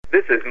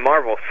This is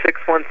Marvel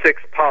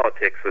 616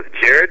 Politics with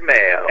Jared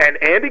Mayo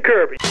and Andy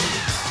Kirby.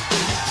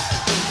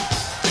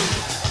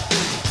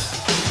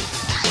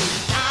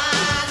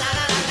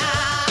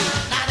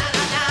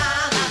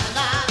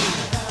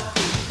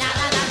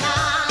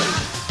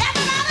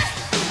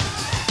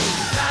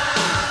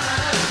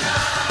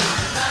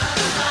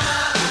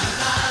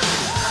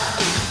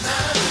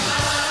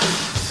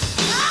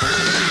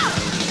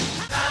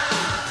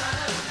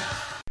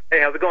 Hey,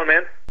 how's it going,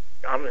 man?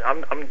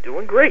 I'm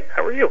doing great.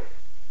 How are you?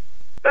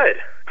 Good.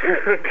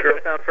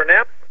 Girls down for a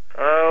nap?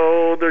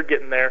 Oh, they're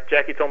getting there.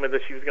 Jackie told me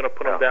that she was going to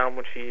put them down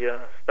when she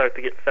started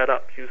to get fed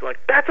up. She was like,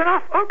 "That's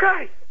enough,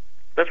 okay."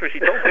 That's what she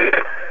told me.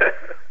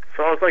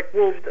 So I was like,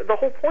 well, the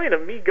whole point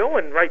of me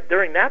going right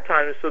during nap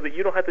time is so that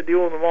you don't have to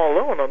deal with them all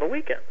alone on the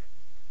weekend.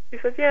 She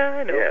said, "Yeah,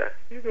 I know. Yeah.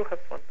 You go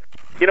have fun."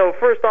 You know,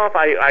 first off,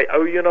 I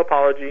owe you an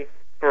apology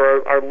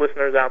for our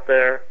listeners out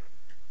there.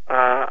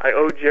 I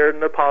owe Jared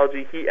an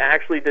apology. He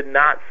actually did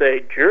not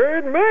say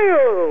Jared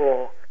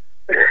Mayo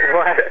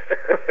last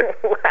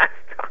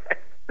time.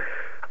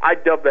 I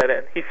dubbed that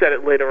in. He said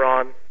it later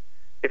on.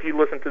 If you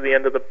listen to the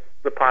end of the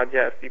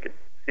podcast, you could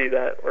see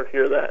that or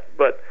hear that.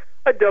 But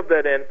I dubbed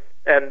that in,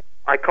 and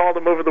I called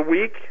him over the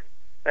week,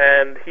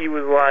 and he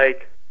was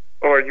like,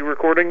 "Oh, are you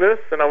recording this?"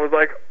 And I was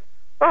like,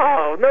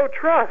 "Oh, no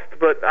trust."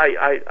 But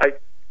I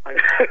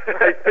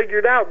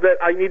figured out that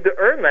I need to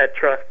earn that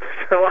trust,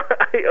 so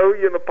I owe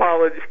you an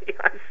apology.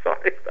 I'm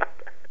sorry about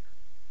that.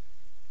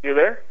 You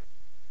there?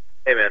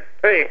 Hey, man.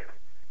 Hey.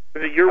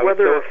 Is it your I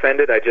weather? was so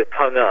offended I just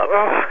hung up.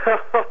 Oh,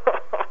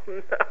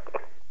 no.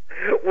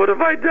 What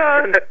have I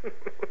done?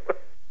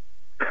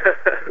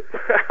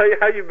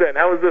 How you been?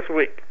 How was this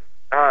week?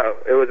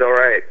 It was all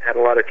right. Had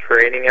a lot of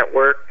training at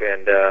work,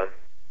 and so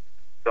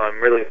I'm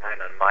really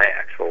behind on my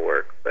actual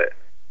work. But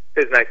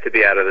it was nice to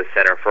be out of the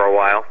center for a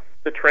while.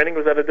 The training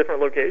was at a different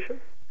location?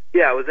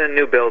 Yeah, I was in a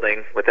new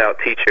building without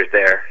teachers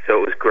there,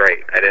 so it was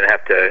great. I didn't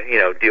have to,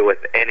 deal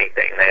with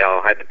anything. They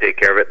all had to take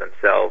care of it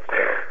themselves.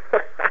 So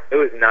it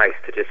was nice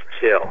to just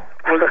chill.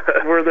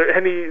 Were there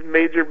any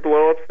major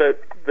blow-ups that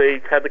they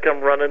had to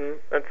come running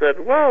and said,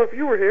 "Well, if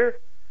you were here,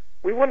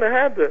 we wouldn't have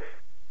had this"?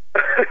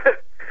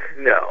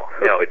 No,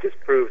 it just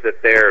proves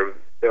that they're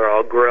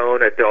all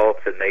grown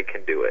adults and they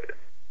can do it.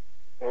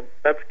 Well,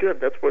 that's good.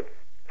 That's what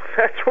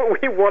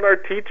we want our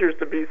teachers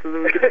to be, so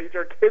that we can teach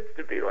our kids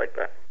to be like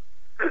that.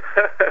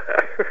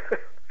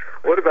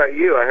 What about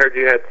you? I heard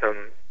you had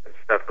some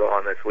stuff go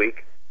on this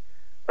week.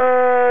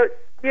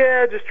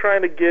 Yeah, just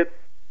trying to get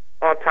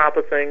on top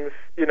of things.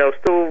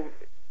 Still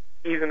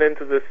easing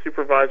into the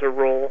supervisor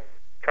role,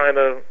 trying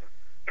to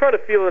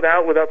feel it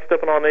out without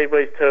stepping on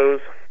anybody's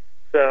toes.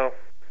 So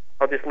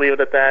I'll just leave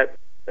it at that.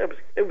 It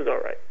was all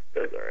right.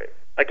 It was all right.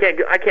 I can't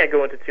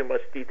go into too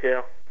much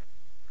detail.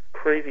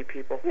 Crazy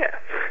people. Yeah.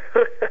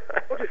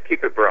 We'll just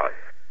keep it broad.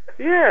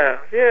 Yeah.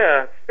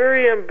 It's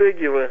very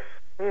ambiguous.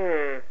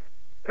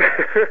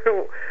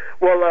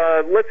 Well,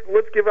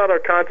 let's give out our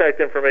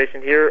contact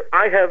information here.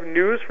 I have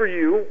news for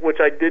you, which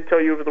I did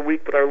tell you over the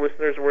week, but our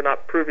listeners were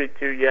not privy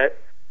to yet.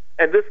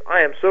 And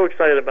I am so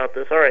excited about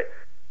this. All right.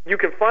 You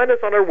can find us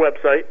on our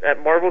website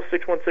at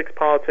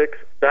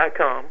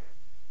marvel616politics.com.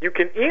 You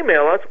can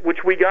email us,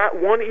 which we got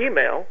one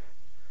email,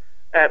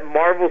 at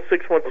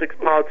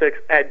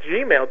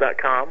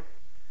marvel616politics@gmail.com.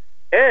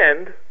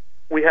 And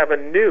we have a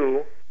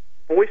new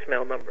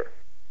voicemail number.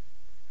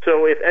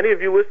 So if any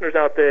of you listeners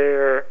out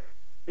there,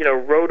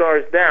 wrote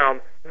ours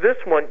down, this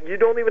one you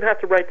don't even have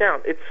to write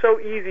down. It's so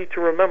easy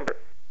to remember.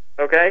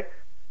 Okay?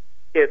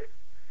 It's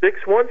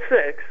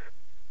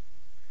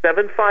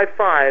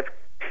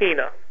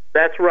 616-755-TINA.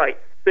 That's right.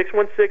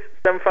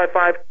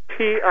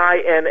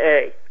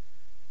 616-755-TINA.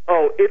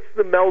 Oh, it's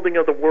the melding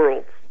of the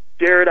worlds.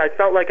 Jared, I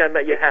felt like I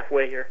met you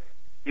halfway here.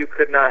 You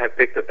could not have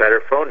picked a better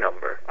phone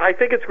number. I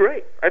think it's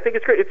great.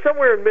 It's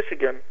somewhere in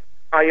Michigan.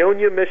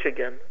 Ionia,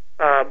 Michigan.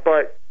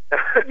 But,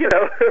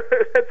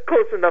 that's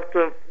close enough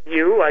to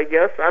you, I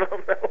guess. I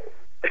don't know.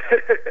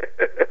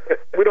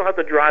 We don't have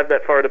to drive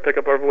that far to pick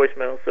up our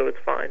voicemail, so it's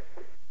fine.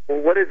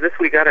 Well, what is this?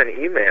 We got an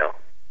email.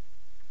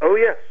 Oh,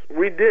 yes,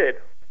 we did.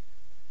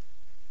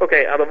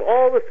 Okay, out of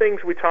all the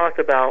things we talked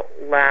about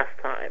last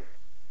time,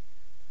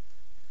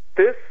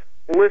 this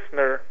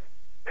listener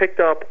picked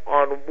up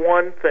on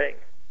one thing,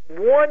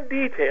 one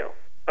detail,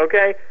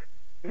 okay?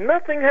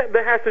 Nothing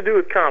that has to do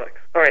with comics.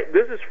 All right,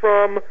 this is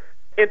from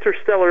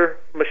Interstellar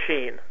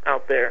Machine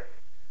out there,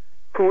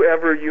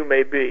 whoever you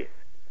may be.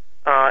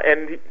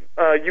 And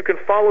you can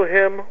follow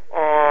him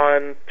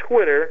on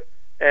Twitter,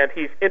 and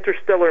he's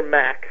Interstellar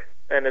Mac,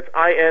 and it's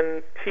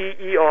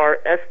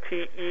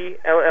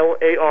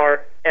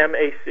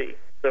INTERSTELLARMAC.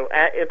 So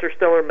at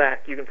Interstellar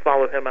Mac, you can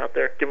follow him out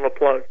there. Give him a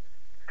plug.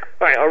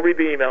 All right, I'll read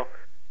the email.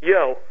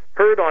 Yo,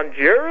 heard on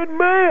Jared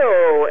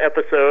Mayo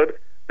episode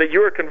that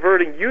you are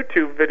converting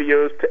YouTube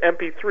videos to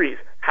MP3s.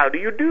 How do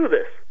you do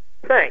this?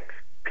 Thanks.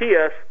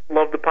 P.S.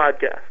 Love the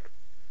podcast.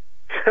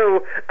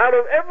 So, out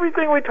of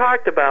everything we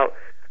talked about,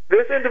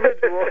 this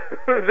individual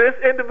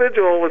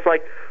was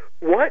like,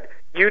 "What?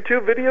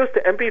 YouTube videos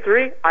to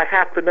MP3? I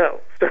have to know."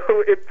 So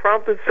it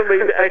prompted somebody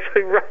to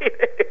actually write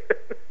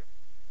it.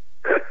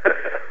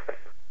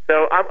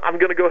 I'm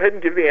going to go ahead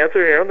and give the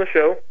answer here on the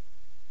show.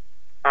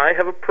 I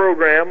have a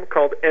program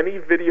called Any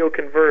Video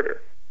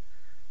Converter.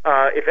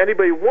 If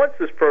anybody wants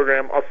this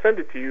program, I'll send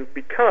it to you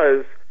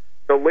because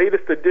the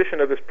latest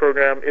edition of this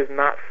program is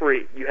not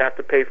free. You have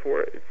to pay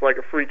for it. It's like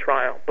a free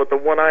trial. But the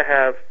one I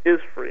have is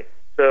free.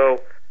 So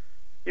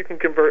you can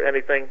convert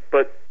anything,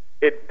 but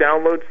it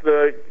downloads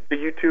the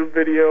YouTube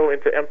video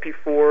into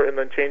MP4 and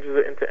then changes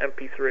it into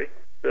MP3.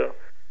 So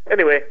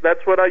anyway,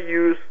 that's what I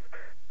use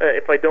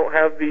if I don't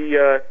have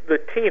the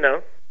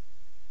Tina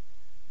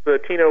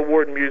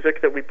Award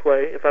music that we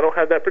play. If I don't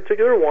have that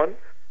particular one,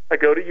 I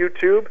go to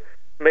YouTube,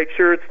 make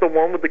sure it's the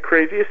one with the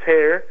craziest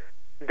hair,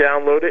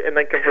 download it, and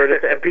then convert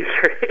it to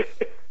MP3.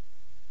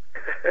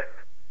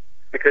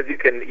 Because you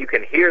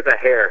can hear the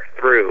hair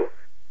through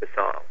the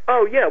song.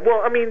 Oh yeah,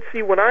 well I mean,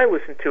 see, when I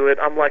listen to it,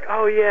 I'm like,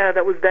 oh yeah,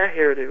 that was that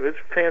hairdo. It's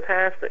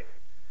fantastic.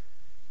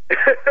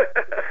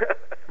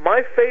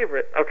 My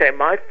favorite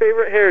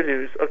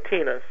hairdos of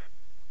Tina's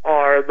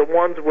are the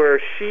ones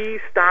where she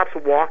stops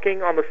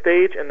walking on the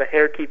stage and the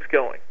hair keeps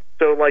going.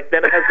 So like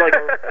then it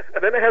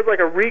has like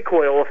a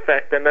recoil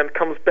effect and then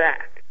comes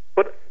back.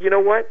 But you know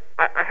what?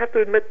 I have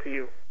to admit to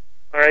you,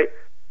 all right,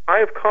 I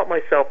have caught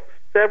myself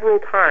several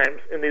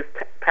times in these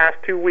past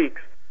 2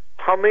 weeks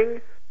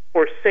humming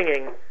or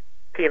singing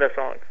Tina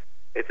songs.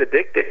 It's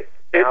addictive.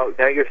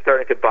 Now you're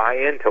starting to buy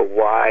into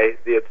why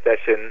the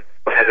obsession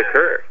has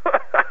occurred.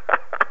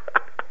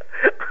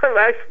 I'm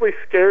actually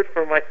scared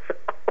for myself.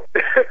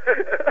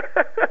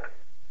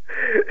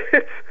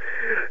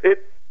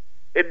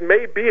 It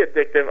may be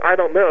addictive. I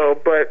don't know,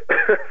 but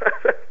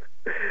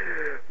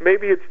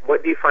maybe it's.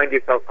 What do you find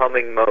yourself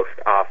humming most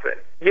often?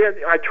 Yeah,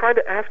 I try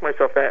to ask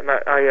myself that, and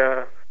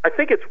I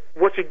think it's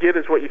what you get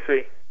is what you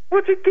see.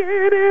 What you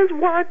get is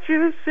what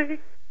you see.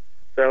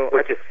 So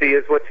what you see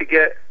is what you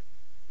get.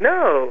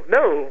 No.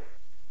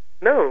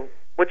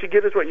 What you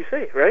get is what you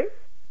see, right?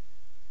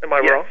 Am I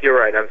wrong? Yes, you're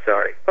right. I'm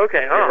sorry.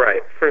 Okay, you're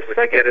right. For a what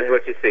second, you get is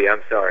what you see.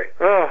 I'm sorry.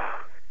 Oh,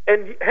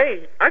 and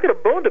hey, I got a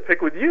bone to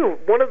pick with you.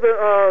 One of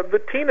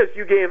the Tinas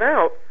you gave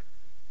out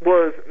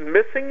was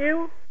 "Missing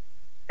You,"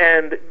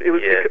 and it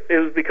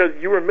was because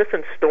you were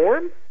missing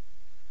Storm.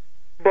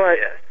 But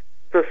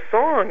the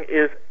song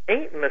is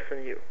 "Ain't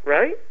Missing You,"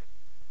 right?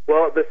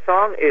 Well, the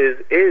song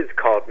is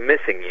called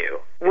 "Missing You."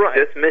 Right.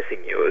 Just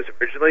 "Missing You." It was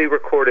originally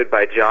recorded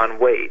by John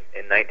Waite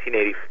in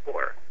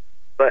 1984.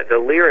 But the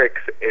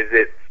lyrics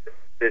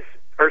this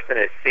person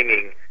is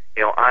singing,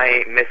 I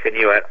ain't missing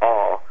you at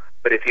all.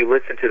 But if you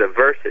listen to the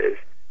verses,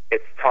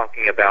 it's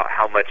talking about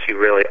how much you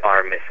really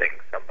are missing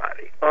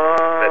somebody. Oh.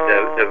 But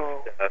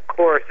the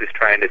chorus is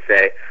trying to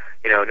say,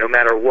 no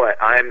matter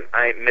what, I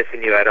ain't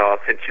missing you at all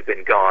since you've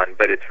been gone.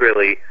 But it's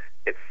really,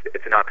 it's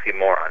an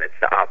oxymoron. It's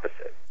the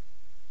opposite.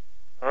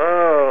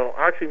 Oh,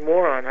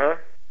 oxymoron, huh?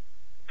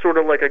 Sort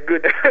of like a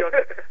good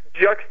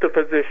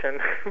juxtaposition.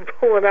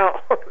 Pulling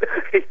out.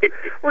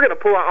 We're going to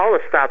pull out all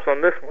the stops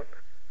on this one.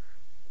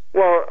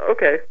 Well,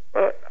 okay.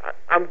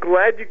 I'm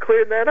glad you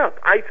cleared that up.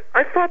 I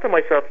thought to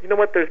myself, you know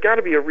what, there's got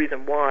to be a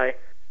reason why.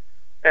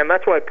 And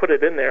that's why I put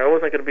it in there. I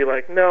wasn't going to be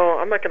like, no,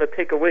 I'm not going to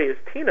take away his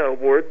Tina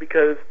Award,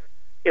 because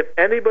if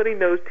anybody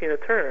knows Tina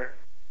Turner,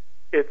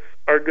 it's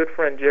our good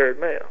friend Jared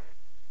Mayo.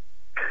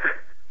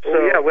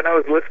 Well, yeah, when I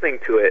was listening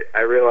to it,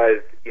 I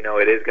realized,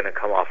 it is going to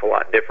come off a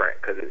lot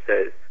different, because it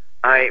says,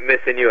 I ain't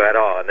missing you at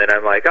all. And then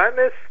I'm like, I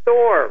miss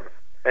Storm.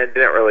 And it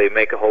didn't really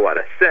make a whole lot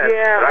of sense.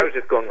 Yeah, but I was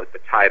just going with the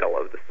title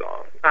of the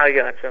song. I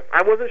gotcha.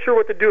 I wasn't sure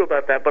what to do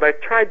about that, but I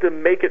tried to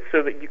make it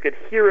so that you could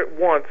hear it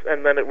once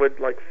and then it would,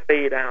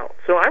 fade out.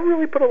 So I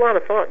really put a lot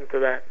of thought into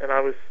that, and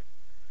I was,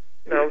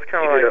 I was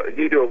kind of like...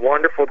 You do a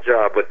wonderful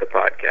job with the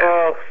podcast.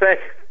 Oh,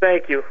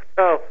 thank you.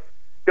 Oh,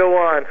 go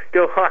on.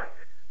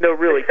 No,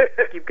 really,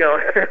 keep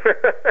going.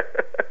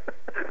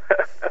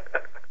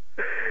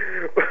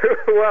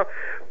 Well,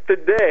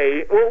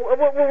 today,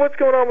 what's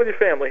going on with your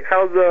family?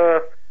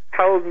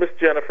 How's Miss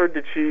Jennifer?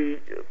 Did she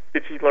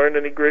learn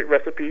any great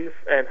recipes,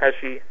 and has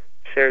she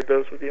shared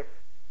those with you?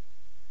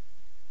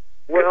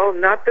 Well,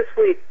 not this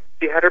week.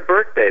 She had her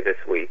birthday this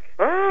week.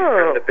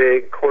 Oh, the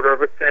big quarter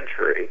of a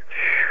century.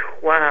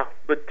 Wow,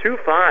 the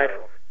 2-5.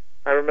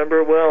 I remember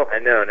it well. I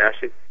know.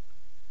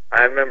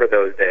 I remember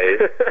those days.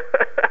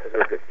 Those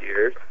were good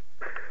years.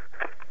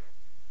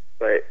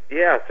 But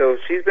yeah, so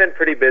she's been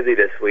pretty busy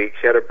this week.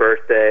 She had her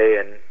birthday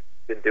and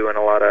been doing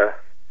a lot of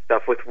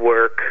stuff with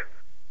work.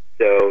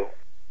 So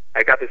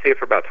I got to see her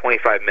for about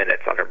 25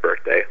 minutes on her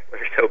birthday. We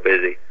were so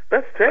busy.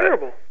 That's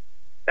terrible.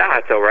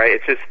 It's all right.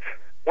 It's just,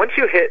 once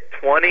you hit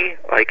 20,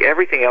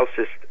 everything else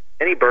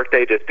any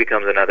birthday just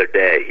becomes another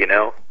day,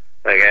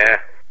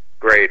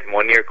 great,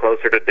 1 year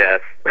closer to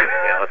death.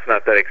 It's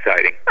not that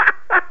exciting.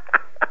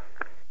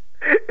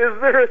 Is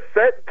there a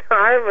set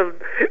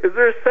is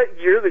there a set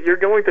year that you're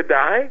going to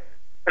die?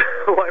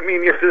 Well, I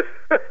mean, you're just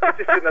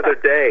another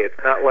day. It's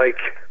not like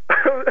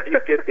you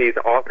get these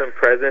awesome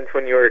presents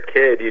when you were a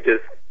kid. You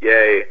just,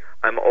 yay,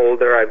 I'm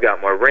older, I've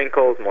got more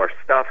wrinkles, more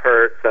stuff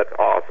hurts. That's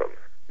awesome.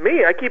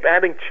 Me, I keep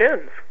adding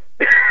chins.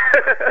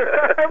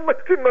 I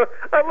looked in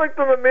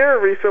the mirror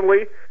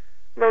recently,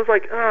 and I was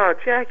like, oh,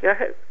 Jackie,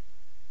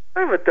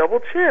 I have a double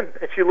chin.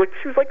 And she was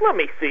like, let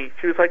me see.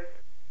 She was like,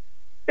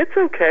 it's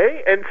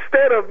okay.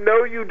 Instead of,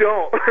 no, you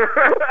don't.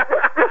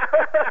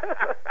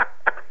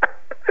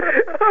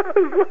 I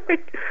was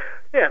like,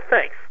 yeah,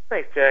 thanks.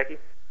 Thanks, Jackie.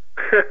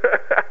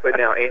 But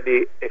now,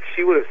 Andy, if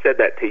she would have said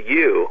that to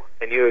you,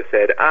 and you have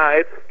said,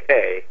 it's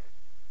okay,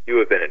 you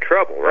would have been in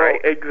trouble, right?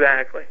 Oh,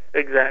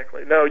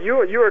 exactly. No,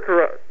 you are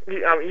correct.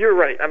 You're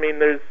right. I mean,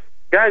 there's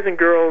guys and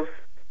girls.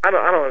 I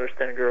don't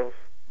understand girls.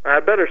 I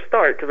better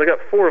start because I got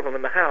 4 of them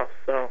in the house.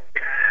 So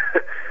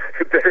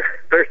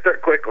better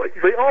start quickly.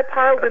 They all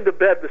piled into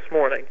bed this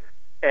morning,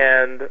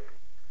 and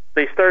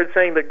they started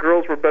saying that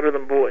girls were better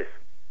than boys.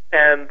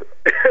 And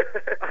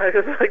I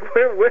was like,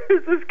 where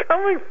is this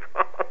coming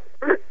from?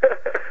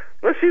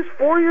 Well, she's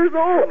 4 years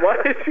old. Why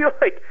is she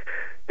like,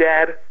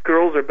 Dad,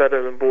 girls are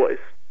better than boys?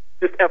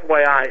 Just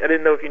FYI, I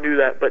didn't know if you knew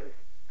that, but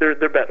they're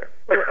better.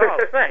 Like, oh,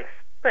 thanks,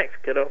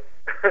 kiddo.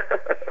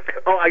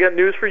 Oh, I got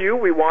news for you.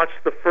 We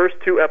watched the first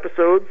 2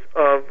 episodes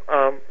of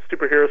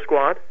Superhero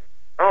Squad.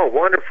 Oh,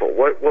 wonderful.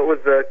 What was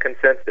the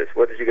consensus?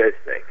 What did you guys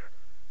think?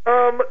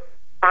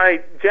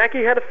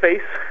 Jackie had a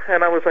face,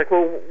 and I was like,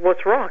 well,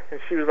 what's wrong? And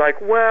she was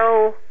like,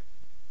 well,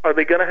 are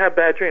they going to have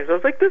bad dreams? I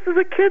was like, this is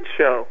a kid's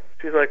show.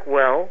 She's like,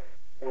 well,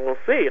 we'll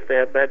see if they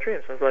have bad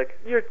dreams. I was like,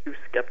 you're too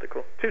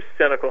skeptical, too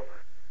cynical.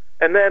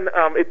 And then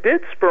it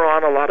did spur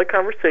on a lot of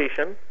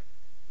conversation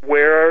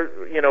where,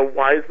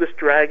 why is this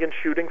dragon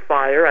shooting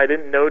fire? I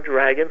didn't know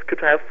dragons could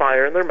have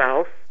fire in their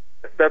mouth.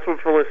 That's what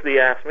Felicity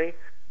asked me.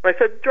 And I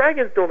said,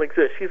 dragons don't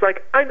exist. She's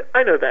like,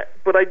 I know that,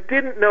 but I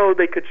didn't know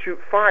they could shoot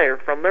fire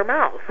from their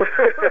mouth.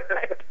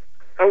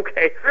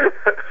 Okay.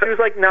 She was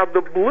like, now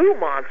the blue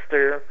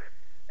monster,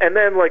 and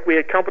then we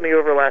had company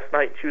over last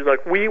night, she was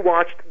like, we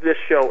watched this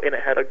show, and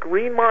it had a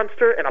green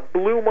monster and a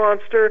blue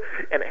monster,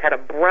 and it had a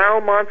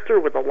brown monster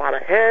with a lot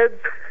of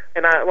heads,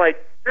 and I was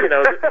like,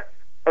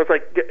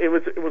 it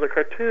was a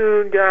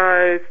cartoon,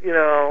 guys,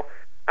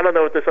 I don't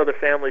know what this other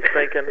family's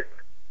thinking.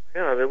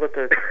 Yeah, they let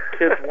their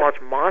kids watch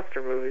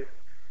monster movies.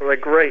 I was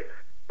like, great.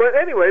 But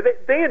anyway,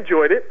 they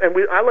enjoyed it, and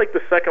I like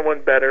the second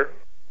one better.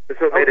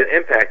 So it made an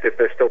impact if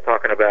they're still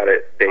talking about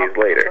it days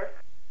later.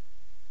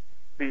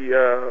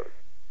 The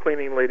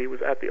cleaning lady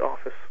was at the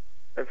office,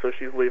 and so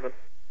she's leaving.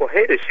 Well,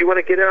 hey, does she want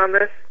to get in on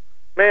this?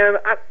 Man,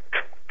 I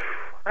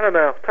don't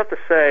know. Tough to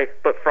say,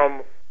 but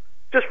from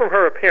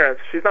her appearance,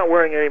 she's not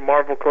wearing any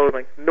Marvel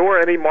clothing, nor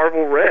any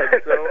Marvel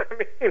red. So,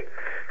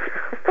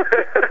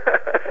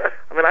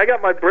 I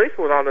got my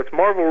bracelet on that's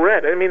Marvel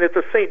red. I mean, it's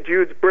a St.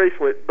 Jude's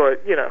bracelet,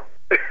 but,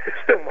 it's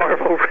still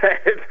Marvel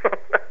red.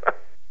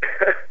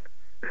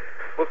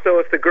 Well, so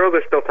if the girls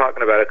are still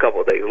talking about it a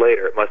couple of days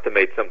later, it must have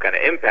made some kind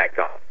of impact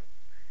on them.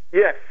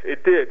 Yes,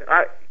 it did.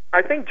 I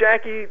think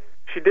Jackie,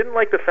 she didn't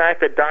like the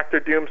fact that Dr.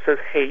 Doom says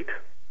hate,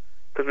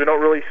 because we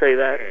don't really say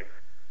that,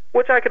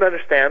 which I can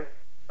understand.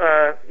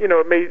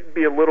 It may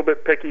be a little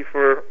bit picky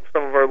for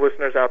some of our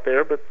listeners out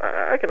there, but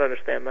I can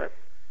understand that.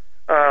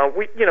 Sure.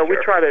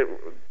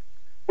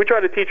 we try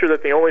to teach her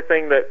that the only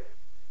thing that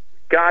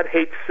God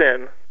hates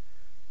sin,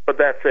 but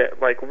that's it.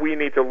 We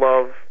need to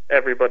love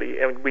everybody,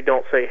 and we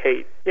don't say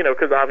hate.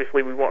 Because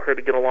obviously we want her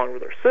to get along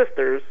with her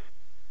sisters.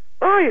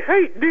 I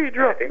hate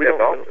Deidre. We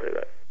don't say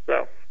that.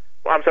 So,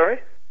 I'm sorry?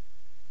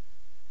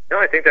 No,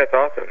 I think that's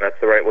awesome. That's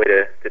the right way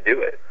to do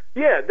it.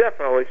 Yeah,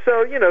 definitely.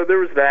 So, there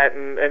was that,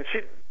 and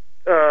she,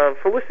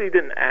 Felicity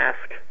didn't ask,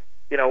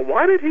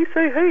 why did he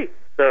say hate?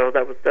 So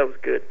that was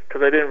good,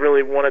 because I didn't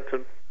really want it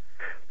to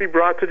be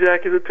brought to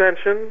Jackie's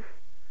attention.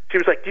 She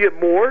was like, do you have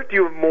more?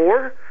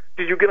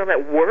 Did you get on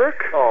that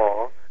work?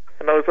 Aw.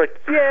 And I was like,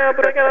 yeah,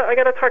 but I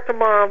gotta talk to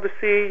Mom to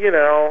see,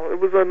 it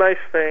was a nice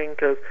thing,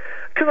 because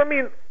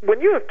when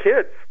you have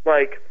kids,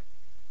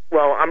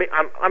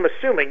 I'm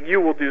assuming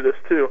you will do this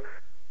too,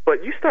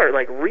 but you start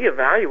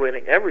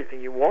reevaluating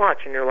everything you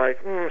watch, and you're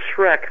like,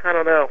 Shrek, I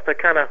don't know,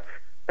 that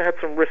had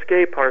some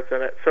risque parts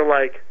in it. So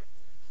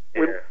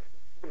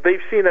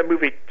they've seen that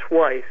movie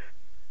twice,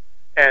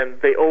 and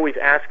they always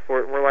ask for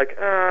it, and we're like,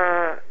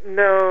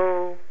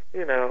 no,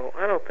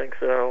 I don't think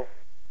so.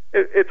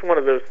 It's one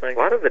of those things. A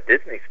lot of the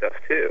Disney stuff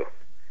too.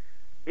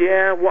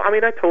 Yeah, well, I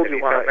told you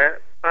why. Have you found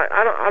that?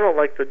 I don't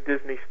like the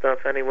Disney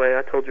stuff anyway.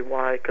 I told you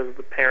why, because of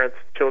the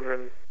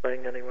parents-children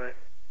thing anyway.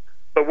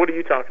 But what are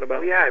you talking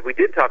about? Oh, yeah, we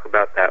did talk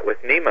about that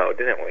with Nemo,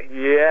 didn't we?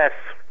 Yes,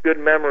 good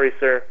memory,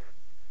 sir.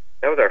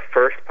 That was our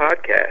first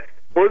podcast.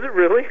 Was it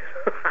really?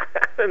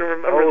 I didn't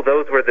remember. Oh,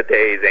 those were the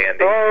days,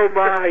 Andy. Oh,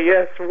 my,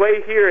 yes,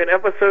 way here in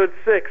episode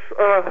 6.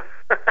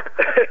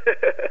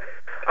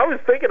 I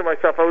was thinking to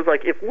myself, I was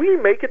like, if we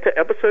make it to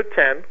episode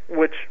 10,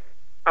 which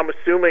I'm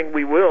assuming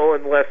we will,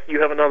 unless you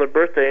have another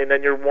birthday and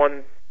then you're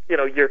one,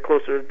 year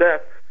closer to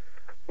death,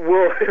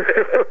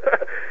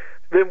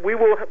 then we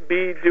will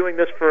be doing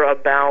this for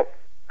about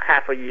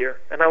half a year.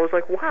 And I was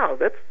like, wow,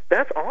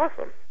 that's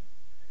awesome.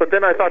 But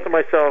then I thought to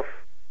myself,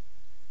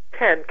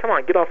 10, come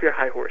on, get off your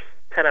high horse.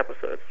 10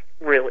 episodes,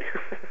 really.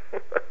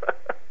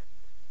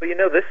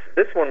 Well,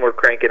 this one we're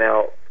cranking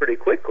out pretty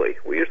quickly.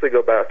 We usually go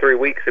about 3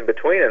 weeks in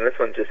between, and this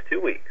one's just 2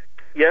 weeks.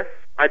 Yes,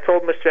 I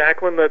told Miss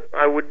Jacqueline that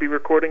I would be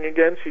recording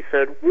again. She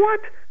said,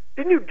 what?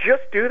 didn't you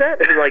just do that?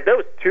 She's like, that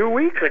was 2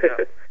 weeks ago.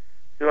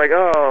 She's like,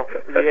 oh,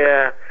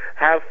 yeah,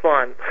 have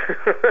fun.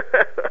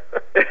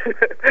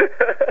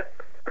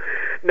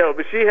 No,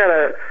 but she had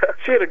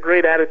a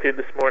great attitude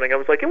this morning. I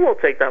was like, it won't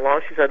take that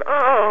long. She said,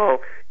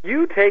 oh,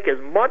 you take as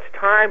much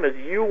time as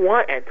you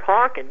want and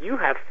talk, and you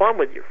have fun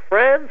with your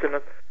friends. And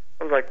I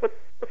was like,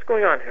 what's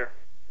going on here?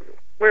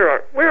 Where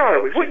are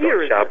we? What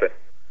year is shopping?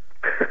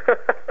 it?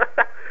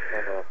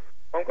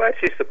 I'm glad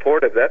she's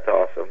supportive. That's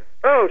awesome.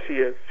 Oh, she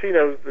is. She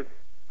knows that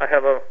I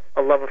have a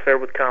love affair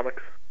with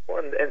comics.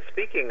 Well, and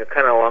speaking of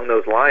kind of along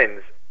those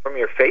lines, from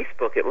your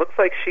Facebook, it looks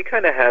like she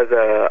kind of has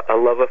a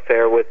love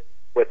affair with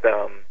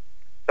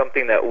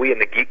something that we in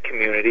the geek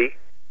community,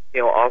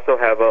 also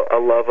have a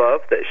love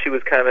of, that she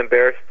was kind of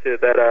embarrassed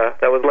that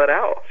was let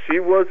out. She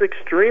was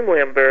extremely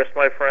embarrassed,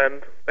 my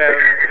friend, and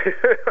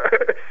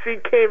she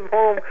came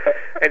home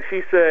and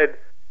she said,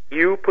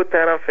 "You put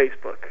that on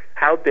Facebook.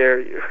 How dare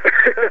you?"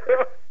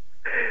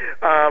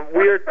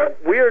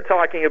 We are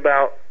talking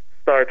about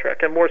Star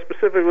Trek, and more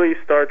specifically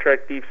Star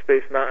Trek Deep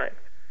Space Nine.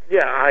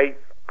 Yeah,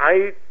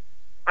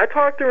 I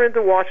talked her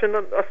into watching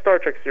a Star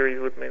Trek series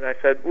with me, and I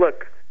said,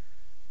 "Look,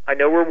 I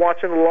know we're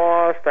watching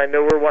Lost. I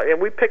know and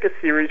we pick a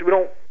series. We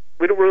don't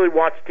really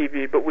watch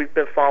TV, but we've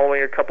been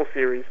following a couple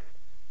series."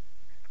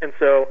 And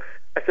so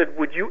I said,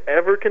 "Would you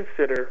ever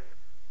consider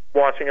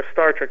watching a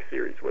Star Trek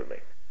series with me?"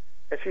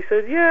 And she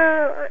said,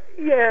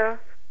 "Yeah."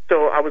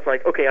 So I was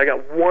like, "Okay, I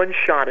got one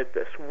shot at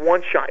this.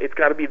 One shot. It's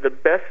got to be the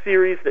best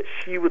series that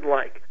she would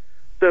like."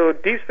 So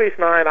Deep Space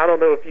Nine. I don't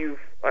know if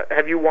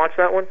have you watched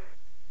that one?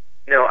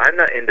 No, I'm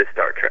not into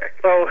Star Trek.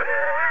 Oh.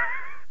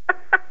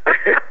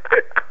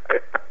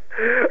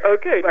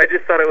 Okay. I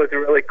just thought it was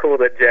really cool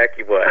that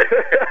Jackie was.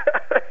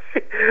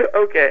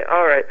 Okay,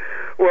 all right.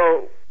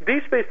 Well,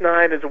 Deep Space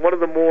Nine is one of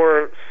the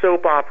more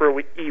soap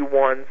opera-y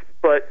ones,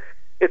 but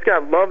it's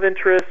got love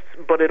interests,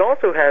 but it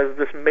also has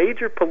this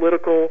major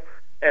political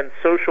and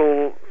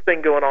social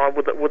thing going on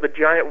with a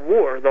giant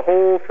war. The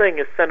whole thing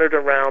is centered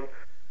around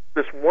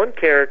this one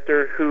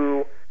character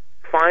who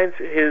finds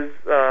his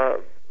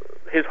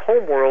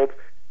homeworld,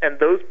 and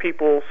those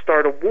people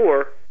start a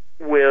war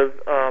with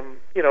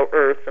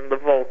Earth and the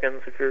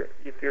Vulcans, if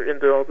you're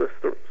into all this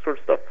sort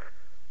of stuff.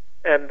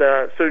 And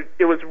so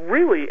it was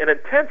really an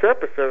intense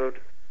episode,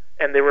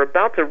 and they were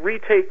about to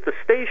retake the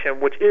station,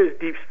 which is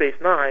Deep Space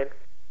Nine.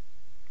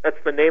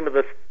 That's the name of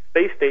the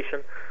space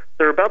station.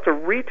 They're about to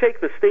retake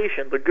the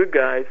station, the good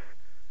guys,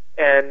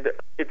 and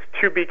it's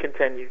to be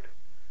continued.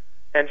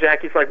 And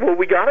Jackie's like, "Well,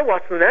 we got to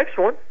watch the next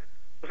one." I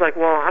was like,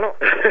 "Well, I don't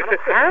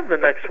have the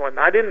next one.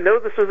 I didn't know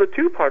this was a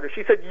two-parter."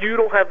 She said, "You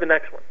don't have the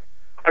next one.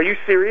 Are you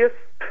serious?"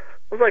 I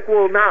was like,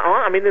 "Well, not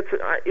on. I mean,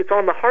 it's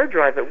on the hard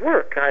drive at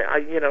work.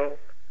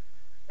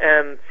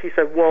 And she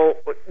said, "Well,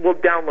 we'll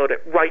download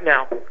it right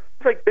now." I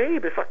was like,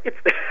 "Babe,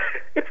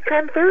 it's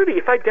 10:30.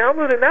 If I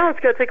download it now, it's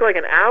gonna take like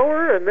an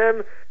hour, and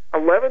then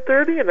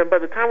 11:30, and then by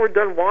the time we're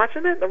done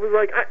watching it," I was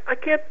like, "I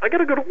can't. I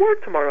gotta go to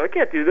work tomorrow. I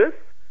can't do this."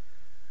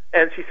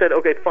 And she said,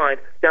 "Okay, fine.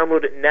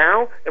 Download it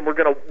now, and we're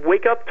gonna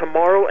wake up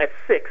tomorrow at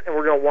 6, and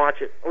we're gonna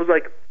watch it." I was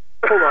like,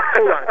 "Hold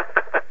on.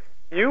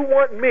 You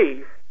want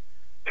me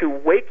to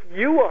wake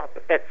you up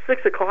at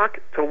 6 o'clock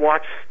to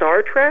watch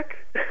Star Trek?"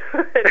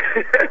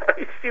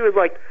 She was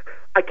like,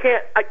 "I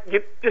can't.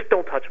 You just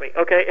don't touch me,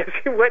 okay?" And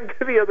she went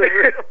into the other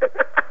room.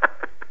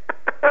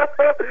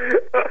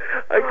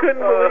 I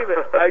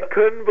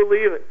couldn't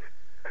believe it.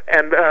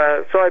 And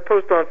so I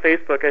posted on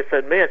Facebook. I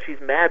said, "Man,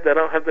 she's mad that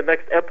I don't have the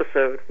next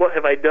episode. What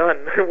have I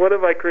done? What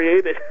have I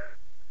created?"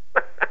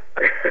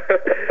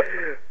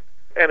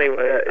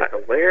 Anyway, that is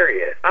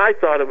hilarious. I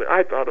thought it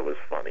was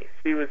funny.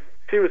 She was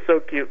so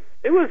cute.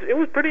 It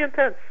was pretty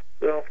intense.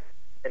 So.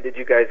 And did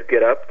you guys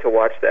get up to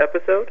watch the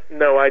episode?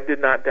 No, I did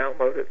not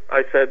download it.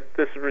 I said,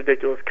 "This is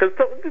ridiculous." Because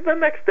the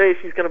next day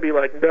she's going to be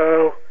like,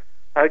 "No,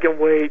 I can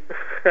wait.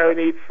 I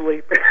need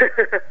sleep."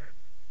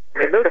 I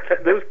mean,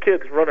 those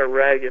kids run her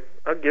ragged.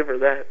 I'll give her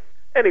that.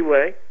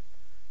 Anyway,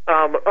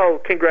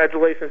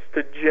 congratulations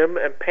to Jim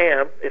and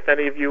Pam, if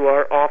any of you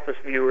are Office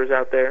viewers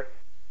out there.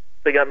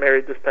 They got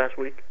married this past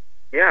week.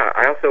 Yeah,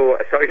 I saw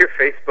your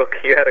Facebook.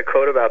 You had a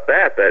quote about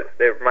that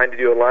reminded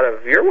you a lot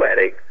of your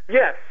wedding.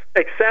 Yes,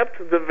 except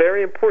the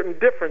very important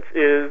difference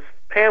is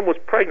Pam was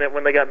pregnant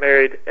when they got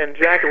married, and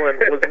Jacqueline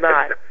was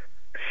not.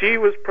 She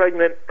was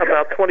pregnant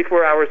about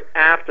 24 hours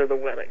after the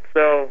wedding.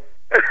 So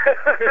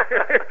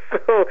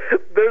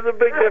there's a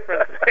big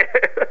difference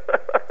there.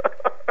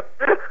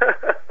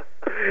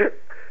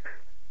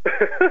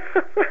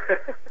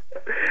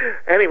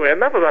 Anyway,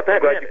 enough about that.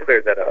 I'm glad you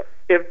cleared that up.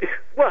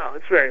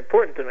 It's very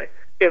important to me.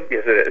 Yes,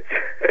 it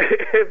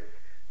is.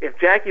 If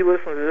Jackie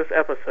listens to this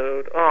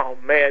episode, oh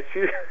man,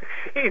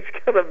 she's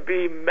gonna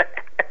be mad.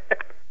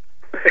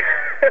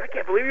 I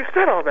can't believe you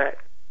said all that.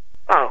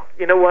 Oh,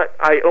 you know what?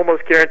 I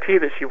almost guarantee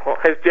that she won't.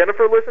 Has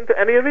Jennifer listened to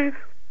any of these?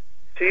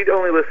 She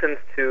only listens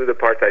to the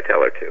parts I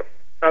tell her to.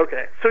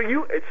 Okay, so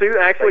you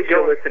actually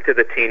she'll listen to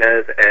the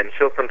Tinas, and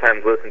she'll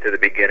sometimes listen to the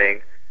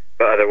beginning,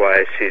 but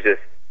otherwise she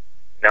just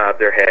nods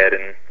her head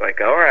and like,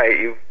 "All right,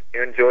 you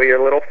enjoy your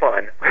little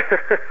fun."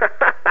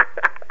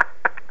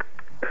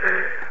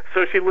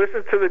 So she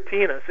listens to the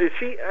Tinas. Is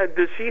she?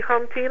 Does she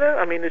hum Tina?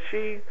 I mean, is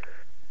she?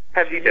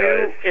 Have She you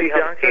does. She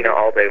hums Tina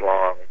all day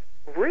long.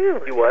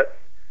 Really? You what?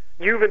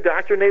 You've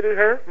indoctrinated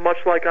her, much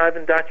like I've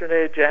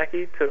indoctrinated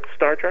Jackie to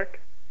Star Trek?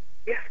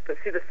 Yes, but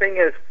see, the thing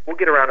is, we'll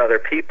get around other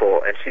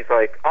people, and she's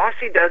like, all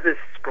she does is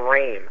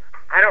scream.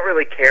 I don't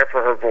really care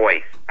for her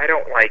voice. I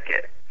don't like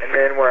it. And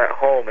then we're at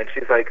home, and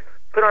she's like,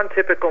 put on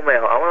Typical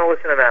Male. I want to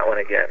listen to that one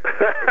again.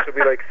 And she'll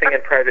be like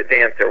singing Private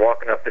Dancer,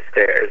 walking up the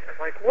stairs. I'm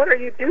like, what are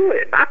you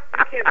doing?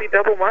 You can't be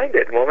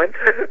double-minded, woman.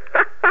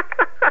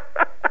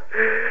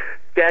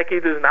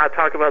 Jackie does not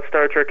talk about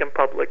Star Trek in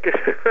public.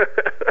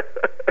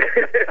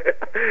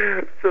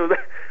 So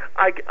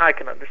I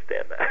can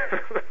understand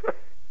that.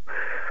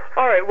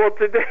 All right, well,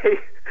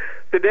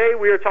 today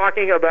we are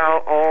talking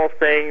about all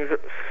things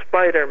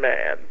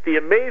Spider-Man, the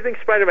Amazing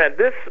Spider-Man.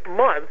 This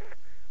month,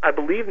 I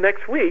believe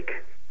next week,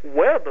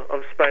 Web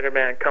of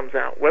Spider-Man comes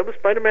out. Web of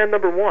Spider-Man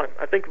 #1,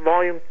 I think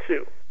Volume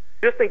 2.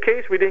 Just in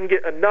case we didn't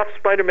get enough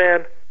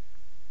Spider-Man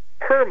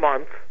per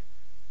month,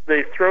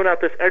 they've thrown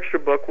out this extra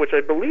book, which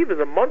I believe is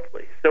a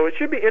monthly. So it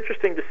should be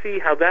interesting to see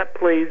how that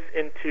plays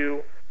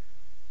into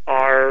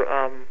our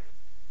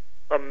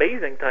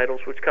Amazing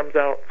titles, which comes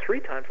out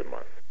 3 times a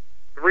month.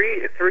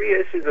 Three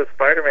issues of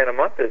Spider-Man a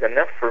month is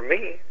enough for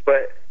me.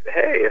 But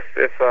hey,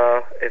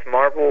 if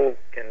Marvel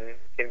can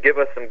give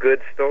us some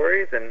good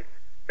stories and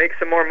make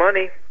some more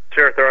money,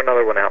 sure, throw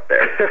another one out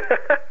there.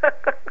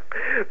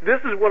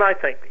 This is what I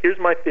think. Here's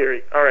my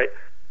theory. All right,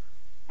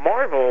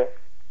 Marvel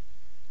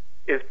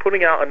is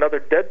putting out another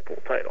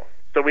Deadpool title.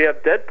 So we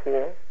have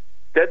Deadpool,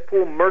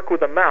 Deadpool Merc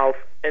with a Mouth,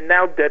 and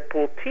now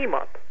Deadpool Team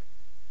Up.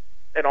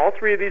 And all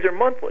 3 of these are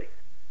monthly.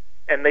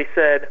 And they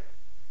said,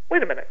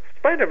 wait a minute,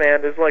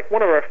 Spider-Man is like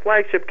one of our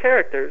flagship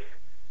characters,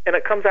 and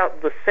it comes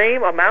out the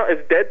same amount as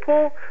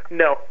Deadpool?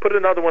 No, put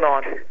another one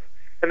on.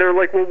 And they were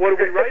like, well, what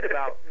do we write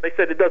about? And they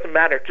said, it doesn't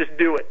matter, just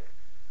do it.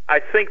 I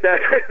think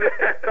that's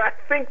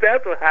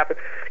what happened.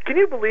 Can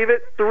you believe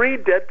it? 3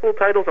 Deadpool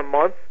titles a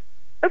month?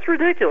 That's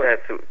ridiculous.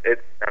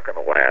 It's not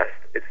going to last.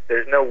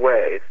 There's no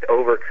way. It's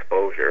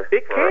overexposure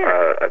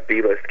for a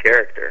B-list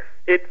character.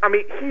 I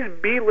mean, he's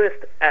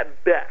B-list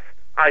at best,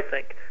 I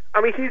think. I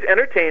mean, he's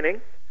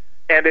entertaining,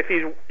 and if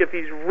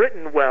he's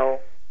written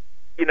well,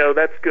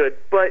 that's good.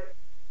 But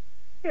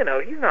he's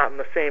not in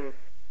the same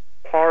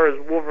par as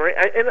Wolverine,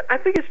 and I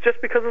think it's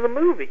just because of the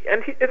movie,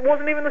 and it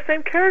wasn't even the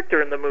same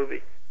character in the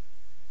movie.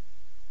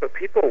 But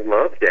people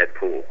love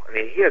Deadpool. I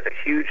mean, he has a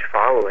huge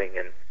following,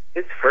 and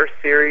his first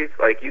series,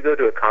 like, you go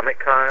to a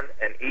Comic-Con,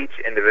 and each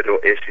individual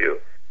issue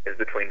is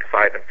between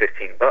 $5 and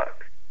 $15.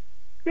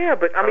 Yeah,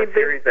 but I mean,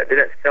 series that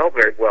didn't sell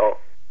very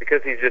well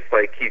because he's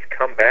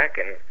come back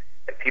and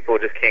people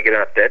just can't get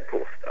enough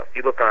Deadpool stuff.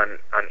 You look on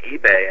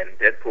eBay, and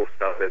Deadpool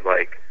stuff is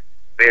like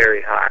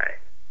very high.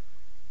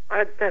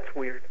 That's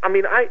weird. I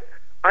mean, I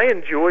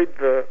enjoyed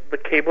the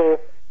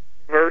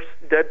Cable-verse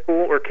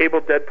Deadpool or Cable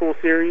Deadpool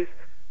series,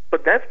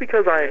 but that's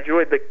because I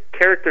enjoyed the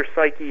character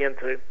psyche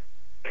into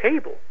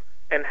Cable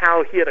and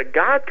how he had a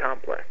god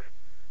complex.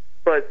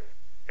 But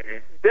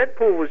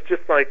Deadpool was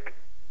just like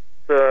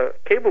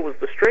Cable was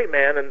the straight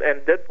man, and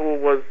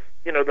Deadpool was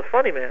the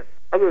funny man.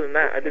 Other than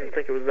that, I didn't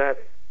think it was that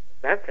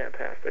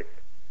fantastic.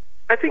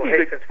 I think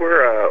since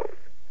we're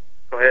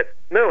go ahead.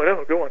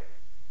 No, go on.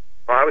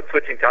 Well, I was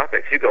switching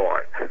topics. You go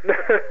on. No,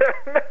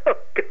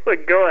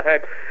 go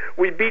ahead.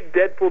 We beat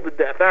Deadpool to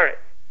death. All right.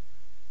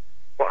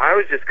 Well, I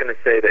was just going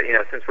to say that,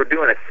 since we're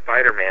doing a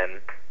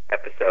Spider-Man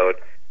episode,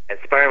 and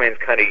Spider-Man's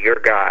kind of your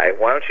guy,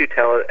 why don't you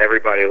tell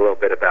everybody a little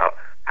bit about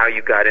how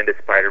you got into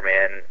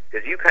Spider-Man?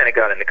 Because you kind of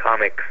got into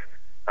comics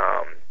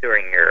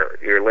during your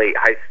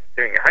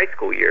high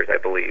school years, I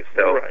believe.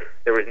 So right.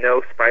 There was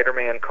no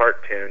Spider-Man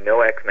cartoon,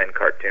 no X-Men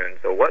cartoon.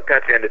 So what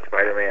got you into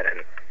Spider-Man,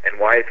 and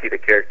why is he the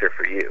character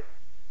for you?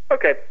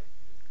 Okay,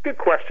 good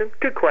question.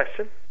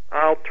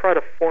 I'll try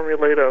to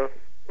formulate a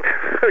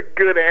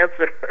good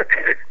answer.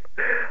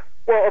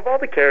 Well, of all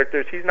the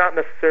characters, he's not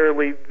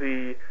necessarily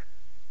the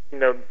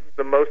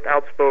most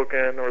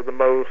outspoken or the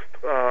most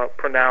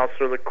pronounced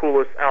or the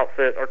coolest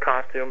outfit or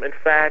costume. In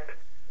fact,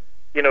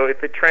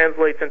 if it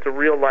translates into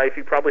real life,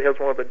 he probably has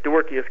one of the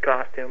dorkiest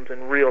costumes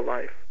in real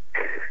life,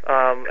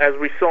 as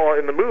we saw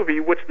in the movie,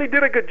 which they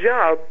did a good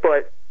job,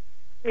 but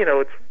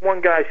it's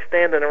one guy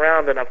standing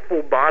around in a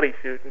full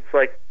bodysuit. It's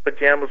like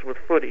pajamas with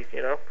footies,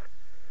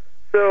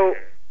 So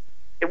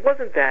it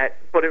wasn't that,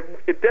 but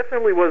it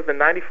definitely was the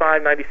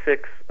 95,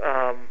 96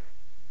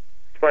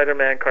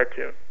 Spider-Man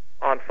cartoon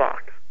on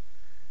Fox.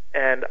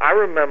 And I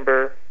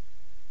remember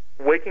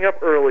waking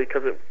up early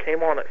because it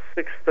came on at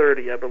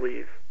 6:30, I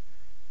believe.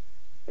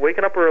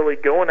 Waking up early,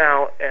 going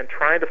out, and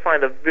trying to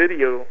find a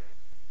videotape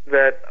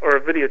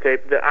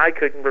that I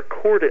could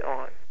record it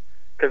on.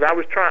 Because I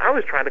was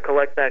trying to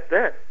collect back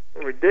then.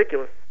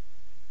 Ridiculous.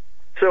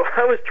 So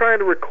I was trying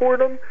to record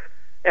them,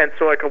 and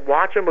so I could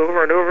watch them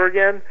over and over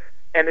again.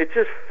 And it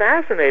just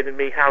fascinated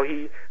me how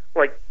he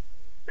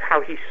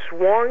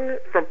swung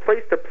from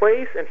place to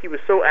place, and he was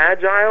so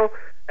agile,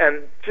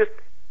 and just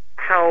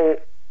how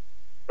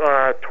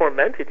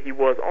tormented he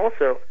was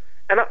also.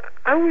 And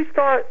I always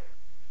thought,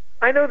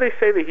 I know they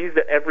say that he's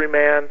the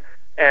everyman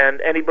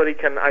and anybody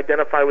can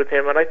identify with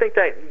him, and I think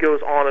that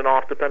goes on and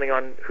off depending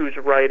on who's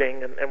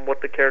writing and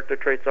what the character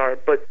traits are.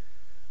 But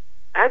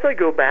as I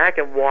go back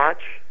and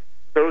watch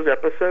those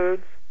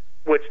episodes,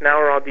 which now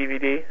are on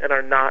DVD and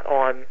are not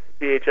on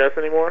VHS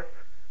anymore,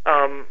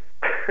 I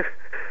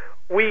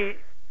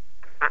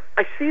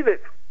see that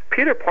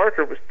Peter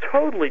Parker was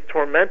totally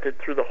tormented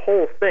through the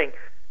whole thing,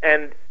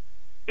 and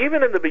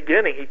even in the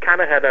beginning, he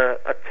kind of had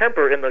a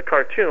temper in the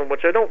cartoon,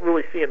 which I don't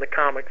really see in the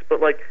comics.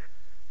 But like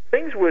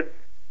things would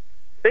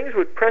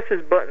press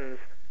his buttons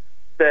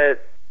that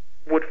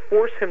would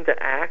force him to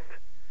act,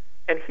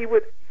 and he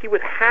would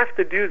have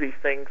to do these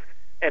things,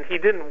 and he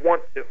didn't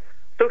want to.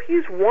 So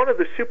he's one of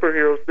the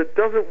superheroes that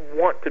doesn't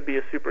want to be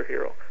a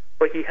superhero,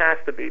 but he has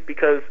to be,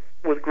 because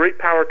with great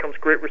power comes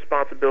great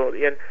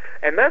responsibility, and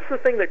that's the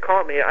thing that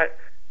caught me.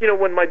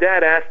 When my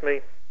dad asked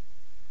me,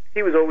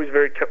 he was always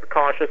very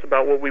cautious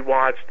about what we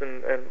watched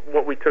and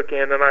what we took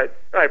in, and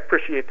I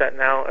appreciate that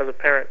now as a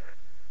parent.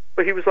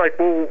 But he was like,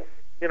 well,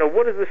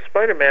 what is this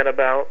Spider-Man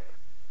about?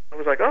 I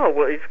was like, oh,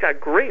 well, he's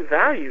got great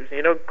values.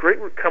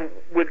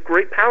 With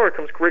great power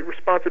comes great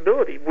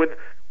responsibility. With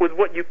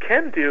what you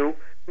can do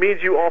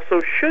means you also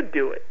should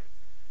do it.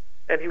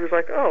 And he was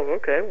like, oh,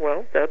 okay,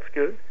 well, that's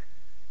good.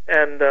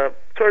 And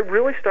so I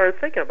really started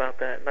thinking about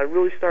that, and I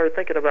really started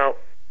thinking about,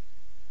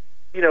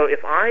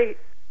 if I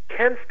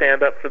can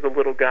stand up for the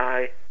little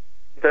guy,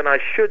 then I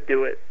should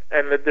do it,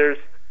 and that there's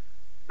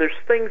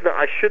things that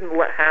I shouldn't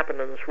let happen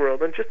in this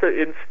world, and just it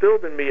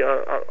instilled in me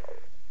a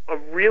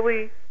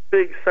really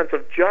big sense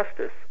of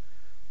justice,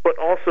 but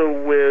also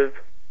with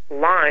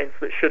lines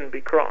that shouldn't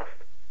be crossed.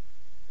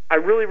 I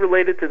really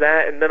related to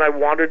that, and then I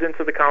wandered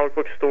into the comic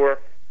book store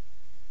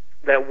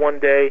that one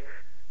day,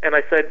 and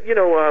I said,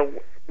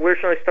 where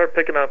should I start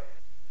picking up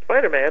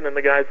Spider-Man? And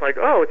the guy's like,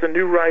 oh, it's a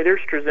new writer,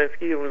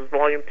 Straczynski. It was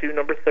volume 2,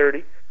 number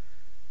 30.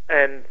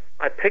 And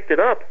I picked it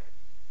up,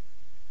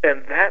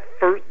 and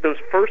those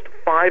first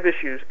 5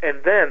 issues,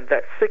 and then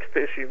that 6th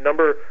issue,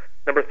 number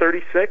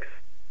 36,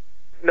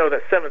 no,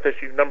 that 7th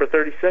issue, number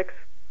 36,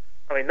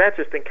 I mean, that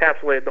just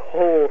encapsulated the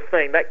whole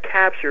thing. That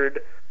captured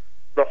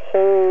the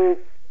whole,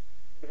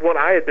 what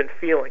I had been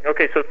feeling.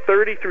 Okay, so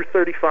 30 through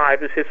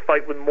 35 is his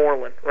fight with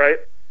Morlun, right?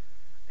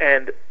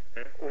 And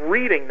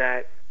reading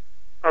that,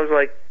 I was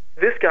like,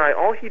 this guy,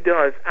 all he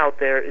does out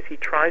there is he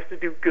tries to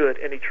do good,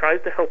 and he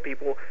tries to help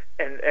people,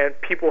 and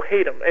people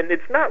hate him. And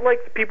it's not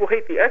like people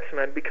hate the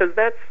X-Men, because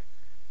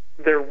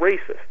they're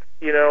racist,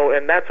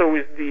 and that's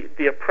always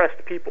the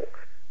oppressed people.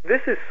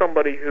 This is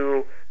somebody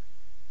who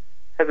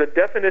has a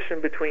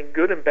definition between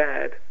good and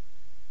bad,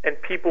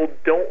 and people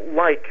don't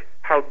like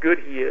how good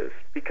he is,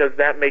 because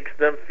that makes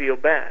them feel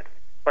bad,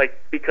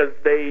 because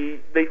they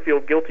feel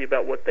guilty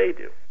about what they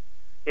do.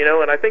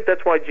 And I think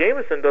that's why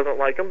Jameson doesn't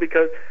like him,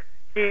 because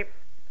he's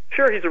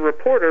a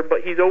reporter,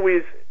 but he's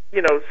always,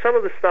 some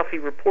of the stuff he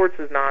reports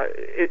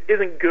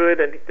isn't good,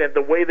 and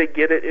the way they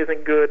get it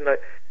isn't good,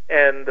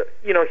 and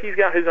he's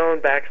got his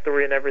own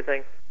backstory and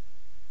everything.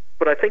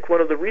 But I think one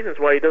of the reasons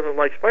why he doesn't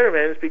like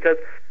Spider-Man is because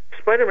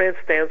Spider-Man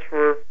stands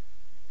for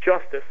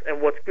justice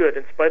and what's good,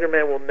 and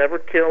Spider-Man will never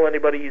kill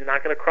anybody. He's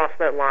not going to cross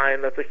that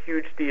line. That's a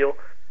huge deal.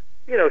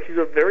 He's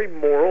a very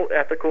moral,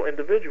 ethical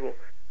individual.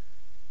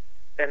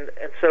 And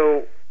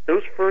so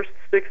those first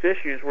 6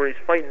 issues where he's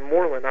fighting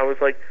Morlun, I was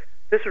like,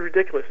 this is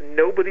ridiculous.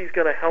 Nobody's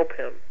going to help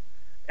him,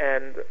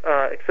 and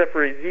except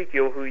for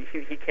Ezekiel, who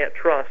he can't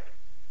trust.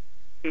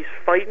 He's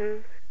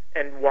fighting,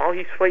 and while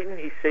he's fighting,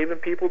 he's saving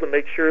people to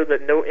make sure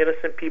that no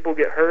innocent people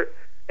get hurt,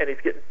 and he's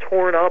getting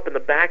torn up, and the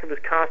back of his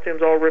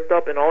costume's all ripped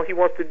up, and all he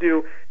wants to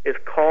do is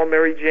call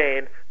Mary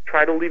Jane,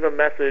 try to leave a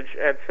message,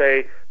 and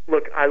say,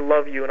 look, I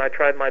love you, and I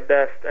tried my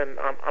best, and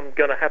I'm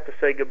going to have to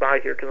say goodbye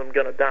here because I'm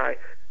going to die.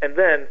 And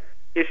then,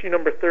 issue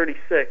number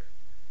 36,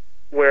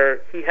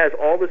 where he has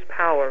all this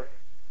power,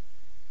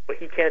 but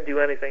he can't do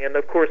anything. And,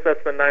 of course,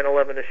 that's the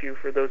 9/11 issue,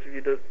 for those of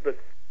you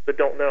that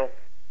don't know.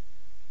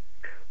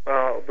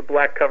 The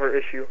black cover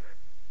issue.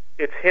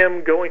 It's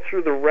him going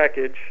through the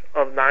wreckage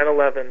of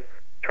 9/11,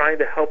 trying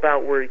to help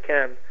out where he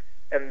can.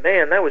 And,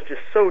 man, that was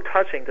just so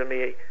touching to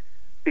me,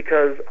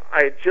 because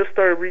I had just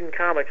started reading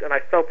comics, and I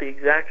felt the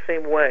exact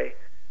same way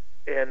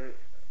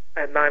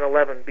at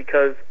 9/11,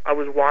 because I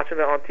was watching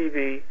it on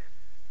TV.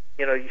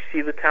 You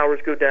see the towers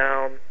go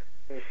down,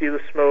 and you see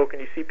the smoke,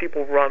 and you see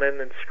people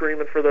running and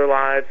screaming for their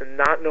lives and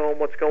not knowing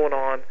what's going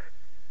on.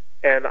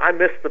 And I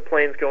missed the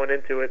planes going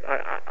into it.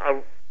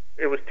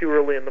 It was too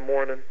early in the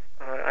morning.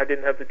 I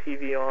didn't have the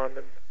TV on,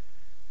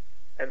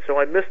 and so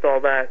I missed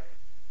all that.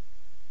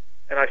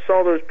 And I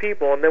saw those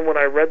people, and then when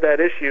I read that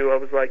issue, I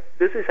was like,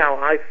 this is how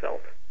I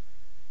felt.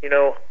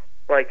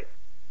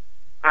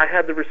 I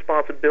had the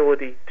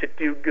responsibility to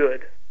do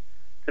good,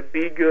 to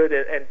be good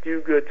and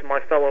do good to my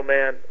fellow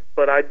man,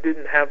 but I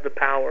didn't have the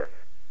power.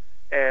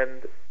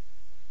 And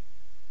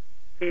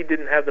he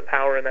didn't have the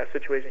power in that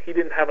situation. He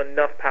didn't have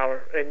enough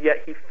power, and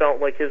yet he felt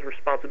like his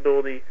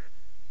responsibility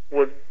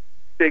was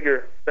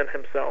bigger than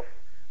himself.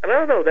 And I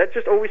don't know, that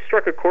just always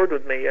struck a chord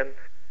with me. And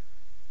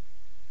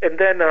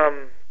then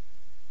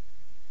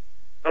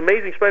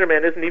Amazing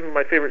Spider-Man isn't even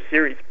my favorite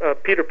series.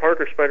 Peter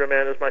Parker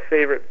Spider-Man is my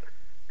favorite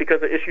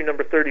because of issue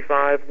number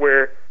 35,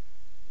 where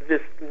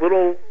this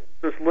little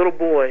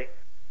boy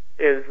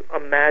is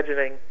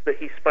imagining that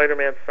he's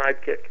Spider-Man's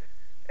sidekick,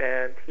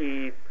 and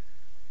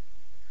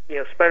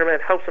Spider-Man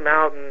helps him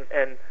out,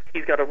 and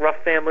he's got a rough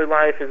family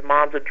life. His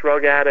mom's a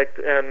drug addict,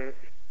 and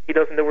he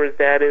doesn't know where his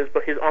dad is,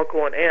 but his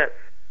uncle and aunt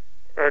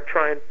are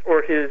trying,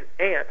 or his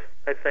aunt,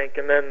 I think,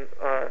 and then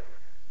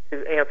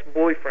his aunt's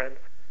boyfriend,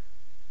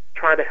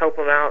 trying to help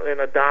him out and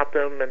adopt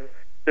him, and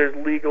there's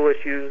legal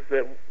issues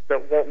that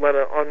won't let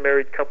an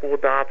unmarried couple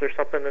adopt or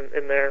something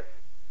in there.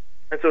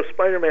 And so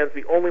Spider-Man's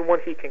the only one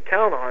he can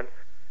count on,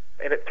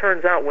 and it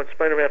turns out when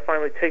Spider-Man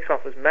finally takes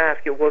off his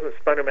mask, it wasn't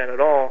Spider-Man at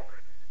all.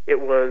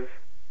 It was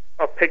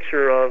a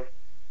picture of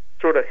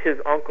sort of his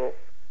uncle,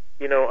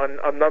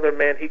 another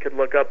man he could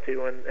look up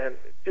to, and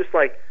just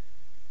like,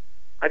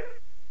 I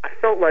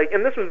felt like,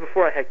 and this was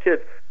before I had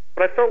kids,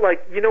 but I felt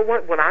like, you know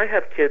what, when I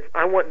have kids,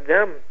 I want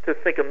them to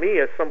think of me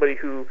as somebody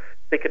who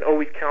they can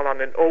always count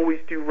on and always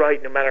do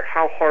right, no matter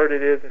how hard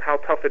it is and how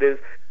tough it is,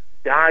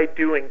 die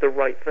doing the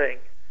right thing.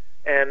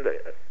 And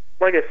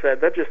like I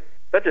said, that just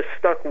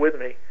stuck with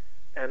me,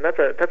 and that's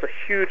a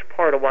huge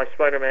part of why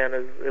Spider-Man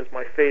is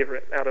my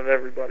favorite out of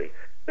everybody.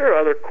 There are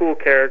other cool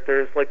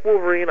characters, like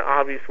Wolverine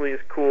obviously is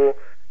cool,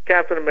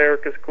 Captain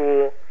America's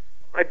cool,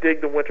 I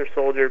dig the Winter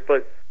Soldier,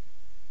 but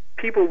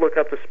people look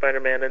up to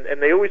Spider-Man,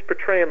 and they always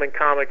portray him in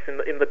comics in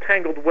the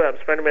Tangled Web,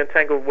 Spider-Man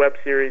Tangled Web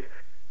series.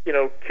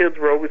 Kids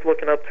were always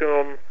looking up to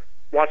him,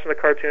 watching the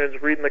cartoons,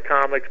 reading the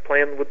comics,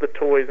 playing with the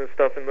toys and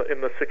stuff in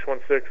the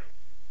 616,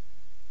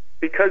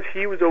 because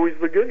he was always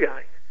the good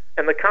guy.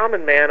 And the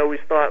common man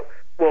always thought,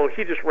 well,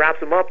 he just wraps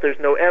them up, there's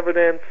no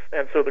evidence,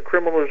 and so the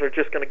criminals are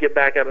just going to get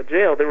back out of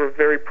jail. They were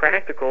very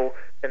practical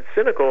and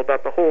cynical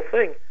about the whole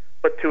thing.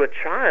 But to a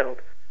child,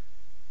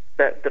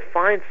 that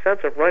defined sense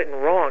of right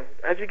and wrong,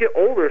 as you get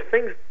older,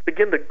 things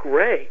begin to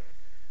gray,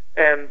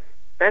 and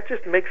that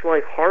just makes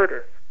life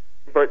harder.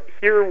 But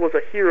here was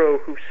a hero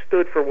who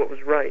stood for what was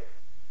right.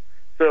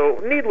 So,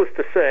 needless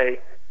to say,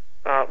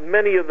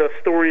 many of the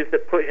stories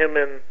that put him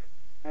in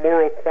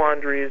moral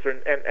quandaries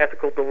and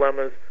ethical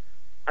dilemmas,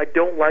 I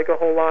don't like a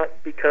whole lot,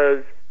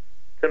 because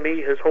to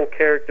me his whole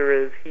character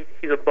is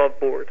he's above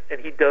board, and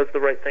he does the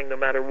right thing no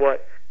matter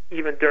what,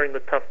 even during the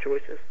tough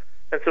choices.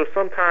 And so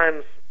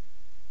sometimes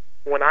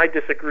when I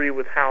disagree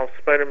with how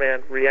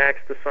Spider-Man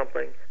reacts to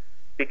something,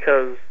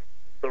 because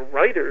the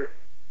writer,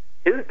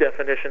 his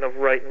definition of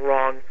right and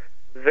wrong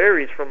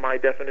varies from my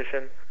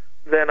definition,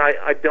 then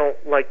I don't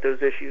like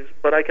those issues.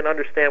 But I can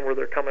understand where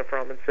they're coming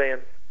from and saying,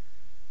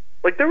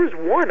 like, there was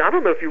one, I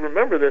don't know if you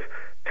remember this,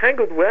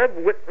 Tangled Web,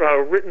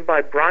 written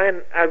by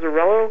Brian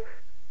Azzarello.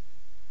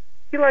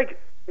 He,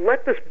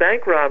 let this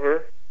bank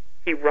robber,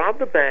 he robbed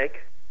the bank,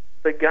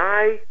 the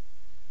guy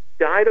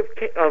died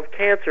of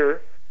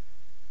cancer,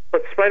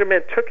 but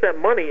Spider-Man took that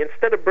money.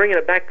 Instead of bringing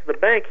it back to the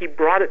bank, he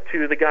brought it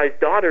to the guy's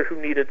daughter who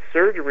needed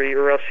surgery,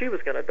 or else she was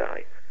going to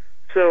die.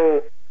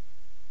 So,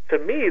 to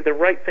me, the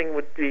right thing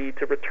would be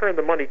to return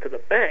the money to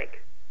the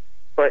bank,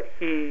 but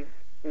he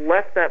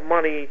left that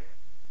money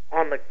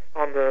on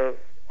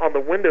the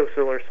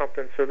windowsill or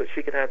something so that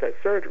she could have that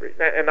surgery.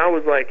 And I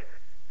was like,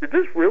 did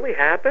this really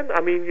happen?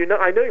 I mean,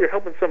 I know you're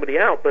helping somebody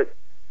out, but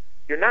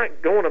you're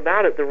not going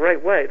about it the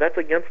right way. That's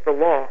against the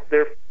law.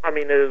 It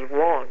is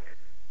wrong.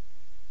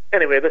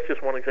 Anyway, that's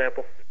just one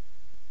example.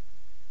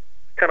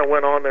 Kind of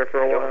went on there for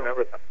a while. I don't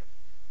remember that.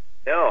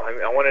 No,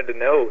 I wanted to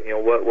know,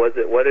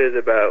 what is it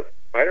about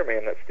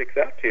Spider-Man that sticks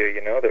out to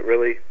you, that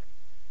really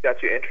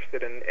got you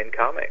interested in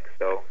comics.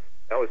 So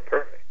that was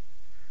perfect.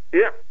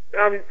 Yeah.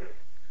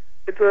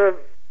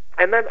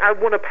 And then I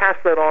want to pass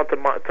that on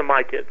to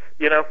my kids,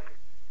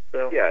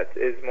 So. Yeah,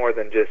 it's more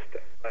than just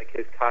like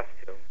his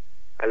costume.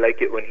 I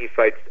like it when he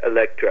fights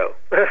Electro.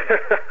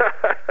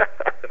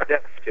 Some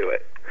depth to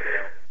it.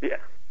 Yeah,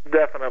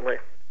 definitely.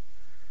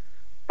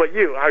 But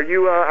are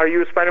you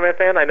a Spider-Man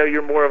fan? I know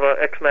you're more of a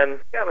X-Men.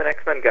 Yeah, I'm an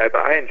X-Men guy,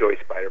 but I enjoy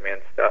Spider-Man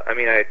stuff. I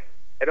mean, I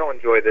don't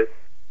enjoy this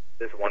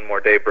One More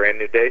Day, Brand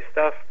New Day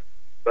stuff,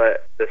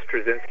 but the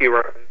Straczynski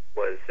run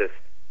was just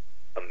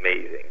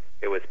amazing.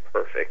 It was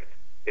perfect.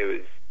 It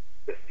was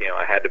just,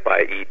 I had to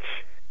buy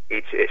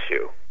each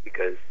issue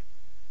because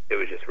it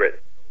was just written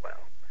so well.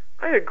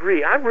 I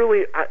agree. I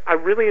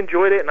really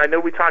enjoyed it, and I know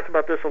we talked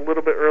about this a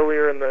little bit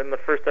earlier in the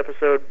first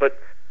episode, but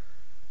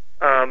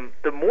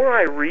the more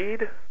I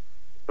read,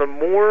 the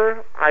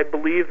more I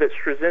believe that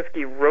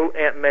Straczynski wrote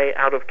Aunt May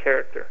out of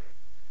character.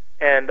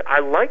 And I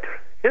liked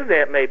his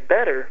Aunt May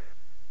better,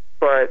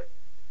 but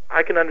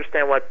I can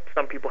understand why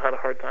some people had a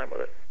hard time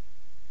with it.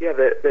 Yeah,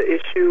 the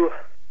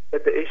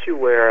issue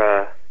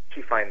where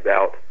she finds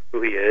out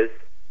who he is,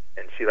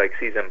 and she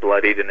sees him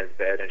bloodied in his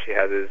bed, and she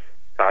has his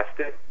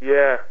costume.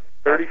 Yeah,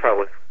 that's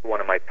probably one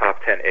of my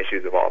top 10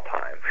 issues of all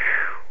time.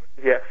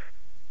 Yes,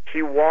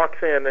 she walks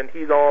in, and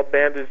he's all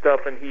bandaged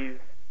up, and he's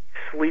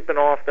sleeping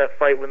off that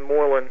fight with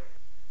Morlun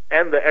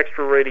and the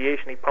extra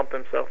radiation he pumped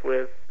himself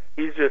with.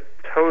 He's just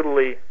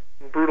totally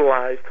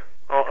brutalized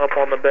up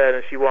on the bed,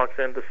 and she walks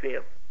in to see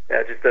him.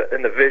 Yeah,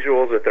 and the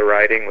visuals with the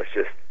writing was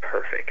just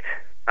perfect.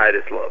 I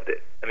just loved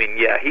it. I mean,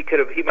 yeah, he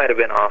might have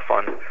been off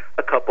on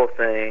a couple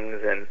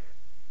things, and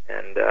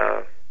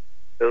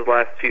those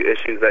last few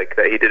issues that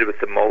he did with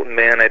the Molten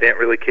Man, I didn't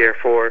really care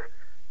for,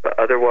 but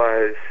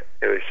otherwise,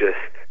 it was just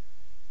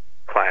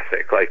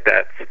classic, like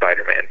that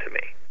Spider-Man to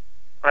me.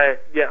 I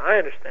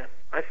understand.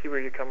 I see where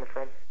you're coming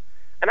from,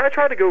 and I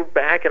try to go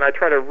back and I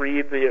try to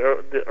read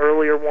the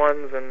earlier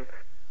ones and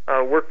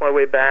work my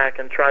way back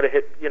and try to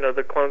hit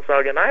the Clone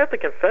Saga. And I have to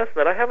confess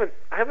that I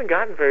haven't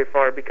gotten very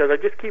far because I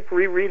just keep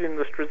rereading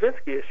the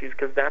Straczynski issues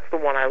because that's the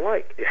one I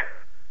like. Yeah.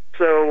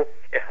 So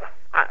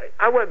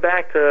I went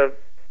back to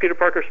Peter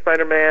Parker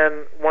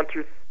Spider-Man 1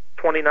 through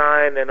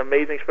 29 and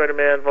Amazing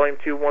Spider-Man Volume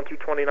 2 1 through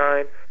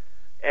 29,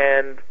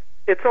 and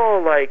it's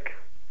all like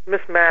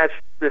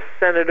mismatched. The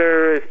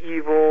Senator is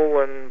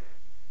evil, and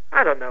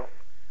I don't know.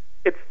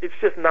 It's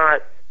just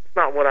not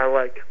what I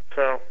like.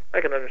 So I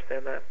can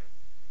understand that.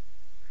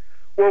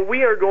 Well,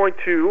 we are going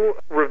to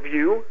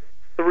review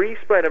 3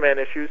 Spider-Man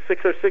issues,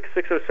 606,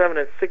 607,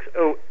 and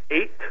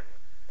 608.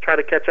 Try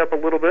to catch up a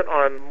little bit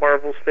on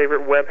Marvel's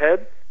favorite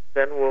webhead.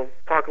 Then we'll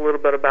talk a little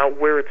bit about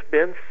where it's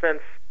been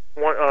since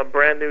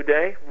Brand New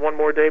Day. One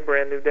more day,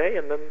 Brand New Day,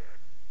 and then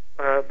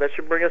that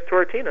should bring us to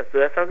our Tina. Does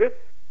that sound good?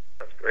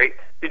 That's great.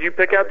 Did you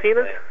pick out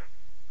Tina's?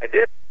 I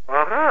did.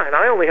 Aha, and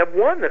I only have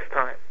one this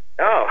time.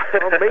 Oh.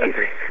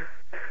 Amazing.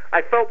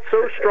 I felt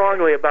so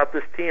strongly about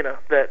this Tina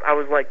that I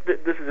was like, this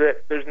is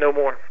it. There's no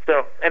more.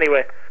 So,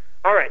 anyway,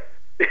 all right.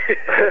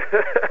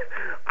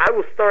 I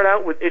will start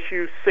out with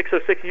issue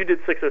 606. You did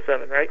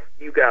 607, right?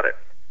 You got it.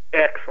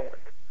 Excellent.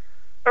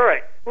 All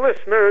right,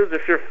 listeners,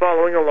 if you're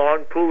following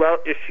along, pull out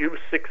issue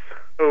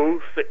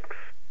 606.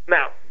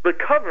 Now, the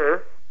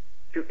cover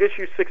to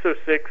issue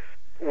 606,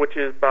 which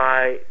is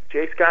by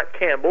J. Scott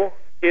Campbell,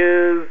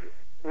 is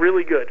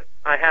really good.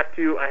 I have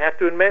to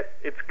admit,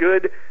 it's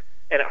good,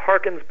 and it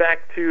harkens back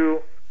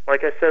to,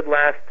 like I said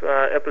last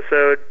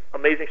episode,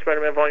 Amazing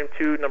Spider-Man Volume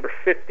 2, number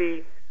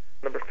 50,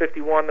 number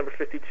 51, number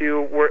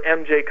 52, where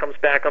MJ comes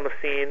back on the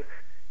scene.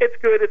 It's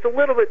good. It's a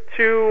little bit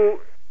too,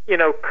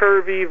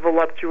 curvy,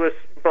 voluptuous,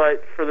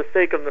 but for the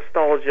sake of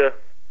nostalgia,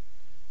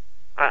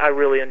 I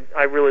really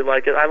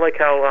like it. I like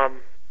how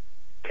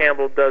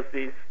Campbell does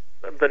the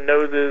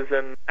noses,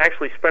 and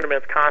actually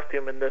Spider-Man's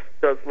costume in this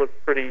does look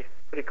pretty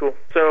cool.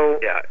 So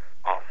yeah,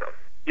 awesome.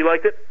 You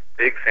liked it?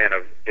 Big fan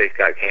of J.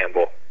 Scott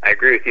Campbell. I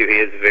agree with you. He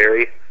is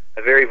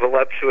a very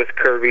voluptuous,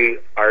 curvy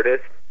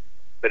artist,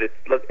 but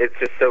it's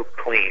just so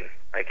clean.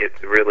 Like,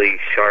 it's really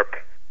sharp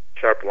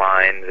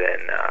lines,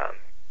 and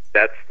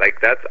that's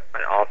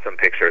an awesome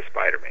picture of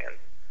Spider-Man.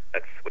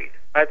 That's sweet.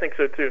 I think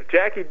so too.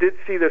 Jackie did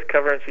see this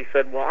cover and she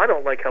said, "Well, I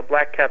don't like how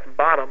Black Cat's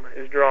bottom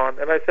is drawn."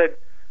 And I said,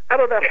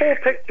 out of that whole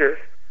picture,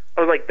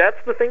 I was like, "That's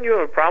the thing you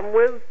have a problem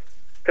with?"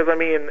 Because I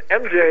mean,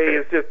 MJ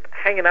is just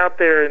hanging out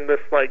there in this,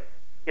 like,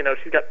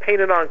 she's got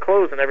painted on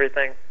clothes and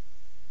everything.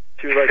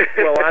 She was like,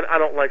 "Well, I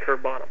don't like her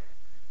bottom."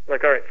 I'm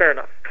like, all right, fair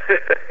enough.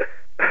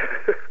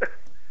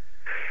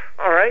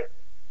 All right,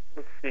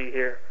 let's see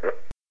here.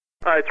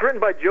 It's written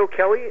by Joe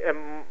Kelly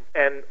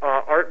and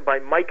art by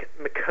Mike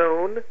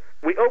McCone.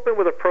 We open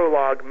with a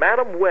prologue.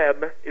 Madam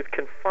Web is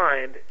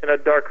confined in a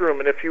dark room.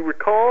 And if you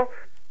recall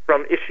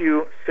from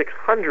issue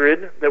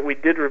 600 that we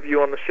did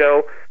review on the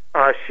show,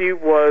 she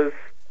was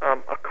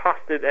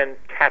accosted and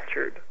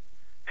captured.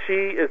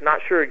 She is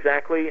not sure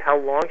exactly how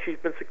long she's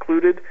been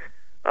secluded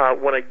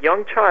when a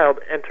young child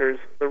enters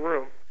the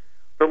room.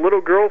 The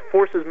little girl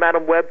forces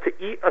Madam Web to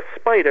eat a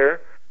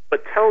spider,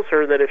 but tells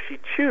her that if she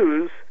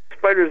chews,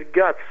 spider's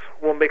guts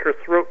will make her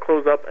throat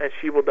close up and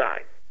she will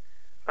die.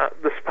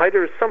 The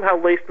spider is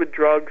somehow laced with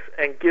drugs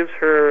and gives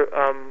her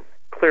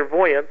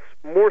clairvoyance,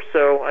 more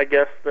so, I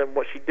guess, than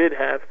what she did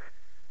have,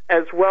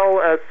 as well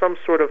as some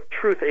sort of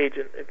truth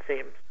agent, it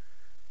seems.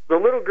 The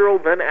little girl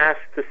then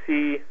asks to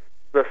see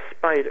the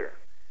spider,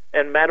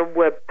 and Madam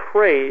Web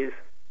prays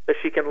that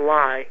she can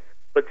lie,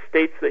 but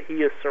states that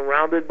he is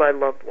surrounded by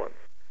loved ones.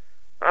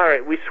 All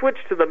right, we switch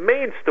to the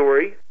main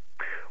story,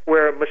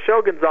 where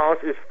Michelle Gonzalez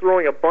is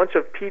throwing a bunch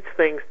of Pete's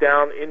things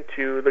down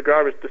into the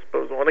garbage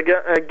disposal. And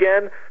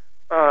again,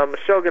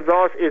 Michelle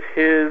Gonzalez is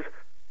his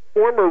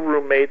former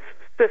roommate's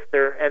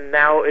sister, and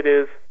now it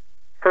is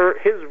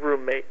his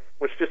roommate,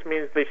 which just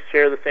means they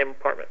share the same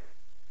apartment.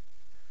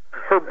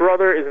 Her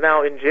brother is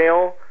now in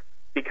jail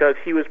because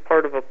he was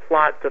part of a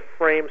plot to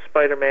frame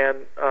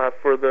Spider-Man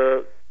for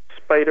the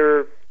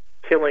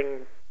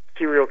spider-killing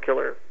serial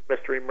killer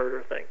mystery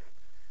murder thing.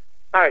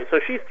 All right, so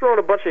she's thrown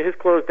a bunch of his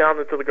clothes down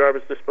into the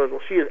garbage disposal.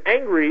 She is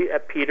angry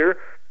at Peter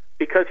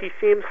because he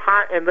seems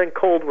hot and then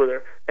cold with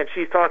her, and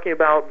she's talking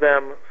about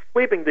them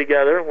sleeping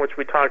together, which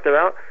we talked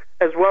about,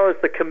 as well as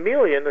the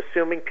chameleon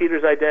assuming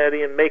Peter's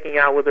identity and making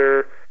out with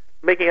her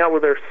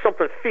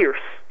something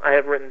fierce, I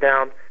have written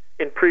down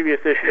in previous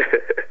issues.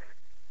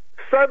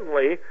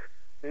 Suddenly,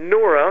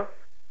 Nora,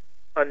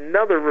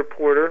 another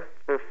reporter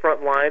for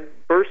Frontline,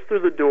 bursts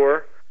through the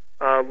door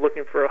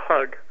looking for a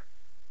hug.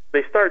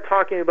 They start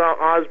talking about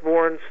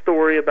Osborn's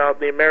story about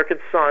the American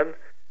Sun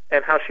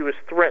and how she was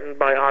threatened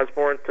by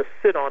Osborn to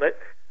sit on it.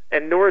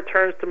 and Nora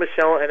turns to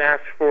Michelle and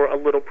asks for a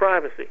little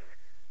privacy.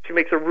 She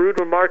makes a rude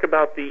remark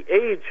about the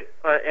age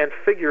and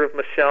figure of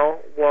Michelle,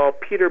 while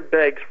Peter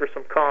begs for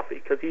some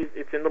coffee because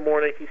it's in the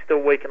morning, he's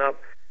still waking up,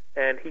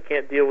 and he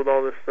can't deal with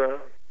all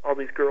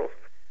these girls.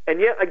 And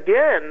yet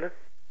again,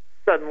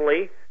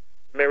 suddenly,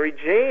 Mary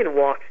Jane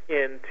walks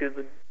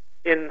into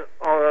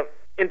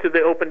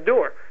the open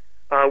door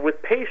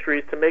with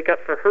pastries to make up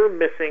for her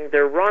missing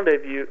their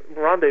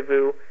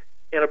rendezvous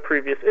in a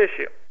previous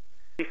issue.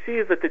 He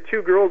sees that the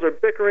two girls are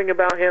bickering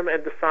about him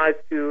and decides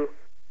to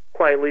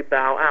quietly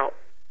bow out.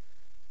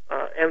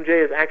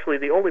 MJ is actually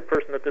the only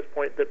person at this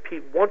point that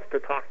Pete wants to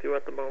talk to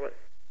at the moment.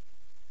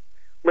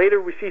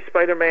 Later, we see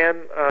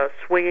Spider-Man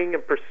swinging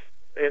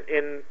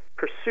in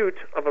pursuit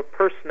of a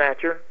purse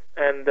snatcher,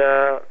 and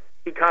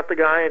he caught the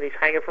guy, and he's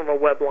hanging from a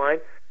web line.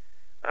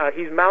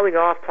 He's mouthing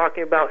off,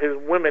 talking about his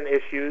women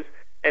issues,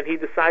 and he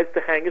decides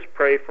to hang his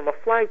prey from a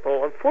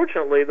flagpole.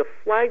 Unfortunately, the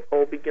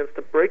flagpole begins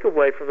to break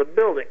away from the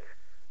building.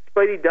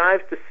 Spidey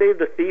dives to save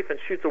the thief and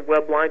shoots a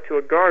web line to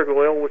a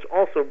gargoyle, which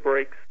also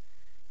breaks.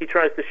 He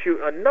tries to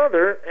shoot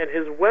another, and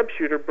his web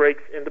shooter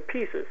breaks into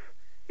pieces.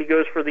 He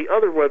goes for the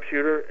other web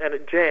shooter, and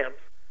it jams.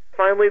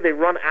 Finally, they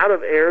run out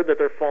of air that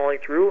they're falling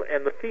through,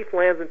 and the thief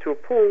lands into a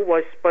pool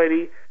while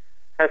Spidey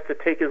has to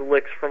take his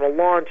licks from a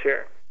lawn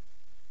chair.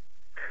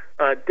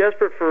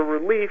 Desperate for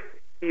relief,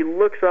 he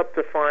looks up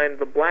to find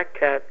the Black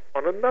Cat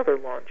on another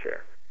lawn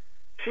chair.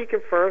 She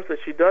confirms that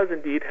she does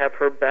indeed have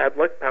her bad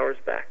luck powers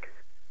back.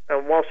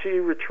 And while she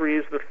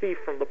retrieves the thief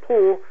from the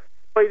pool,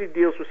 Spidey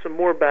deals with some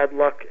more bad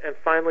luck and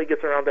finally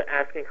gets around to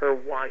asking her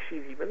why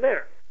she's even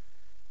there.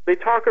 They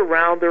talk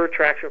around their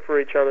attraction for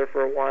each other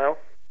for a while,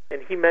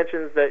 and he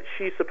mentions that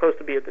she's supposed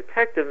to be a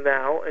detective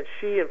now, and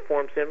she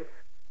informs him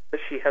that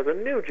she has a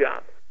new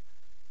job.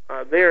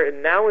 They're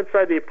now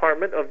inside the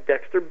apartment of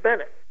Dexter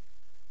Bennett,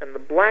 and the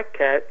Black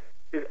Cat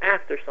is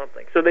after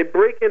something. So they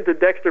break into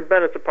Dexter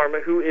Bennett's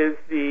apartment, who is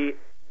the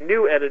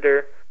new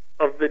editor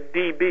of the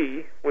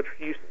DB, which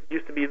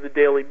used to be the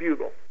Daily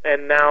Bugle,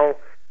 and now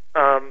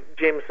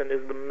Jameson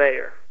is the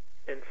mayor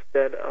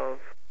instead of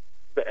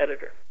the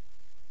editor.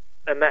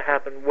 And that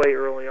happened way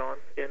early on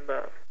in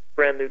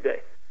Brand New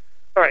Day.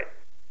 All right.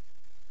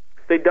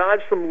 They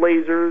dodge some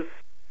lasers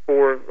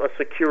for a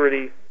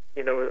security,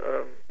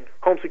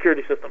 home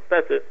security system.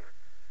 That's it.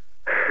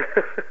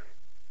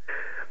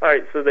 All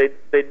right, so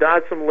they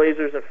dodge some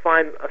lasers and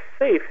find a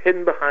safe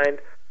hidden behind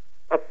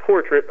a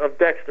portrait of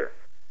Dexter.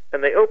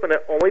 And they open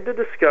it only to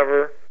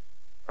discover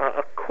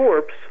a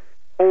corpse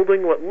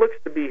holding what looks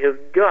to be his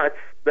guts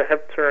that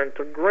have turned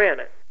to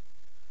granite.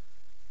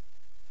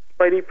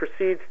 Spidey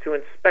proceeds to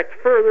inspect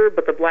further,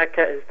 but the Black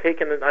Cat has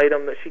taken an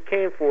item that she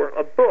came for,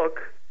 a book,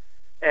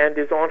 and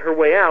is on her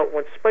way out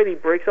when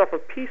Spidey breaks off a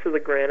piece of the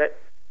granite,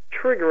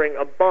 triggering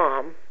a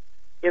bomb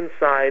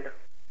inside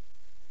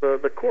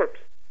the corpse.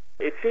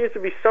 It seems to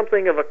be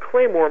something of a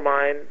claymore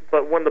mine,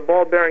 but when the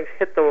ball bearings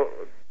hit the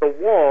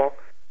wall,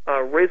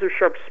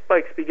 razor-sharp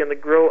spikes begin to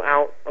grow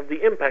out of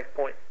the impact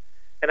point.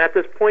 And at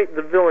this point,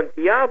 the villain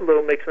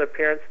Diablo makes an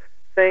appearance,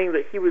 saying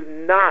that he was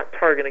not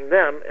targeting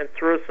them, and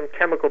throws some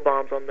chemical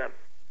bombs on them.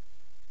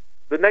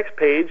 The next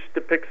page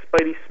depicts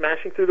Spidey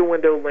smashing through the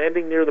window,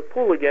 landing near the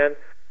pool again,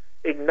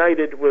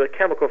 ignited with a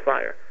chemical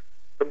fire.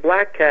 The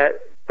Black Cat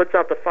puts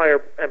out the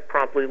fire and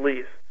promptly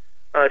leaves.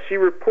 She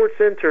reports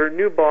in to her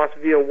new boss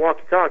via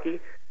walkie-talkie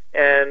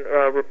and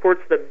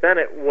reports that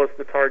Bennett was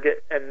the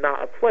target and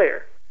not a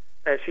player,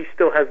 and she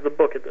still has the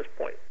book at this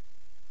point.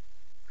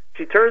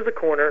 She turns the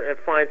corner and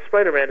finds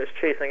Spider-Man is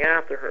chasing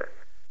after her.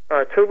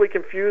 Totally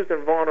confused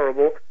and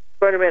vulnerable,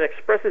 Spider-Man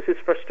expresses his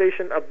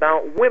frustration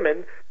about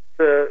women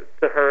to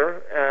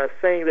her,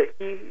 saying that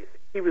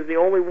he was the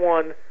only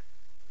one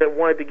that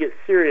wanted to get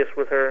serious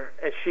with her,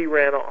 and she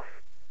ran off.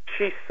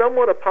 She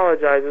somewhat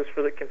apologizes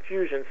for the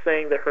confusion,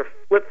 saying that her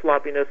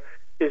flip-floppiness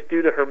is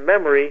due to her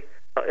memory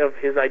of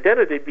his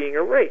identity being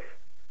erased,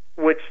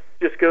 which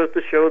just goes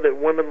to show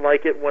that women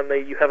like it when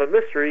you have a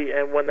mystery,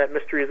 and when that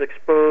mystery is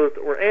exposed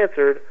or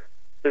answered,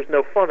 there's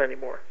no fun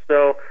anymore.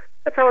 So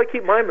that's how I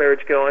keep my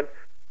marriage going.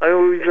 I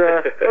always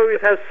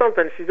have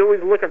something. She's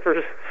always looking for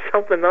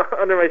something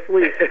under my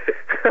sleeve.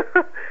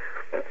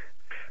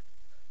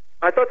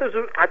 I thought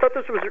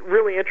this was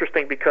really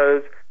interesting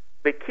because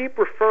they keep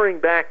referring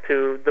back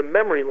to the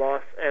memory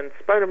loss, and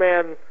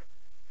Spider-Man,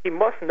 he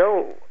must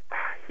know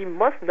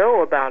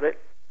about it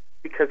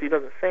because he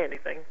doesn't say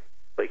anything,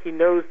 but he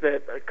knows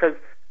that because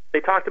they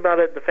talked about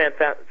it. The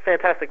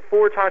Fantastic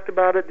Four talked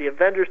about it. The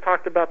Avengers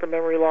talked about the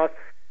memory loss.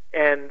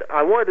 And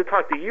I wanted to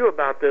talk to you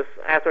about this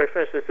after I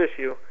finish this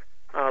issue,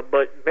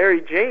 but Mary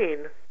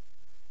Jane,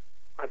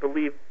 I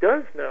believe,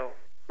 does know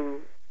who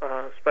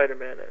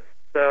Spider-Man is.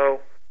 So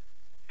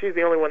she's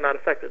the only one not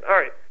affected. All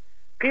right.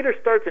 Peter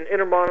starts an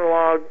inner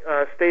monologue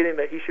stating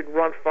that he should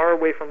run far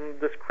away from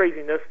this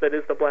craziness that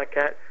is the Black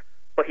Cat,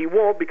 but he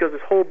won't because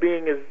his whole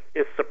being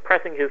is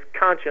suppressing his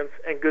conscience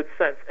and good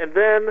sense. And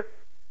then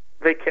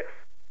they kiss.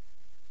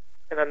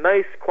 And a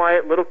nice,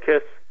 quiet little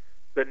kiss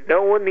that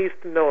no one needs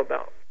to know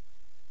about.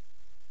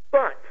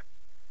 But,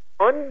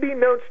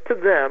 unbeknownst to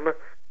them,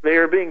 They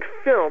are being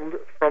filmed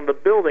from the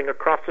building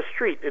across the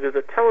street. It is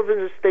a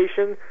television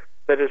station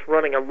that is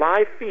running a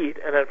live feed,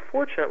 and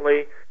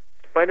unfortunately,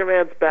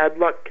 Spider-Man's bad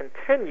luck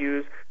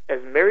continues as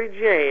Mary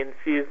Jane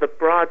sees the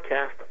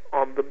broadcast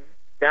on the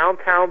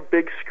downtown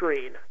big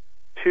screen.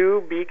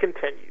 To be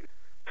continued.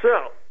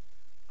 So,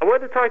 I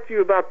wanted to talk to you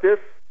about this.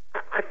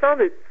 I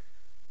found it,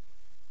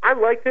 I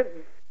liked it.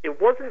 It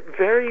wasn't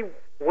very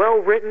well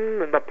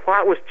written, and the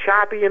plot was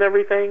choppy and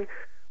everything,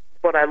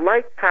 but I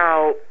liked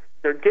how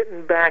they're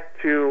getting back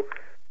to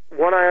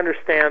what I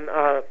understand.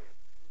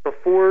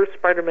 Before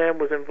Spider-Man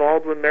was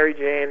involved with Mary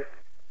Jane,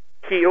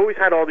 he always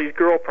had all these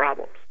girl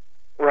problems,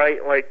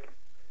 right? Like,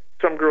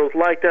 some girls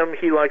liked him,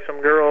 he liked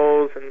some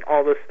girls, and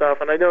all this stuff.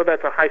 And I know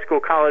that's a high school,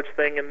 college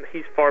thing, and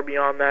he's far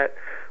beyond that.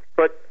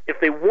 But if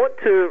they want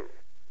to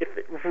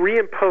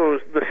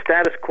reimpose the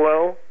status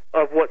quo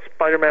of what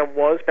Spider-Man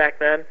was back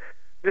then,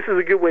 this is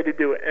a good way to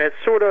do it. And it's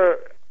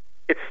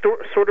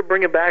sort of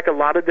bringing back a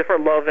lot of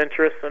different love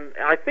interests. And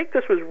I think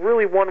this was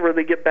really one where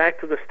they get back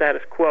to the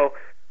status quo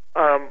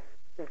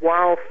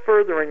while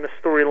furthering the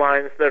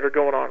storylines that are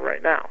going on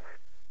right now.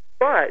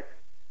 But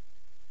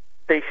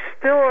they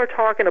still are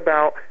talking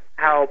about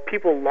how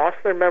people lost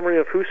their memory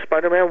of who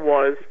Spider-Man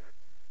was,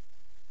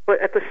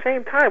 but at the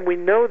same time, we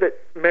know that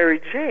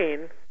Mary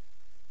Jane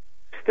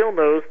still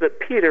knows that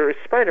Peter is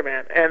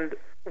Spider-Man. And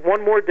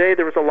one more day,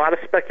 there was a lot of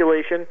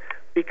speculation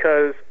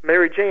because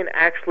Mary Jane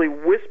actually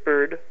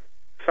whispered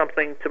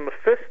something to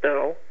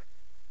Mephisto,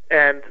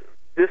 and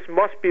this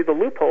must be the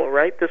loophole,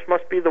 right? This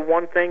must be the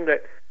one thing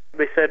that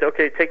they said,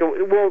 okay,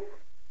 well,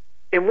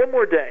 in One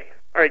More Day.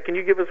 All right, can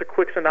you give us a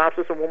quick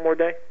synopsis of One More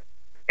Day?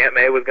 Aunt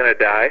May was going to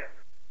die.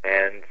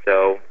 And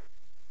so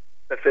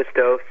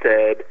Mephisto,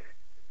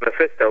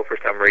 for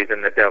some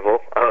reason, the devil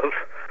of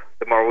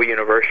the Marvel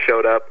Universe,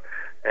 showed up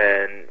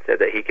and said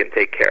that he can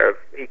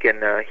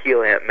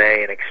heal Aunt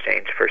May in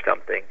exchange for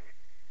something.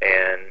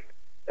 And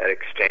that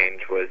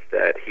exchange was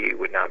that he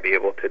would not be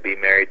able to be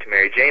married to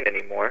Mary Jane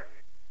anymore.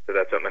 So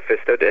that's what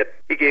Mephisto did.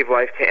 He gave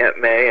life to Aunt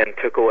May and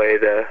took away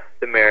the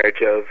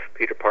marriage of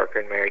Peter Parker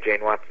and Mary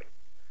Jane Watson.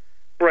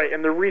 Right,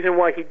 and the reason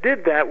why he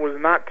did that was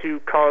not to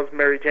cause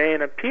Mary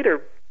Jane and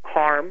Peter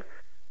harm,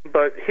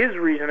 but his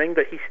reasoning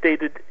that he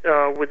stated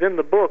within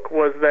the book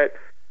was that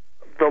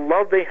the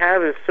love they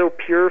have is so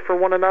pure for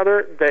one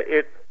another that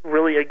it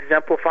really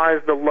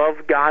exemplifies the love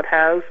God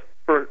has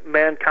for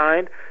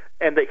mankind,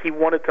 and that he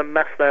wanted to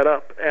mess that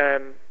up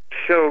and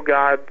show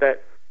God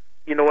that,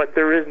 you know what,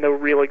 there is no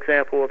real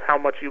example of how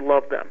much you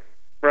love them.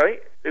 Right?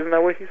 Isn't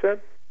that what he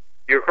said?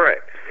 You're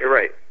correct. You're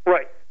right.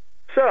 Right.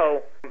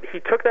 So he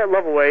took that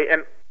love away,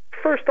 and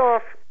first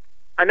off,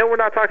 I know we're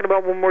not talking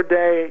about One More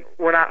Day,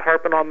 we're not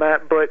harping on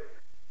that, but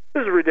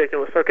this is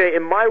ridiculous, okay?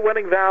 In my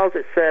wedding vows,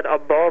 it said,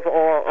 above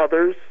all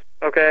others,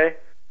 okay,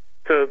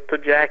 to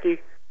Jackie.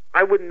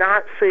 I would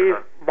not save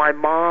my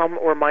mom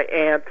or my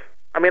aunt.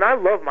 I mean, I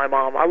love my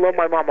mom. I love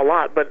my mom a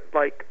lot, but,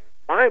 like,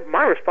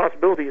 my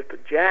responsibility is to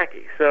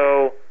Jackie,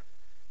 so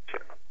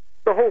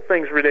the whole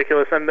thing's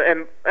ridiculous. And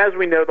as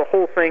we know, the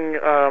whole thing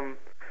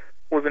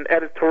was an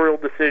editorial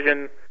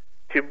decision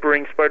to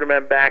bring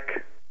Spider-Man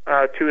back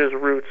to his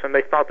roots, and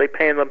they thought they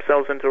painted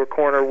themselves into a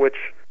corner, which,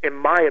 in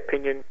my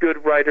opinion,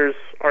 good writers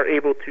are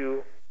able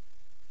to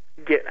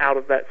get out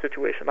of that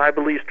situation. I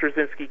believe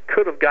Straczynski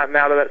could have gotten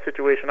out of that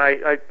situation.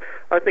 I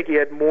think he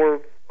had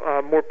more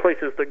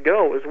places to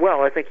go as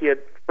well. I think he had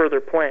further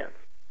plans.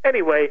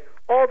 Anyway,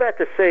 all that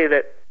to say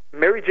that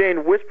Mary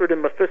Jane whispered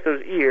in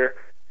Mephisto's ear,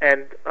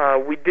 and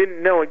we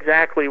didn't know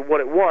exactly what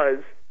it was,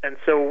 and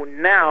so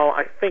now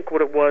I think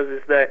what it was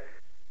is that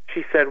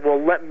she said, well,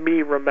 let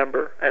me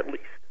remember at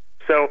least.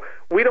 So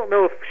we don't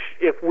know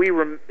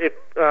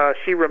if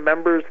she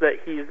remembers that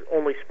he's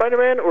only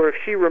Spider-Man, or if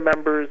she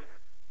remembers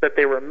that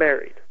they were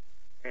married.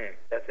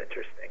 That's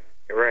interesting.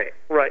 You're right.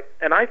 Right.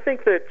 And I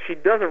think that she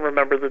doesn't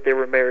remember that they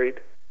were married,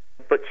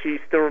 but she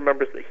still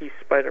remembers that he's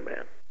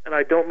Spider-Man. And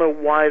I don't know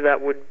why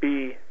that would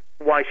be,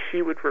 why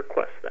she would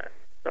request that.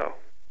 So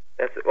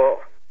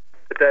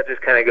but that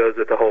just kind of goes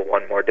with the whole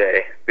One More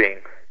Day being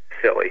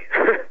silly.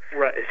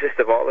 Right. It's just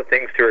of all the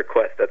things to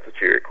request, that's what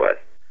you request.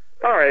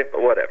 All right.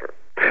 But whatever.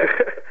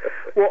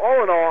 Well,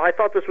 all in all, I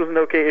thought this was an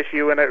okay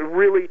issue, and it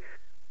really,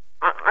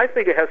 I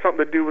think it has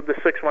something to do with the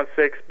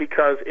 616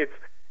 because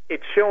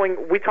it's showing.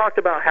 We talked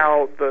about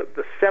how the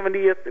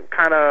 70th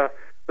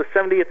the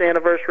 70th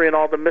anniversary and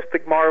all the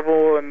Mystic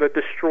Marvel and the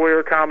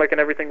Destroyer comic and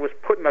everything was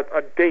putting a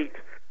date,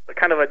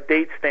 kind of a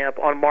date stamp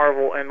on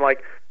Marvel, and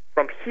like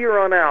from here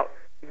on out,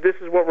 this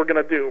is what we're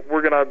going to do.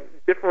 We're going to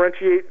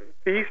differentiate.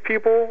 These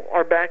people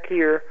are back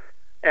here,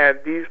 and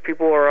these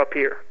people are up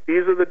here.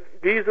 These are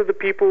the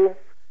people,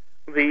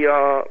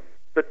 the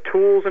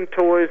tools and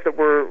toys that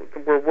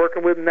we're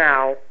working with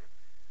now,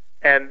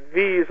 and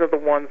these are the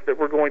ones that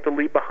we're going to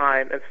leave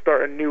behind and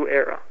start a new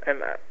era.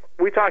 And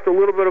we talked a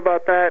little bit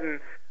about that, and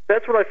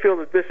that's what I feel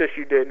that this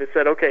issue did. And it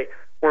said, okay,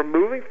 we're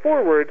moving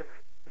forward,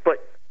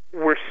 but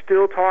we're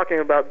still talking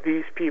about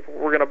these people.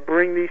 We're going to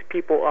bring these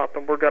people up,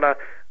 and we're going to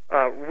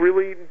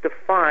really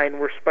define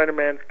where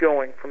Spider-Man's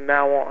going from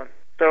now on.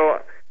 So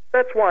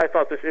that's why I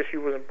thought this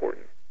issue was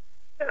important.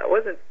 Yeah, it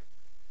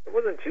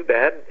wasn't too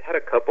bad. Had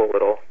a couple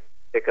little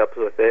hiccups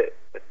with it,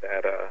 with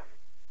that.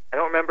 I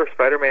don't remember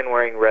Spider-Man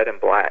wearing red and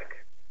black.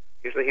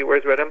 Usually he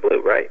wears red and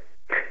blue, right?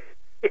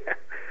 Yeah.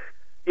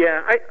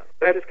 Yeah,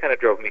 that just kind of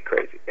drove me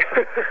crazy.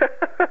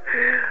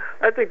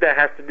 I think that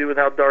has to do with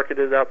how dark it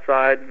is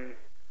outside, and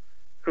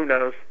who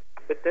knows.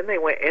 But then they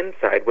went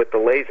inside with the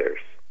lasers.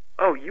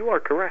 Oh, you are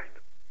correct.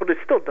 But it's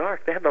still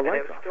dark. They have the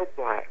lights on. off. It's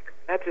still black.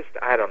 That just,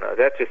 I don't know.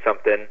 That's just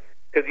something.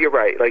 Because you're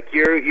right. Like,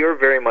 you're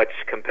very much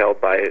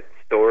compelled by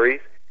stories,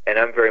 and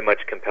I'm very much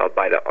compelled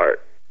by the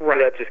art. Right.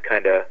 So that just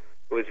kind of,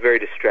 it was very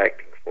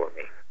distracting for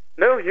me.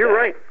 No, you're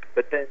right.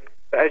 But then,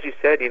 as you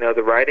said,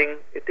 the writing,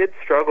 it did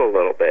struggle a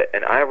little bit,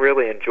 and I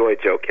really enjoy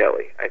Joe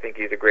Kelly. I think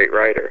he's a great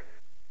writer.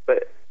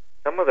 But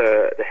some of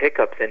the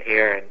hiccups in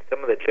here and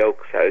some of the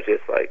jokes, I was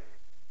just like,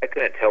 I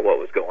couldn't tell what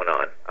was going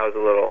on. I was a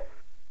little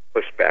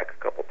pushed back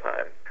a couple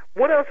times.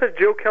 What else has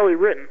Joe Kelly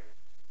written?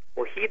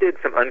 Well, he did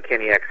some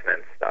Uncanny X-Men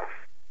stuff,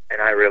 and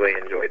I really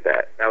enjoyed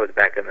that. That was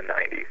back in the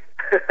 90s.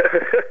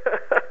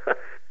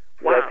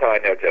 Wow. That's how I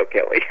know Joe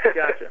Kelly.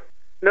 Gotcha.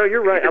 No,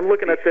 you're right. I'm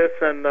looking at this,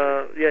 and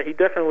yeah, he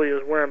definitely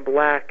is wearing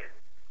black.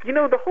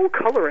 The whole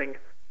coloring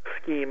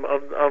scheme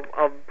of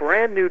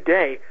Brand New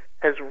Day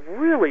has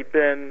really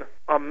been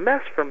a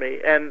mess for me,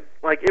 and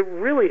it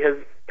really has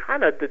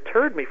kind of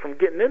deterred me from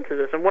getting into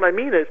this. And what I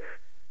mean is,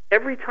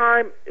 every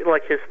time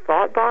his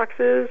thought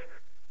boxes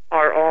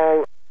are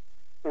all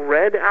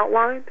red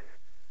outlined,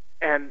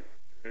 and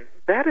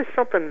that is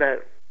something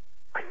that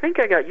I think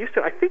I got used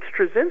to. I think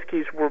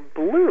Straczynski's were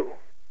blue,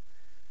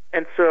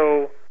 and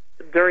so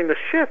during the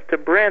shift to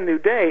Brand New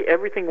Day,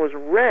 everything was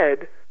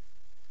red,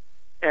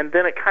 and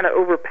then it kind of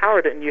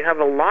overpowered it, and you have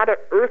a lot of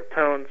earth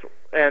tones,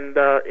 and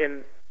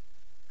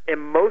in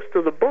most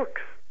of the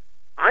books,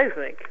 I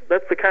think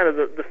that's the kind of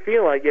the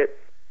feel I get,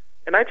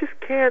 and I just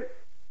can't.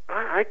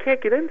 I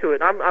can't get into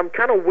it. I'm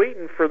kind of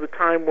waiting for the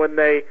time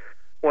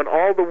when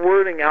all the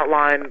wording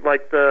outlined,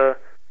 like the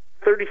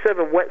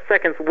 37 wet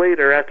seconds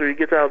later after he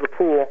gets out of the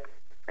pool,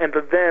 and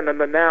the then and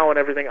the now and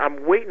everything.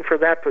 I'm waiting for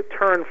that to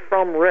turn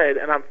from red,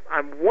 and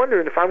I'm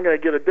wondering if I'm going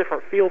to get a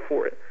different feel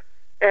for it.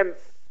 And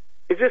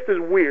it just is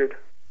weird.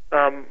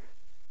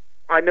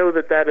 I know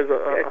that is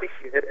I think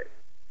you hit it.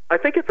 I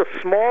think it's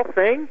a small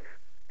thing,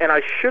 and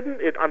I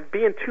shouldn't. I'm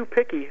being too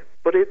picky,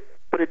 but it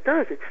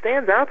does. It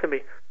stands out to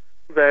me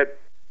that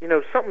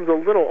something's a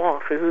little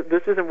off.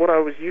 This isn't what I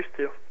was used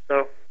to.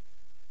 So.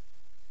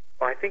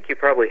 Well, I think you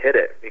probably hit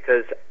it,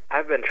 because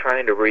I've been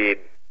trying to read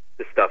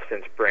the stuff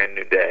since Brand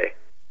New Day,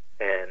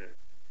 and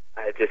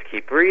I just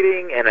keep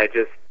reading, and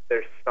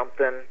there's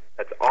something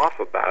that's off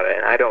about it,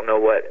 and I don't know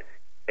what.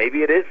 Maybe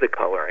it is the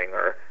coloring,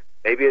 or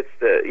maybe it's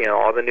the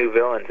all the new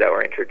villains that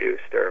were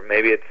introduced, or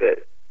maybe it's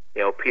that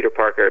Peter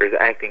Parker is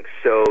acting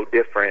so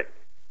different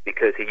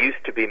because he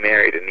used to be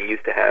married and he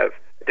used to have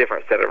a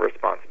different set of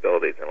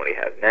responsibilities than what he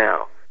has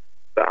now.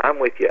 But I'm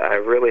with you. I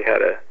really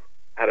had a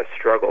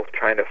struggle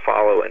trying to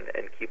follow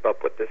and keep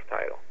up with this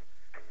title.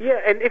 Yeah,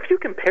 and if you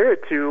compare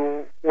it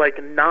to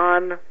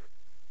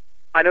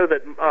I know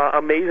that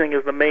Amazing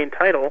is the main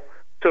title,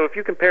 so if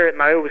you compare it,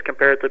 and I always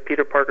compare it to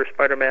Peter Parker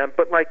Spider-Man,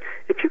 but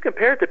if you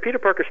compare it to Peter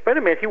Parker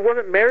Spider-Man, he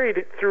wasn't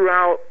married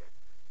throughout.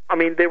 I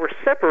mean, they were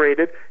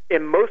separated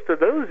in most of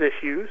those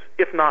issues,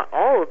 if not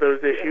all of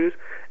those issues,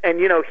 and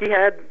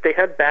they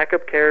had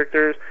backup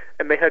characters,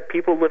 and they had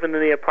people living in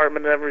the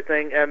apartment and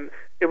everything, and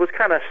it was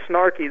kind of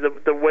snarky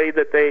the way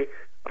that they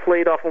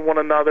played off of one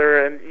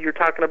another. And you're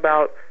talking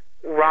about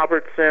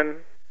Robertson.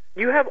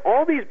 You have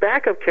all these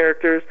backup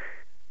characters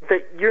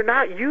that you're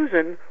not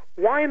using.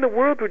 Why in the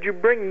world would you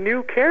bring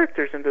new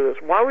characters into this?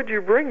 Why would you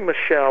bring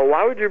Michelle?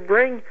 Why would you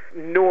bring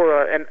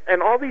Nora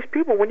and all these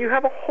people when you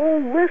have a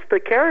whole list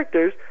of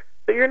characters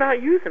that you're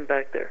not using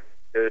back there?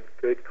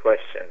 Good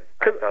question.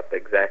 I thought the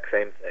exact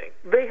same thing.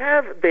 They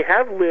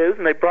have Liz,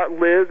 and they brought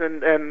Liz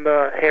and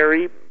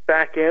Harry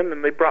back in,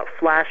 and they brought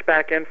Flash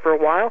back in for a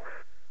while,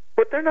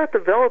 but they're not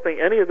developing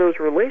any of those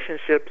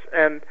relationships,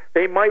 and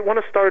they might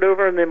want to start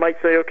over, and they might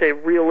say, okay,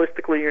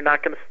 realistically, you're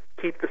not going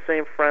to keep the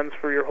same friends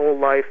for your whole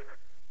life,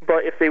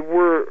 but if they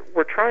were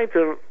trying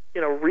to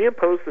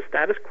reimpose the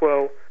status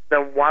quo,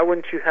 then why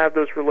wouldn't you have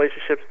those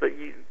relationships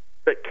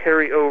that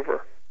carry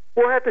over?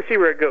 We'll have to see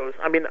where it goes.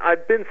 I mean,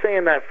 I've been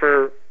saying that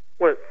for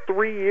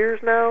 3 years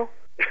now?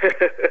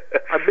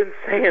 I've been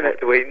saying it. Have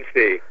to wait and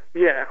see.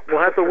 Yeah, we'll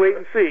have to wait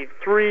and see.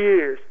 3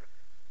 years.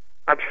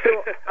 I'm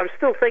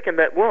still thinking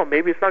that, well,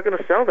 maybe it's not going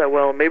to sell that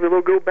well. Maybe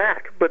they'll go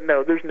back. But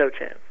no, there's no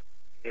chance.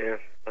 Yeah,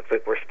 looks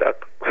like we're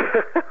stuck.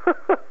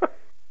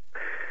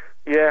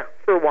 Yeah,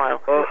 for a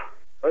while. Well,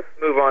 let's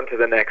move on to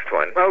the next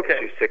one. Okay.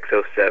 Issue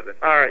 607.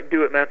 All right,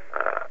 do it, man.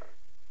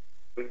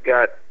 We've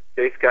got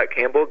J. Scott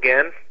Campbell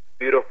again.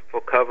 Beautiful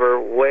cover.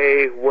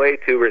 Way, way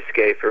too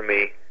risque for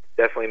me.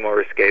 Definitely more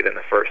risque than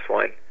the first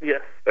one.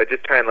 Yes. But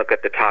just try and look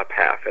at the top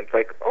half, and it's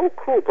like, oh,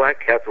 cool,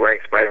 Black Cat's wearing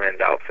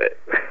Spider-Man's outfit.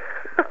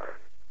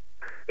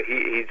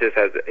 He just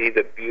has, he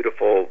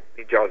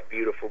draws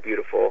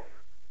beautiful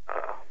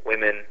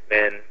women,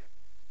 men,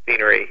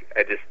 scenery.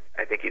 I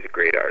think he's a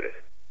great artist.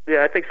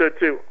 Yeah, I think so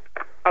too.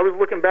 I was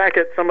looking back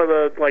at some of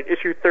the, like,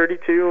 issue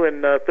 32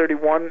 and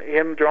 31,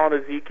 him drawing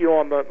Ezekiel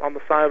on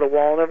the side of the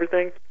wall and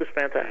everything. Just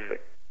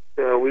fantastic.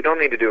 So we don't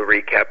need to do a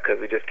recap because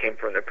we just came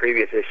from the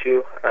previous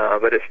issue,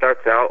 but it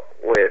starts out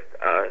with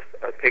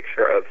a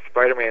picture of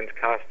Spider-Man's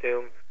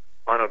costume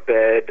on a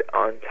bed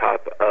on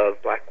top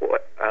of Black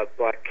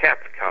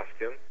Cat's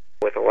costume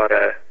with a lot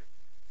of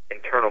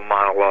internal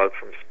monologue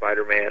from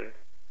Spider-Man.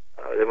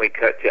 Then we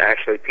cut to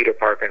actually Peter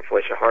Parker and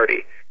Felicia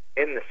Hardy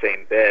in the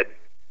same bed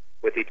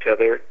with each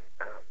other.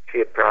 She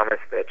had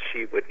promised that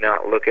she would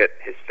not look at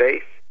his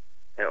face,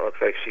 and it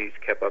looks like she's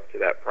kept up to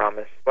that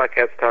promise. Black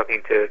Cat's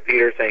talking to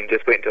Peter, saying,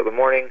 just wait until the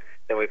morning,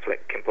 then we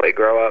can play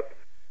grow up.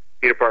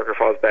 Peter Parker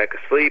falls back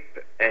asleep,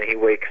 and he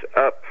wakes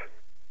up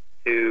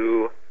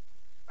to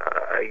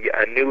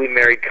a newly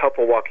married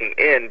couple walking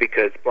in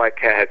because Black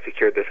Cat had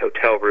secured this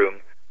hotel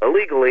room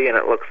illegally, and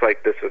it looks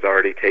like this was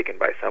already taken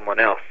by someone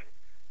else.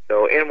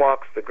 So in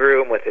walks the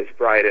groom with his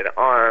bride in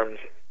arms,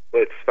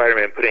 with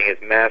Spider-Man putting his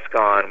mask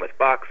on with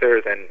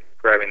boxers and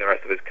grabbing the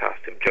rest of his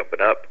costume,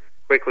 jumping up,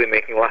 quickly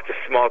making lots of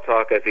small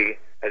talk as he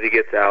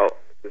gets out.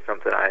 This is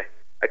something I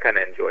kind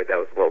of enjoyed. That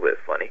was a little bit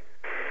funny.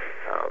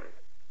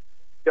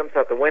 Jumps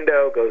out the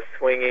window, goes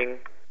swinging,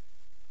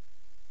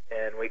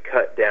 and we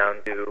cut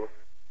down to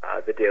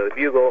the Daily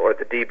Bugle, or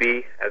the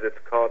DB as it's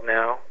called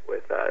now,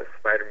 with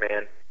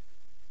Spider-Man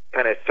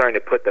kind of starting to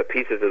put the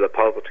pieces of the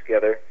puzzle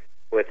together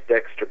with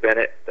Dexter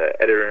Bennett, the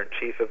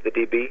editor-in-chief of the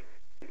DB.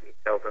 He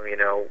tells him,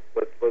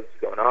 what was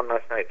going on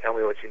last night? Tell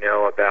me what you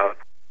know about,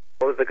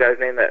 what was the guy's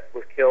name that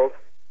was killed?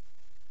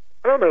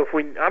 I don't know if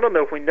we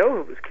know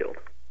who was killed.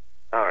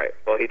 All right.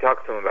 Well, he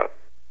talks to him about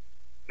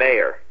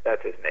Mayer.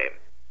 That's his name.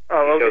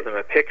 Oh, okay. He shows him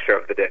a picture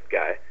of the dead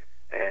guy,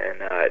 and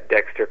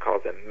Dexter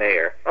calls him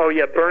Mayer. Oh,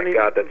 yeah, Bernie.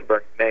 God, that's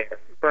Bernie Mayer.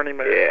 Bernie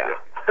Mayer.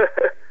 Yeah.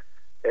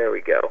 There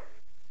we go.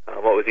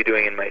 What was he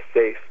doing in my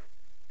safe?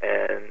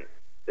 And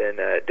then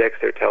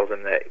Dexter tells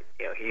him that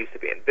he used to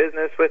be in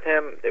business with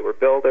him. They were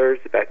builders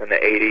back in the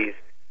 80s.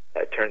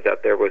 It turns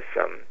out there was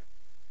some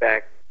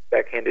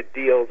backhanded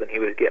deals, and he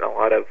was getting a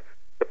lot of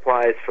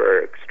supplies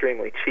for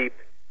extremely cheap,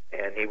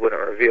 and he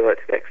wouldn't reveal it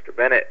to Dexter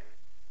Bennett,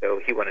 so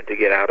he wanted to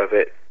get out of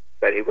it,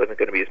 but he wasn't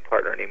going to be his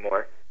partner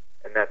anymore,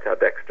 and that's how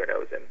Dexter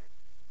knows him.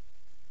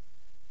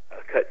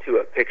 Cut to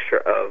a picture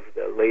of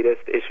the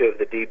latest issue of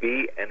the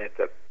DB, and it's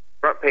a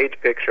front page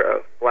picture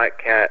of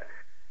Black Cat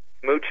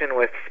smooching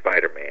with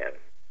Spider-Man.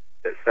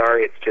 Says,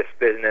 sorry, it's just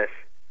business.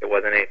 It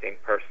wasn't anything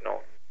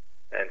personal.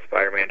 And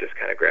Spider-Man just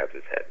kind of grabs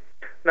his head.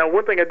 Now,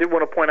 one thing I did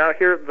want to point out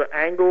here, the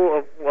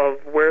angle of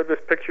where this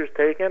picture is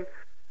taken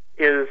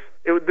is,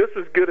 this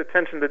was good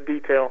attention to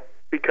detail,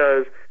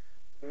 because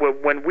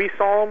when we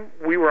saw him,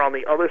 we were on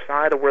the other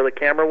side of where the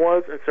camera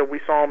was, and so we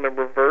saw him in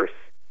reverse.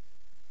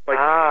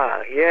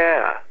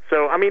 Yeah.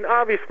 So, I mean,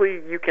 obviously,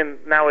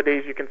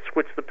 nowadays you can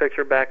switch the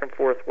picture back and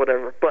forth,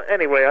 whatever. But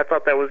anyway, I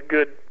thought that was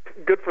good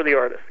for the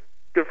artist.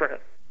 Good for him.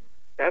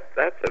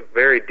 That's a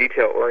very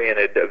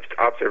detail-oriented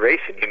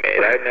observation you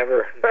made. I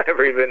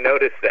never even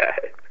noticed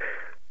that.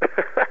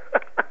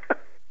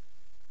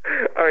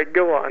 All right,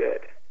 go on.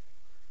 Good.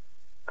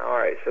 All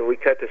right, so we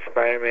cut to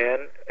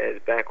Spider-Man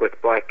is back with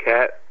Black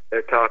Cat.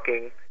 They're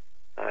talking.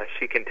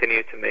 She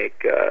continues to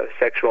make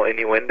sexual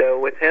innuendo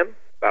with him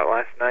about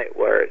last night,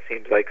 where it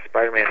seems like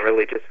Spider-Man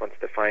really just wants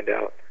to find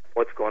out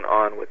what's going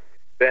on with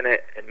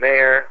Bennett and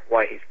Mayer,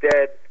 why he's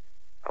dead,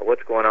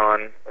 what's going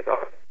on with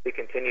all. They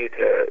continue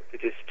to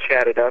just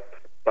chat it up.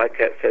 Black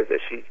Cat says that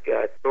she's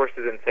got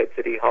sources inside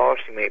City Hall.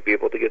 She may be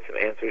able to get some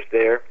answers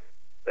there.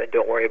 But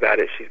don't worry about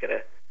it. She's going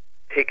to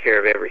take care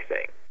of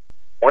everything.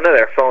 One of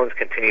their phones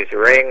continues to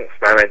ring.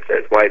 Spider-Man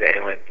says, why is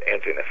anyone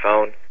answering the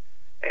phone?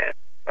 And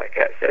Black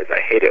Cat says,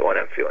 I hate it when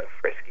I'm feeling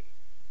frisky.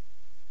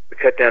 We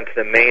cut down to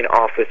the main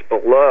office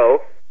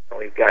below, and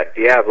we've got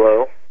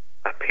Diablo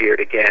appeared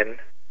again.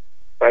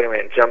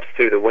 Spider-Man jumps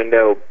through the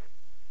window,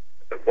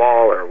 the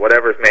wall, or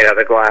whatever's made out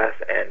of glass,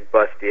 and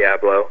busts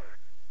Diablo.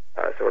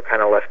 So we're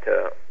kind of left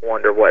to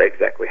wonder what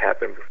exactly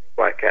happened between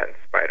Black Cat and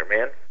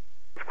Spider-Man.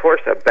 Of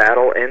course, a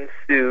battle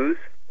ensues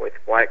with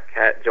Black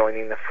Cat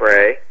joining the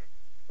fray,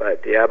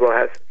 but Diablo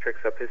has some tricks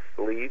up his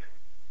sleeves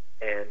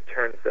and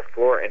turns the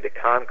floor into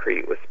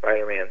concrete with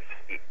Spider-Man's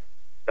feet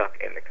stuck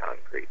in the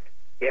concrete.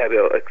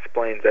 Diablo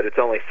explains that it's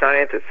only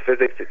science, it's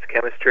physics, it's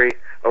chemistry,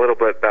 a little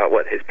bit about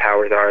what his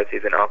powers are as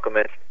he's an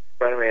alchemist.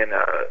 Spider-Man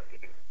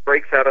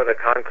breaks out of the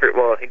concrete.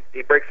 Well,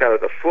 he breaks out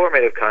of the floor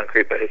made of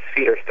concrete, but his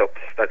feet are still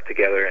stuck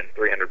together in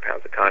 300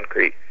 pounds of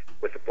concrete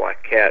with the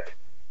Black Cat.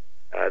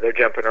 They're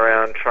jumping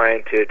around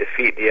trying to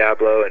defeat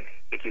Diablo, and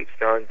he keeps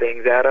throwing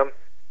things at him.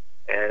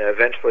 And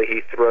eventually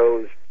he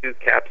throws two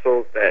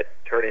capsules that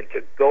turn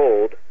into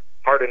gold,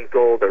 hardened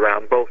gold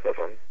around both of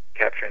them,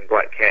 capturing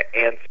Black Cat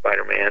and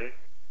Spider-Man.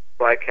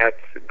 Black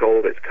Cat's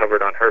gold is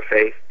covered on her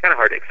face. Kind of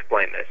hard to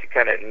explain this. You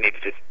kind of need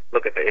to just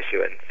look at the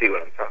issue and see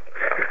what I'm talking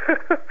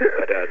about.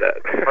 But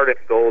the hardened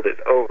gold is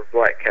over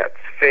Black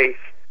Cat's face,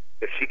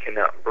 so she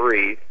cannot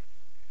breathe.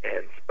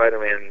 And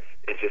Spider-Man's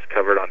is just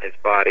covered on his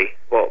body.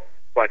 Well,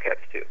 Black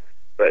Cat's too,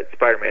 but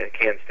Spider-Man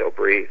can still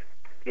breathe.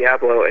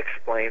 Diablo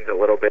explains a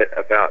little bit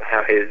about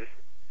how his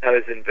how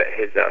his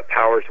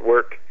powers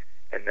work,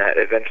 and that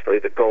eventually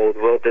the gold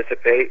will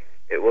dissipate.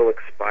 It will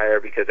expire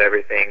because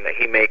everything that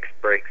he makes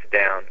breaks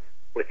down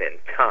within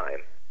time.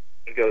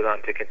 He goes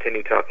on to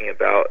continue talking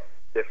about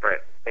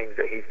different things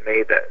that he's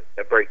made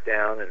that break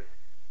down, and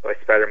why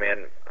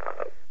Spider-Man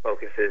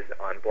focuses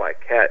on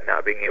Black Cat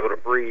not being able to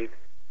breathe,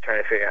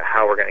 trying to figure out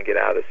how we're going to get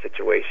out of this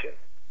situation.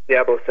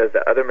 Diablo says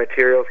that other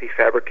materials he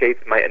fabricates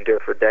might endure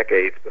for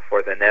decades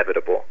before the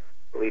inevitable,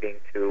 leading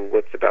to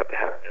what's about to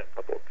happen in a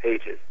couple of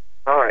pages.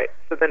 All right,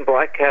 so then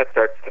Black Cat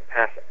starts to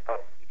pass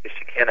out because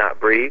she cannot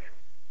breathe.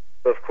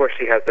 So of course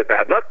she has the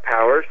bad luck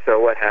powers, so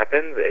what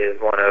happens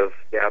is one of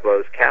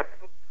Diablo's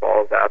capsules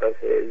falls out of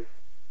his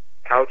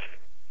pouch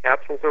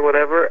capsules or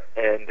whatever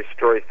and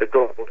destroys the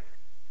gold.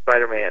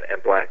 Spider-Man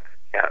and Black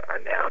Cat are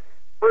now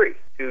free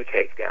to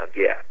take down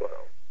Diablo.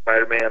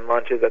 Spider-Man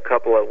launches a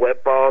couple of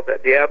web balls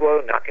at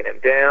Diablo, knocking him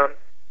down.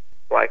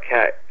 Black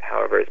Cat,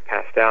 however, is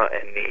passed out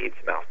and needs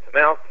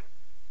mouth-to-mouth.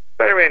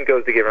 Spider-Man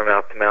goes to give her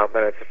mouth-to-mouth,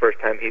 and it's the first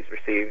time he's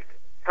received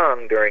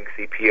tongue during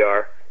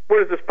CPR.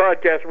 What is this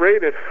podcast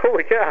rated?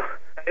 Holy cow.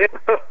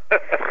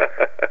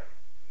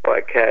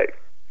 Black Cat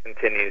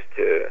continues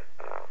to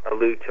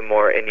allude to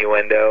more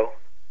innuendo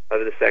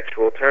of the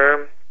sexual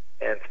term,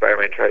 and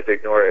Spider-Man tries to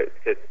ignore it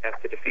because he has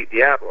to defeat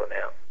Diablo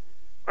now.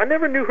 I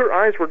never knew her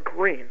eyes were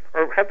green.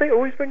 Or have they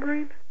always been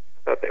green?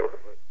 I thought they were.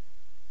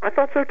 I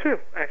thought so too,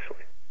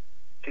 actually.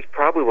 She's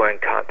probably wearing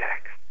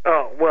contacts.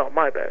 Oh, well,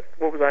 my bad.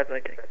 What was I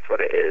thinking? That's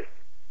what it is.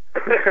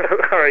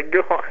 All right,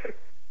 go on.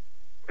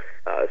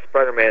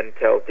 Spider-Man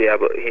tells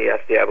Diablo, he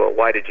asks Diablo,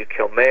 why did you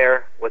kill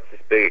Mayor? What's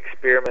this big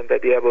experiment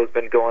that Diablo's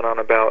been going on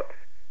about?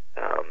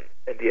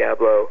 And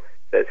Diablo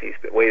says he's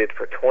waited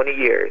for 20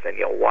 years and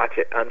you'll watch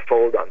it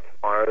unfold on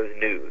tomorrow's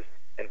news,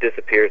 and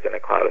disappears in a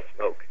cloud of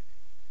smoke.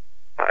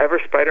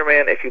 However,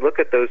 Spider-Man, if you look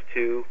at those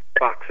two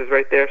boxes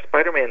right there,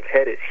 Spider-Man's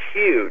head is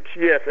huge.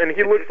 Yes, and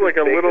he looks like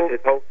a little... His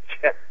whole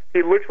chest.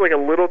 He looks like a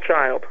little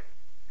child.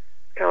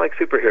 Kind of like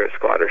Superhero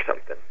Squad or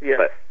something. Yeah.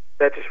 But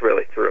that just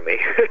really threw me.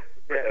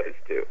 Yeah. Those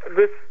two.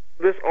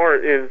 This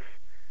art is...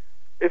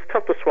 It's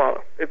tough to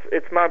swallow.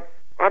 It's not...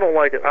 I don't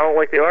like it. I don't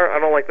like the art. I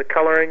don't like the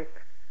coloring.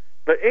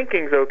 The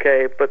inking's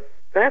okay, but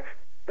that's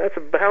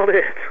about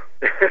it.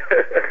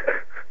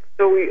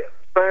 So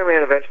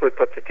Spider-Man eventually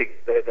puts it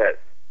together that,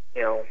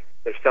 you know,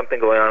 there's something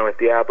going on with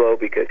Diablo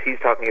because he's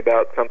talking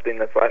about something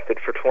that's lasted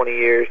for 20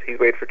 years. He's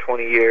waited for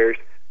 20 years.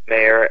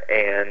 Mayor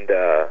and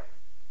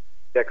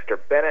Dexter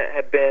Bennett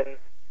had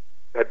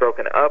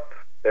broken up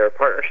their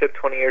partnership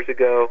 20 years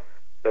ago.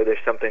 So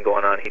there's something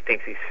going on. He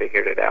thinks he's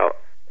figured it out.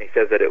 He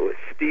says that it was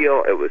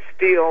steel. It was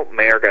steel.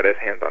 Mayor got his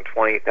hands on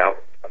 20,000 tons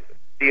of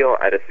steel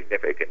at a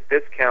significant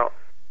discount,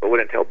 but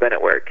wouldn't tell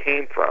Bennett where it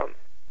came from.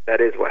 That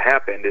is what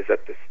happened, is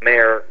that this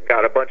Mayor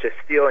got a bunch of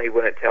steel. He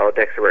wouldn't tell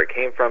Dexter where it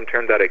came from.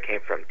 Turns out it came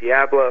from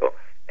Diablo,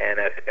 and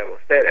as Diablo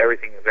said,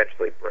 everything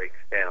eventually breaks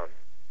down.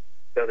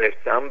 So there's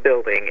some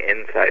building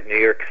inside New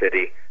York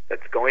City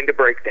that's going to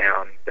break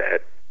down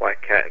that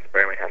Black Cat and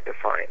Spider-Man have to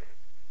find.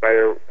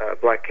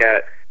 Black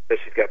Cat says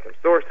she's got some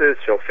sources.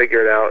 She'll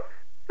figure it out.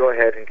 Go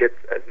ahead and get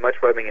as much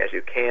webbing as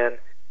you can,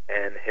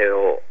 and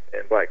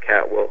Black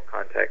Cat will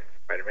contact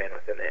Spider-Man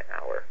within an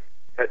hour.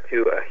 Cut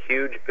to a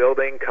huge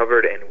building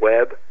covered in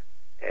web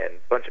and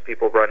a bunch of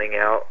people running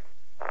out.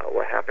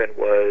 What happened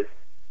was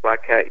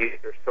Black Cat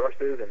used her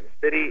sources in the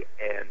city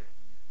and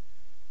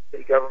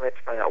city government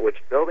to find out which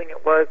building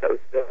it was that was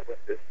built with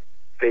this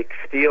fake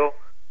steel.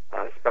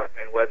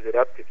 Spider-Man webs it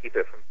up to keep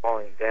it from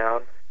falling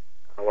down,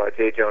 while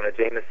J. Jonah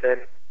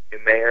Jameson, new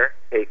mayor,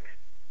 takes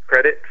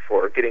credit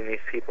for getting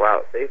these people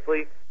out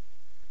safely,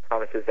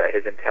 promises that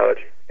his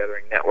intelligence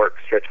gathering network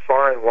stretched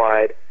far and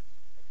wide.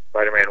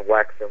 Spider-Man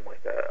whacks him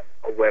with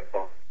a web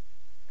bomb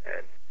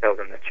and tells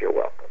him that you're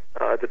welcome.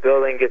 The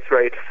building gets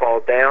ready to fall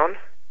down,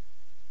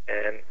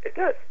 and it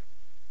does.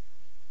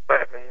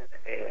 Spider-Man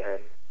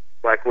and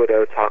Black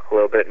Widow talk a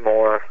little bit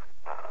more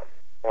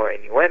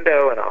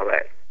innuendo and all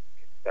that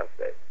stuff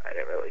that I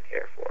didn't really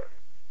care for.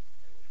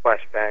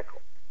 Flashback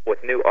with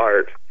new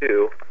art,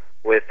 too,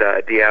 with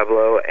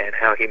Diablo and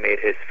how he made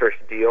his first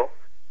deal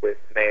with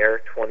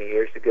Mayor 20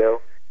 years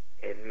ago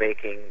in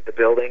making the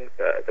building.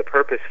 The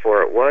purpose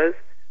for it was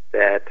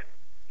that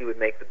he would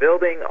make the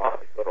building, all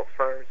these little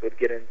firms would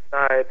get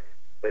inside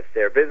with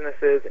their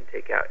businesses and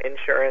take out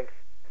insurance.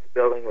 The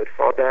building would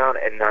fall down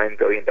and $9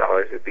 billion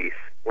would be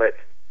split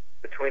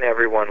between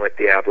everyone, with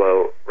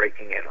Diablo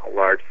raking in a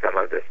large sum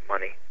of this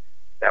money.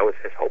 That was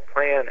his whole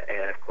plan,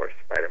 and of course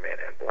Spider-Man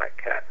and Black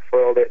Cat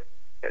foiled it.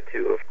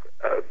 Two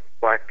of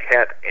Black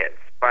Cat and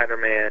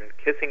Spider-Man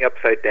kissing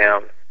upside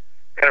down.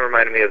 Kind of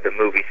reminded me of the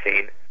movie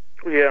scene.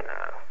 Yeah.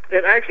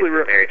 It actually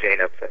Mary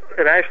Jane upside down.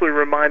 It actually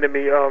reminded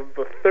me of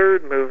the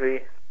third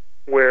movie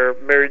where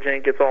Mary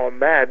Jane gets all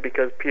mad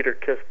because Peter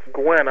kissed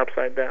Gwen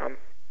upside down.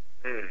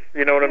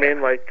 You know what I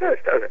mean? Like, it does,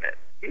 doesn't it?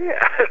 Yeah.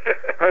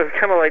 I was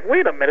kind of like,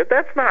 wait a minute,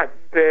 that's not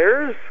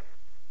theirs.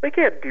 They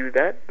can't do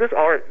that. This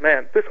art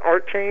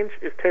change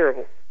is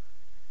terrible.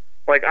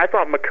 Like, I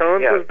thought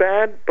McCone's was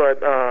bad,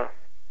 but I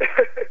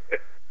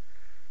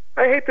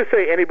hate to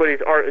say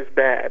anybody's art is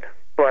bad,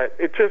 but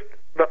it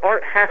the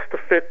art has to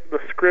fit the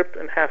script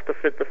and has to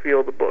fit the feel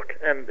of the book,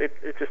 and it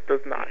just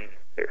does not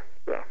here.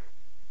 So.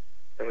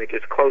 And we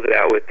just close it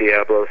out with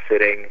Diablo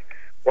sitting,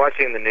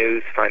 watching the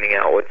news, finding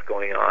out what's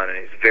going on, and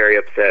he's very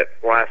upset,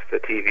 blasts the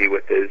TV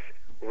with his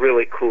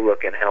really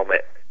cool-looking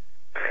helmet,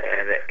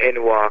 and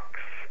in walks,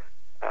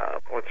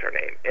 what's her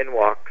name? In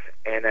walks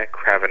Anna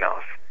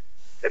Kravinoff,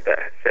 that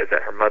says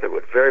that her mother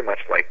would very much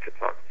like to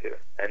talk to,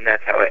 and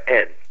that's how it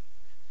ends.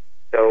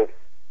 So,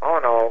 all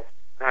in all,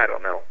 I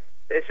don't know.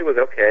 The issue was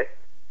okay.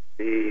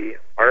 The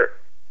art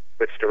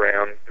switched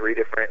around 3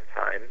 different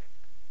times,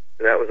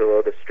 so that was a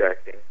little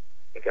distracting.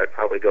 I think I'd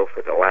probably go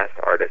for the last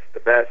artist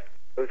the best.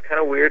 It was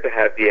kind of weird to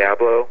have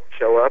Diablo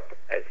show up,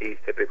 as he's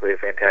typically a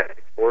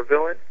Fantastic Four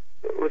villain.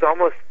 It was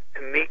almost,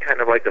 to me, kind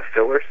of like a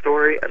filler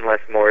story, unless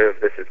more of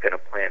this is going to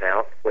plan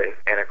out with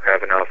Anna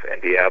Kravinoff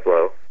and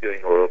Diablo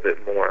doing a little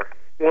bit more.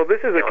 Well, this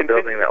is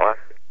building that last.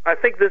 I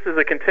think this is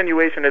a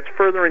continuation. It's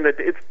furthering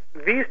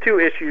these 2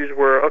 issues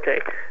were,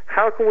 okay,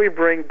 how can we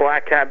bring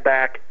Black Cat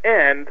back,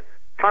 and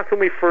how can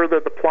we further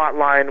the plot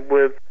line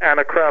with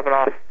Anna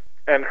Kravinoff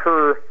and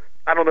her,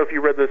 I don't know if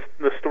you read the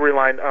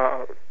storyline,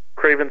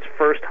 Craven's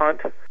First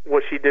Hunt.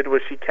 What she did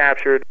was she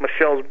captured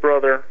Michelle's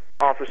brother,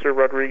 Officer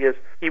Rodriguez.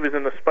 He was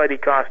in the Spidey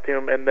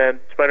costume, and then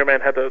Spider-Man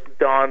had to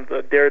don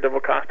the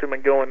Daredevil costume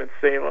and go in and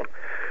save him.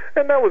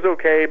 And that was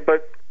okay,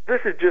 but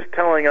this is just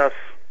telling us,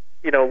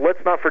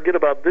 let's not forget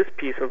about this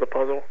piece of the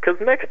puzzle, because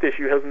next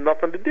issue has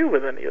nothing to do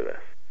with any of this.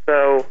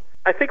 So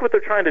I think what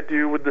they're trying to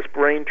do with this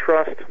brain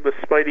trust, the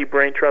Spidey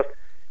brain trust,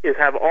 is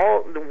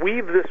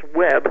weave this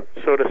web,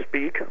 so to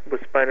speak,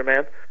 with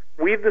Spider-Man,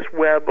 weave this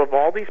web of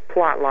all these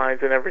plot lines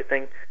and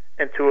everything,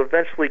 and to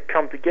eventually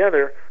come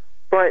together.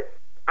 But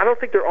I don't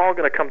think they're all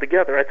going to come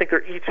together. I think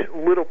they're each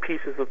little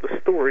pieces of the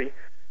story.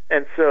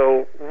 And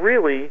so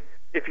really,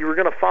 if you were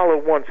going to follow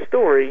one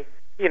story,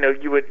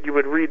 you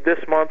would read this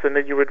month, and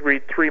then you would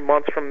read 3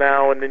 months from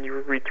now, and then you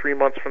would read 3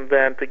 months from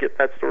then to get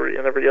that story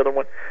and every other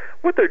one.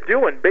 What they're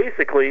doing,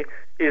 basically,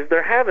 is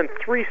they're having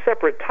 3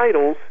 separate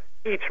titles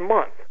each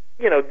month.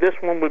 This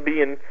one would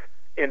be in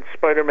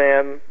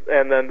Spider-Man,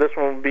 and then this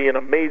one would be in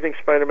Amazing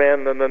Spider-Man,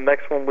 and then the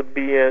next one would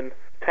be in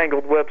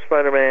Tangled Web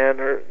Spider-Man,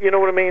 or, you know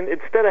what I mean?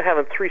 Instead of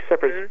having 3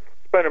 separate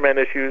Spider-Man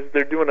issues,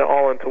 they're doing it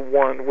all into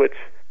one, which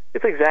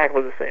it's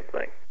exactly the same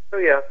thing. Oh,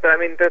 yeah. I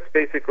mean,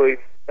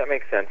 that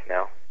makes sense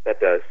now. That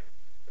does.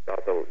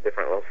 About the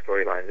different little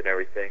storylines and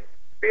everything.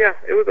 But yeah,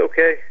 it was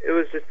okay. It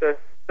was just a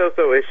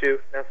so-so issue.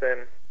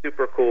 Nothing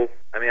super cool.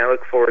 I mean, I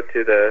look forward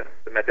to the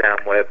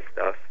Madame Web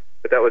stuff,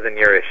 but that was in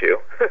your issue.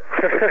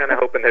 I was kind of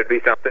hoping there'd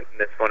be something in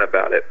this one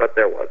about it, but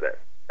there wasn't.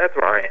 That's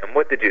where I am.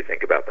 What did you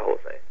think about the whole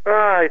thing?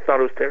 I thought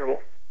it was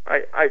terrible.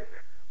 I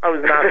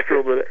was not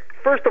thrilled with it.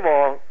 First of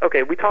all,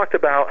 okay, we talked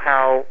about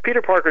how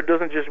Peter Parker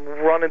doesn't just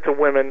run into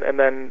women and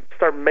then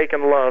start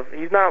making love.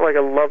 He's not like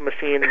a love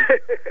machine.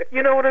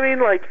 You know what I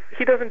mean? Like,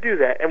 he doesn't do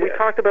that. And we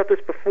talked about this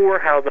before,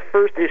 how the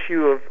first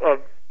issue of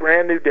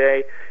Brand New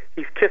Day,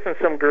 he's kissing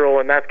some girl,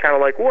 and that's kind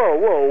of like,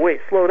 whoa, wait,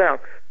 slow down.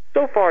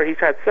 So far, he's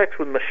had sex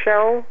with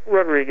Michelle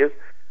Rodriguez,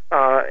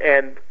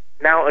 and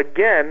now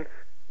again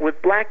with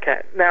Black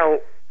Cat. Now,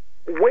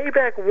 way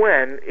back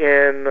when,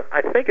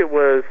 I think it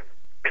was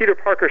Peter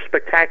Parker's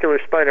Spectacular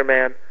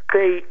Spider-Man,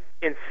 they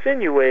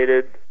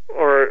insinuated,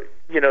 or,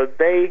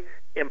 they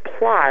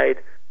implied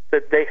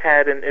that they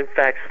had, in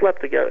fact,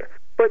 slept together.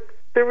 But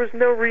there was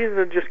no reason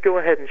to just go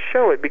ahead and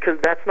show it, because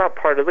that's not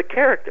part of the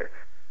character.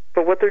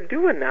 But what they're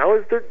doing now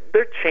is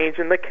they're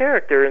changing the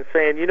character and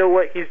saying, you know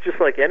what, he's just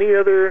like any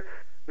other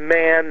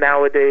man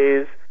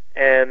nowadays,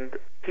 and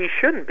he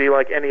shouldn't be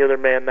like any other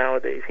man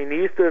nowadays. He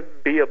needs to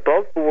be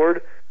above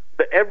board,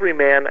 the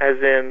everyman, as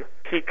in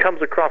he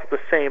comes across the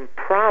same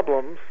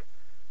problems,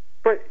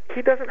 but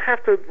he doesn't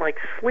have to, like,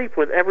 sleep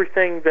with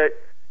everything that,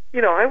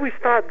 I always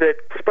thought that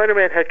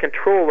Spider-Man had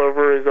control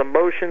over his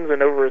emotions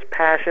and over his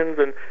passions,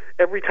 and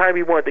every time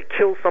he wanted to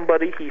kill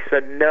somebody, he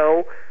said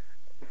no,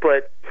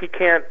 but he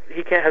can't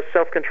have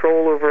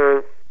self-control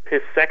over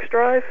his sex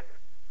drive?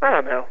 I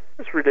don't know.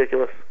 It's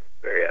ridiculous.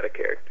 Very out of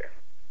character.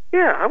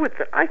 Yeah,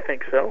 I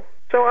think so.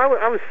 So I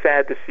was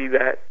sad to see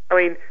that. I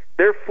mean,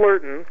 they're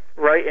flirting,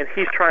 right? And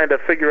he's trying to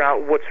figure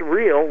out what's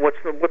real, what's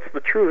the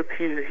truth.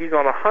 He's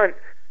on a hunt,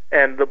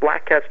 and the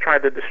Black Cat's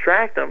trying to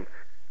distract him,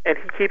 and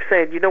he keeps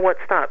saying, "You know what?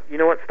 Stop. You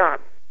know what? Stop."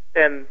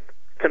 And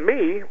to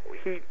me,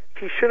 he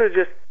should have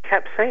just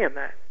kept saying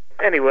that.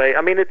 Anyway,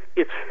 I mean,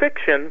 it's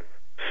fiction,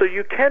 so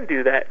you can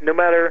do that, no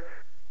matter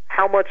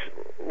how much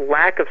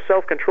lack of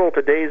self-control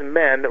today's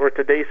men or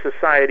today's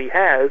society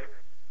has.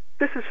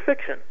 This is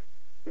fiction.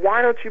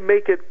 Why don't you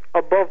make it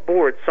above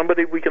board,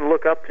 somebody we can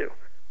look up to?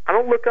 I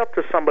don't look up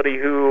to somebody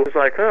who is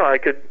like, oh, I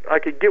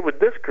could get with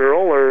this girl,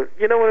 or,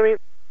 you know what I mean?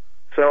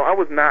 So I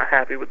was not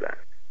happy with that.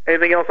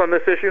 Anything else on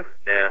this issue?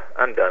 Yeah,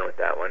 I'm done with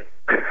that one.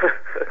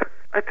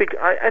 I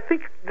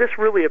think this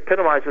really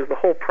epitomizes the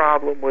whole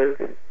problem with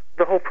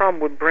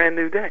Brand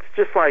New Day. It's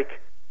just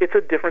like, it's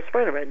a different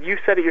Spider-Man. You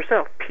said it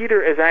yourself.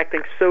 Peter is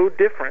acting so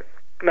different.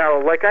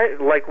 Now, like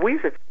we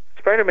said,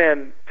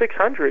 Spider-Man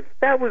 600,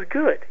 that was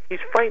good. He's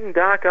fighting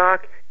Doc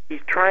Ock. He's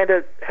trying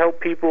to help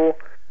people.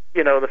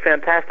 the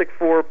Fantastic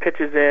Four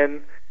pitches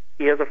in.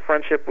 He has a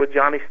friendship with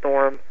Johnny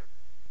Storm.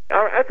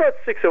 I thought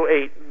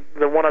 608,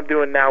 the one I'm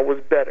doing now, was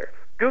better.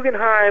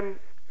 Guggenheim,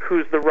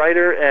 who's the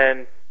writer,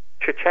 and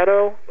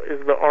Checchetto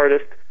is the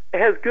artist. It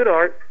has good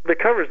art. The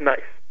cover's nice.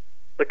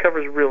 The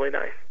cover's really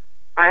nice.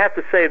 I have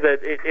to say that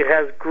it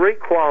has great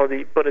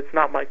quality, but it's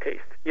not my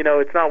taste.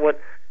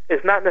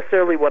 It's not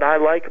necessarily what I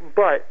like,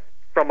 but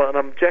from an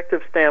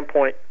objective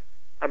standpoint,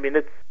 I mean,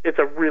 it's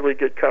a really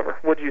good cover.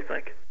 What do you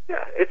think?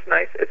 Yeah, it's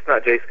nice. It's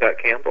not J. Scott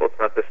Campbell. It's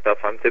not the stuff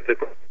I'm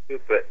typically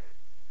into, but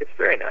it's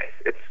very nice.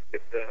 It's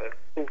a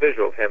cool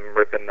visual of him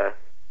ripping the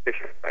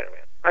picture of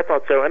Spider-Man. I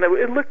thought so, and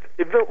it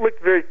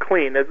looked very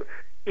clean.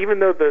 Even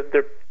though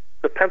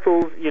the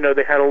pencils,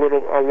 they had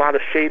a lot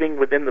of shading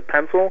within the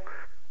pencil,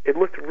 it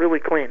looked really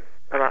clean,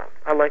 and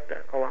I like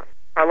that a lot.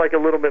 I like a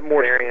little bit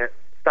more variant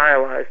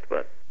stylized,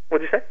 but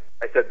what'd you say?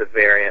 I said the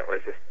variant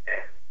was just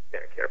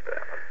didn't care for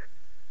that one.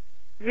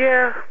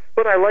 Yeah,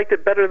 but I liked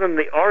it better than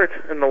the art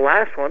in the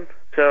last one,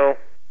 so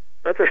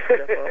that's a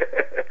step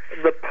up.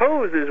 The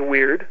pose is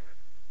weird,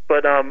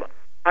 but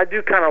I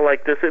do kind of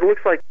like this.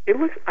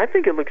 I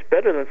think it looks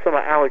better than some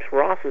of Alex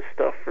Ross's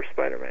stuff for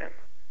Spider-Man.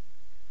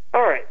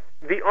 All right,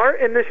 the art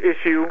in this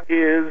issue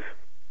is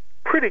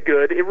pretty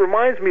good. It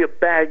reminds me of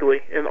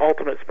Bagley in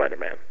Ultimate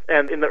Spider-Man,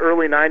 and in the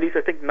early 90s,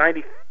 I think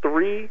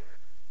 93,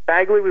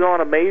 Bagley was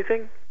on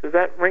Amazing. Does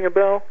that ring a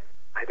bell?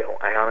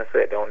 I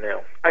honestly don't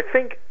know. I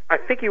think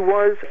he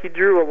was. He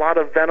drew a lot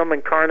of Venom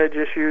and Carnage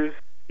issues.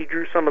 He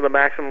drew some of the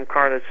Maximum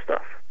Carnage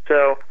stuff.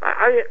 So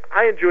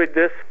I enjoyed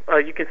this.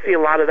 You can see a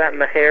lot of that in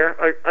the hair.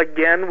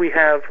 Again, we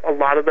have a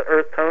lot of the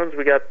earth tones.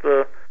 We got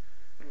the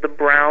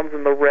browns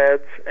and the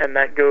reds, and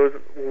that goes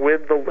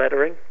with the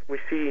lettering. We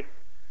see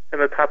in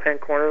the top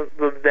hand corner,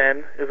 the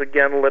then is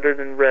again lettered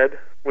in red,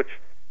 which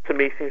to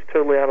me seems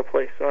totally out of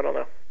place, so I don't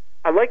know.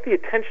 I like the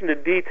attention to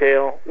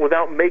detail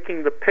without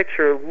making the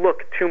picture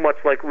look too much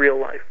like real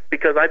life,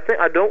 because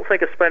I don't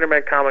think a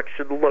Spider-Man comic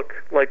should look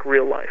like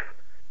real life.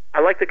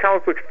 I like the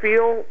comic book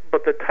feel,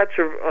 but the touch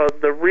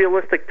of the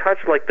realistic touch,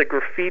 like the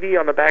graffiti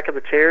on the back of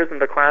the chairs in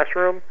the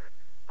classroom,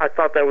 I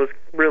thought that was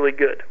really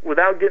good.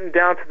 Without getting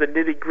down to the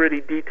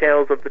nitty-gritty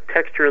details of the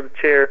texture of the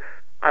chair,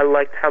 I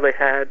liked how they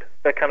had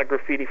that kind of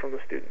graffiti from the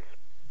students.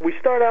 We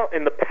start out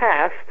in the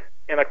past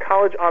in a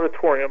college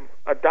auditorium.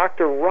 A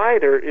Dr.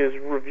 Ryder is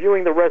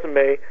reviewing the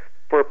resume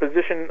for a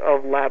position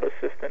of lab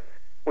assistant.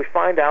 We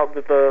find out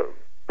that the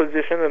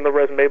position and the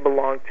resume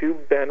belonged to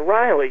Ben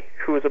Reilly,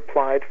 who has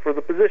applied for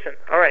the position.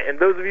 All right, and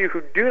those of you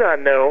who do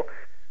not know,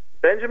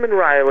 Benjamin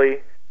Reilly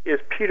is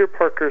Peter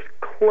Parker's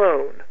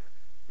clone.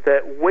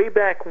 That way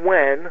back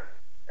when,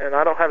 and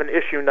I don't have an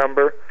issue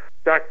number,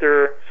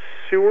 Dr.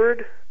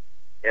 Seward?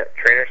 Yeah,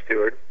 Trainer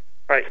Stewart.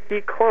 All right, he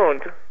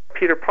cloned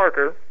Peter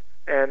Parker,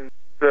 and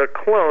the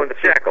clone... The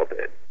Jackal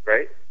did,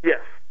 right?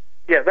 Yes.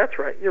 Yeah, that's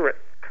right. You're right.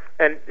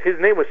 And his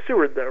name was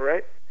Seward, though,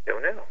 right? I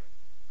don't know.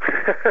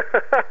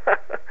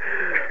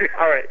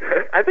 All right.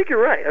 I think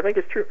you're right. I think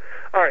it's true.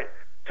 All right.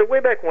 So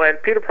way back when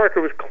Peter Parker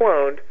was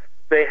cloned,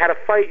 they had a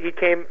fight. He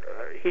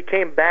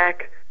came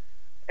back,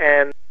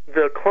 and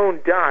the clone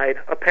died,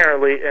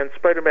 apparently, and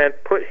Spider-Man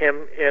put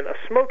him in a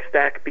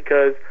smokestack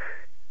because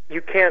he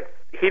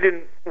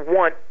didn't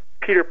want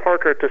Peter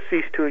Parker to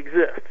cease to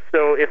exist.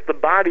 So if the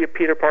body of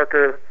Peter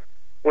Parker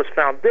was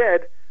found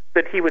dead,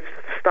 then he would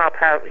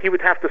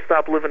have to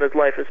stop living his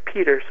life as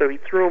Peter, so he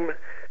threw him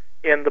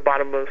in the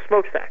bottom of a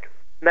smokestack.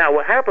 Now,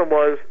 what happened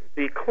was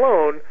the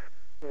clone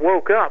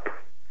woke up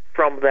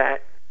from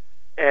that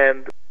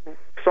and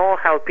saw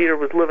how Peter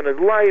was living his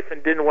life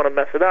and didn't want to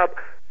mess it up,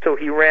 so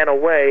he ran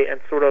away and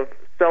sort of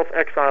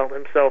self-exiled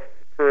himself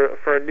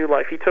for a new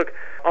life. He took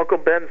Uncle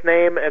Ben's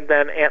name and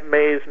then Aunt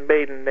May's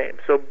maiden name,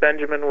 so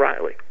Benjamin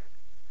Reilly.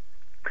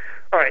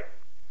 All right.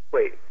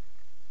 Wait,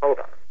 hold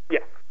on. Yeah.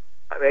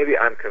 Maybe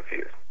I'm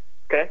confused.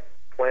 Okay.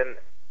 When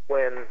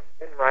Ben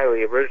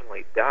Reilly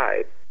originally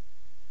died,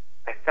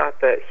 I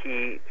thought that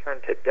he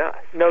turned to dust.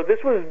 No, this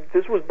was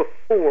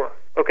before,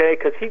 okay,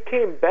 because he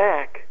came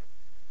back.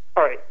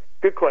 All right,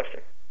 good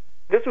question.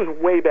 This was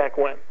way back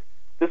when.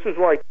 This was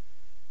like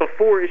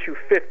before issue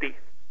 50,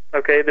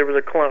 okay, there was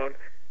a clone,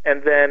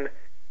 and then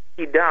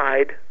he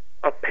died,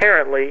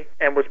 apparently,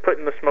 and was put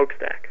in the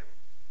smokestack,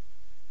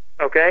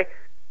 okay?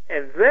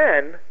 And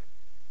then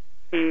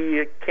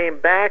he came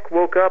back,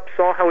 woke up,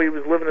 saw how he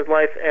was living his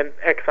life, and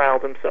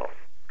exiled himself.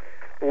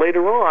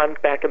 Later on,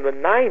 back in the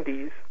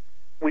 90s,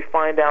 we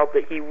find out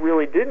that he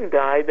really didn't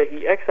die, that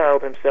he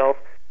exiled himself,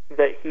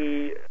 that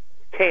he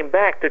came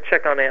back to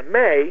check on Aunt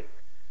May,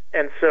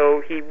 and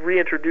so he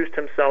reintroduced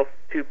himself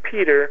to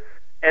Peter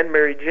and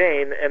Mary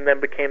Jane, and then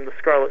became the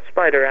Scarlet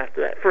Spider after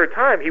that. For a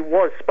time, he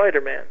was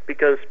Spider-Man,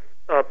 because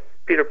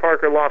Peter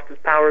Parker lost his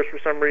powers for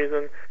some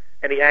reason,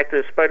 and he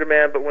acted as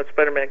Spider-Man, but when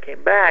Spider-Man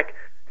came back,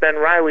 Ben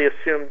Reilly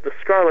assumed the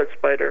Scarlet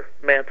Spider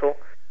mantle,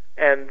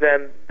 and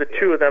then the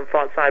two of them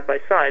fought side by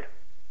side.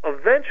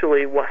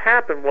 Eventually, what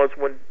happened was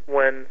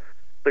when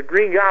the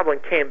Green Goblin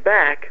came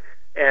back,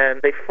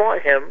 and they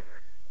fought him,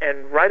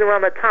 and right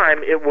around that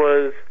time, it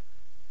was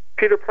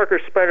Peter Parker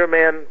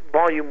Spider-Man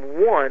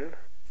Volume 1,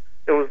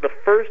 It was the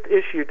first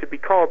issue to be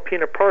called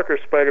Peter Parker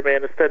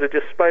Spider-Man instead of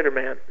just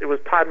Spider-Man. It was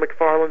Todd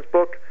McFarlane's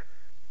book.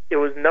 It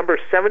was number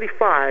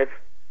 75.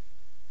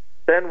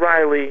 Ben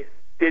Reilly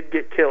did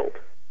get killed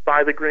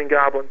by the Green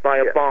Goblin, by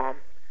a bomb.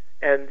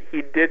 And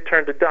he did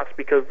turn to dust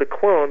because the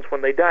clones,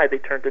 when they died, they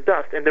turned to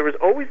dust. And there was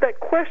always that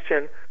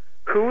question,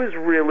 who is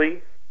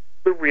really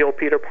the real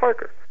Peter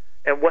Parker?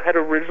 And what had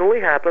originally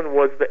happened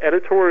was the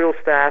editorial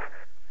staff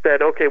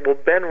said, okay, well,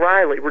 Ben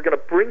Reilly, we're going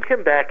to bring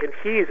him back, and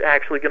he's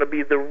actually going to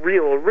be the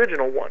real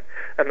original one.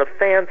 And the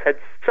fans had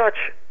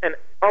such an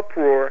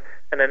uproar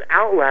and an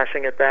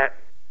outlashing at that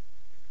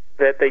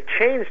they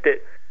changed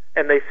it,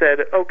 and they said,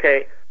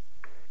 okay,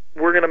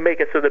 we're going to make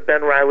it so that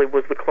Ben Reilly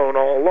was the clone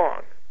all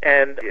along.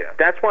 And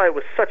that's why it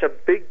was such a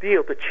big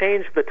deal to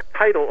change the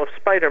title of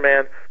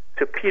Spider-Man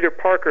to Peter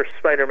Parker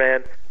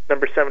Spider-Man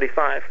number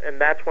 75.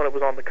 And that's when it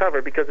was on the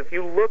cover. Because if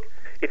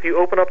you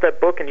open up that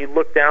book and you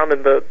look down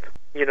in the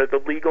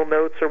legal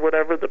notes or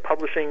whatever, the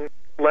publishing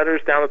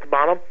letters down at the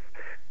bottom,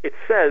 it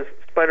says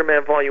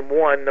Spider-Man Volume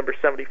 1, number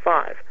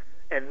 75.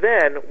 And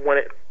then when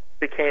it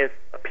became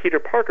Peter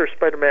Parker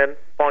Spider-Man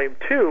Volume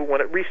 2, when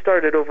it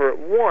restarted over at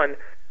 1,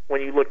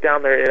 when you look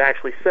down there, it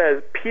actually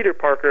says Peter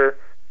Parker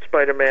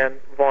Spider-Man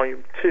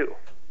Volume 2. Does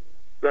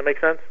that make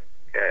sense?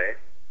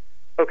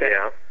 Okay.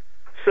 Yeah.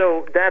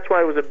 So that's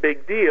why it was a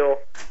big deal,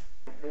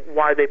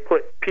 why they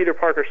put Peter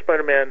Parker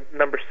Spider-Man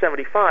number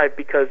 75,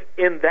 because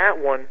in that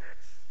one,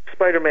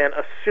 Spider-Man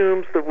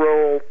assumes the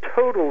role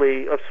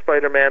totally of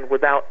Spider-Man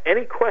without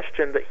any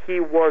question that he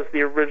was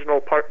the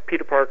original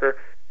Peter Parker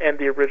and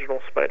the original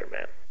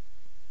Spider-Man.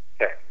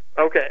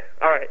 Okay.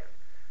 All right.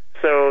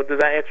 So does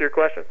that answer your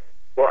question?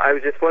 Well, I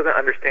just wasn't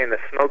understanding the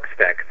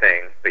smokestack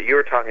thing, but you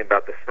were talking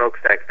about the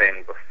smokestack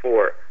thing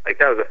before. Like,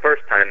 that was the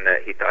first time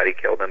that he thought he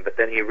killed him, but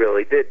then he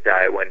really did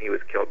die when he was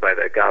killed by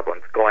the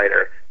Goblin's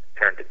glider and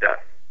turned to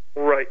dust.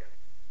 Right.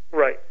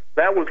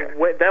 That was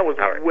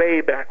way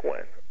back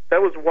when.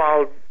 That was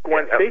while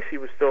Gwen Stacy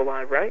was still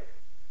alive, right?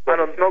 Well,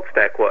 the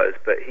smokestack was,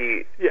 but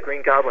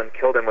Green Goblin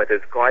killed him with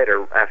his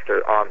glider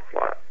after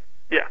Onslaught.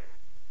 Yeah.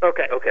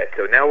 Okay,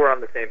 so now we're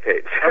on the same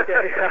page.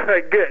 Okay, all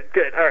right, good.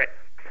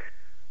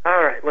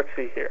 All right, let's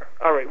see here.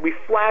 All right, we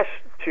flash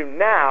to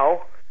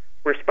now,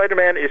 where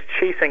Spider-Man is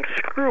chasing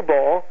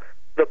Screwball,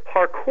 the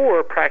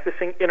parkour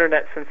practicing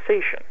internet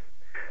sensation.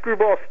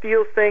 Screwball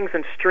steals things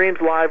and streams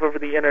live over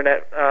the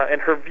internet,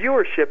 and her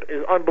viewership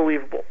is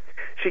unbelievable.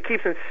 She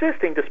keeps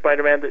insisting to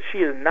Spider-Man that she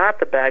is not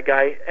the bad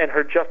guy, and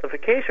her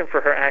justification for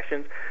her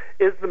actions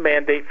is the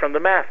mandate from the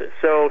masses.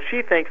 So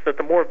she thinks that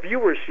the more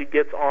viewers she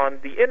gets on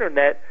the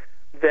internet,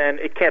 then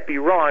it can't be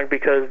wrong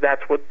because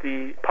that's what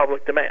the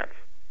public demands.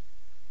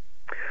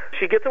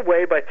 She gets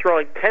away by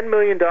throwing $10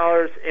 million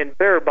in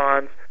bearer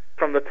bonds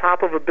from the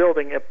top of a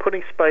building and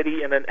putting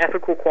Spidey in an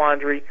ethical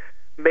quandary,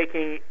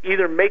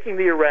 either making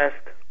the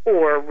arrest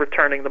or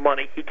returning the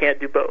money. He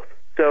can't do both.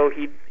 So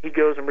he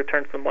goes and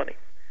returns the money.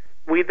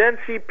 We then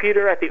see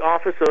Peter at the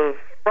office of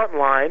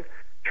Frontline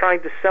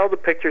trying to sell the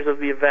pictures of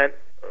the event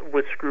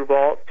with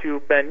Screwball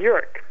to Ben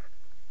Urich.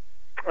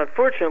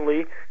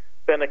 Unfortunately,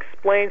 Ben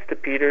explains to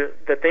Peter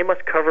that they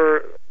must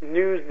cover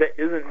news that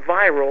isn't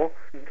viral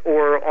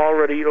or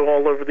already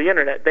all over the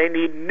internet. They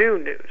need new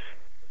news.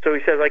 So he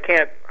says, I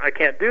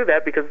can't do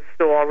that because it's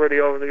still already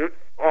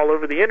all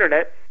over the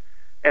internet,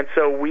 and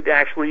so we'd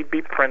actually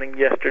be printing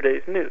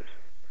yesterday's news.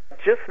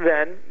 Just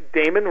then,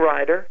 Damon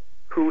Ryder,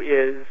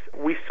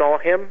 we saw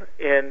him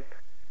in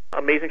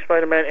Amazing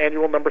Spider-Man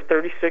Annual number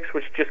 36,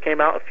 which just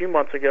came out a few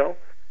months ago,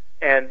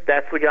 and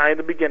that's the guy in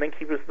the beginning.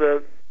 He was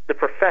the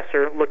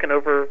professor looking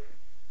over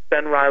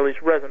Ben Reilly's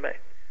resume.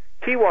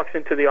 He walks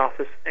into the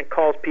office and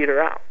calls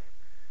Peter out.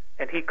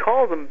 And he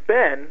calls him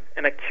Ben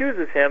and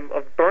accuses him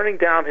of burning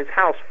down his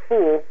house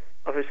full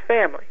of his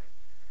family.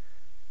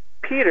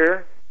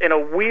 Peter, in a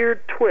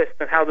weird twist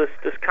in how this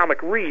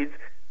comic reads,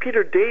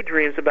 Peter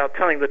daydreams about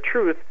telling the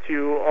truth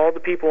to all the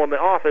people in the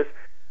office,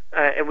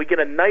 and we get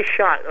a nice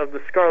shot of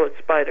the Scarlet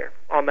Spider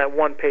on that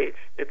one page.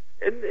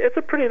 It's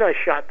a pretty nice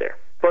shot there.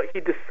 But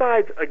he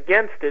decides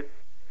against it,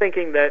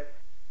 thinking that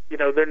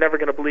they're never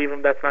going to believe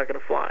him, that's not going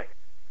to fly.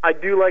 I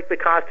do like the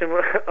costume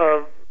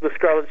of the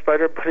Scarlet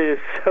Spider, but it is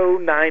so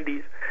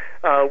 90s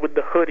with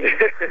the hoodie.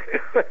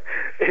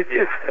 It's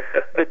just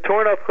the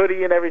torn-up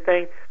hoodie and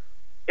everything.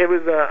 It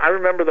was. I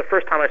remember the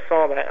first time I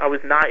saw that. I was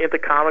not into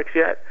comics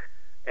yet,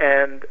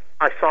 and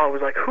I saw it,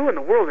 was like, who in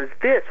the world is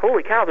this?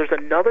 Holy cow, there's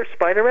another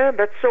Spider-Man?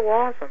 That's so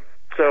awesome.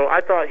 So I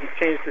thought he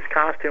changed his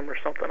costume or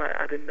something.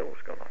 I didn't know what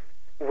was going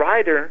on.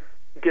 Ryder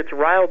gets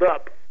riled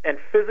up and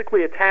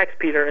physically attacks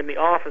Peter in the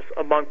office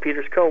among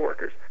Peter's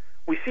coworkers.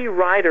 We see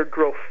Ryder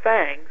grow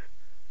fangs,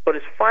 but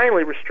is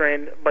finally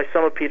restrained by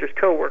some of Peter's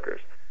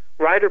coworkers.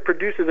 Ryder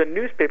produces a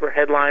newspaper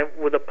headline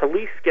with a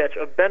police sketch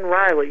of Ben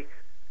Reilly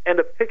and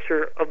a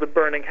picture of the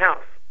burning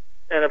house.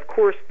 And of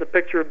course, the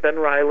picture of Ben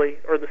Reilly,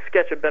 or the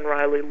sketch of Ben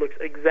Reilly, looks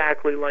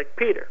exactly like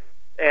Peter.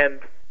 And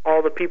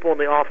all the people in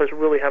the office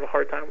really have a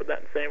hard time with that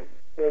and saying,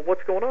 well,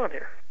 what's going on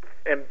here?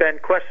 And Ben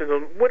questions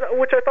him,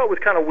 which I thought was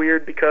kind of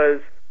weird because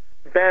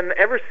Ben,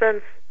 ever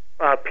since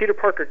Peter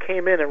Parker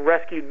came in and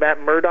rescued Matt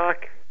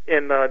Murdock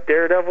in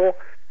Daredevil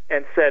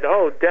and said,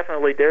 oh,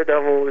 definitely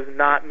Daredevil is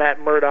not Matt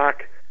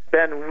Murdock,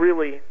 Ben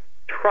really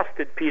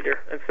trusted Peter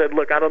and said,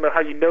 look, I don't know how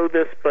you know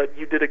this, but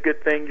you did a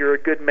good thing. You're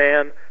a good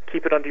man.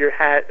 Keep it under your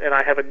hat, and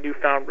I have a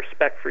newfound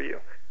respect for you.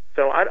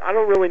 So I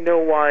don't really know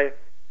why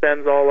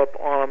Ben's all up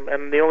on him,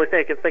 and the only thing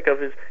I can think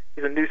of is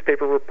he's a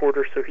newspaper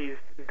reporter, so he's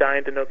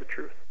dying to know the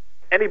truth.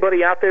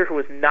 Anybody out there who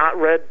has not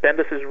read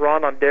Bendis'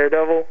 run on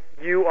Daredevil,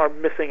 you are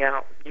missing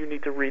out. You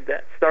need to read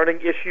that. Starting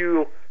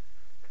issue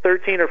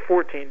 13 or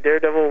 14,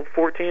 Daredevil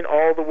 14,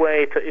 all the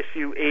way to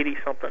issue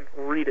 80-something.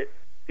 Read it.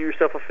 Do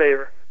yourself a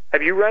favor.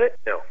 Have you read it?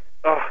 No.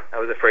 Oh. I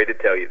was afraid to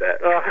tell you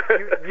that.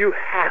 You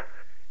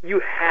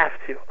have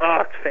to.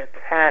 Oh, it's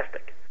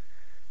fantastic.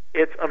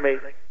 It's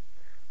amazing.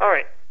 All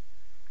right.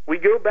 We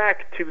go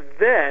back to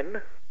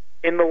then,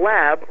 in the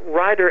lab,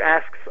 Ryder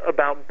asks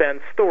about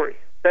Ben's story.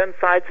 Ben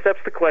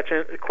sidesteps the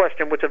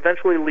question, which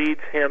eventually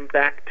leads him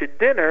back to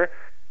dinner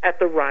at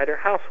the Ryder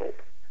household.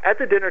 At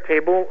the dinner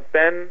table,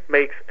 Ben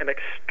makes an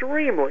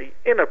extremely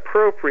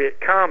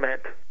inappropriate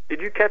comment.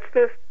 Did you catch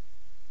this?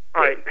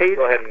 All right, page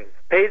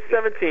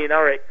 17.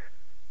 All right.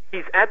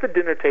 He's at the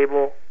dinner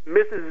table.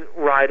 Mrs.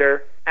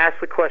 Ryder asks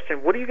the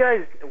question, what are you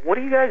guys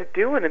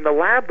doing in the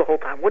lab the whole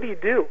time? What do you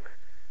do?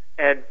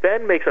 And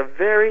Ben makes a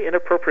very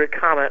inappropriate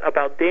comment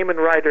about Damon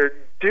Ryder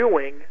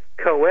doing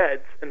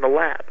co-eds in the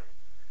lab.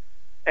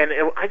 And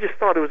I just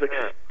thought it was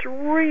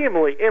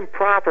extremely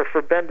improper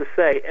for Ben to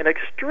say, and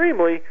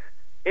extremely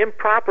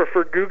improper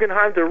for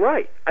Guggenheim to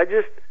write.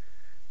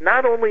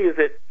 Not only is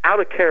it out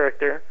of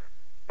character,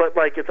 but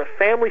like it's a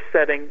family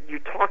setting. You're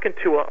talking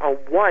to a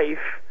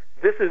wife.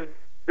 This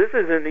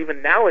isn't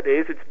even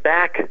nowadays. It's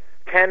back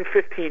 10,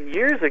 15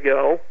 years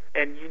ago,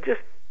 and you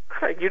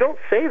don't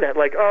say that.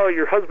 Like, oh,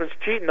 your husband's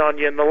cheating on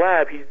you in the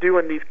lab. He's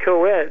doing these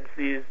co-eds,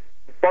 these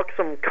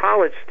buxom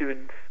college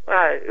students.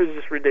 It was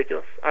just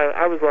ridiculous.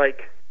 I was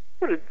like,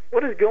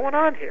 what is going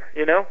on here?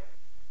 You know?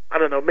 I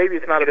don't know. Maybe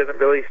it's not. It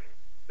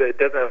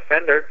doesn't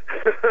offend her.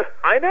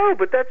 I know,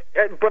 but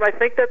I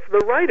think that's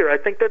the writer. I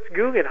think that's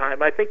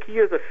Guggenheim. I think he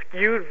has a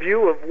skewed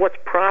view of what's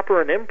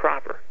proper and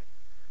improper.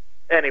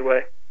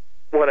 Anyway,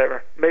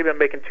 whatever. Maybe I'm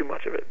making too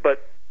much of it.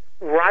 But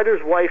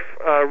Ryder's wife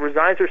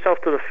resigns herself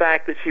to the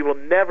fact that she will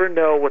never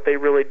know what they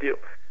really do.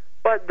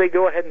 But they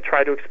go ahead and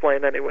try to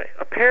explain anyway.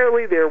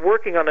 Apparently, they're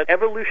working on an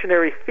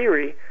evolutionary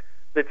theory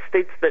that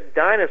states that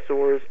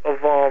dinosaurs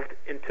evolved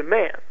into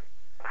man.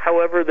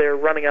 However, they're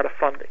running out of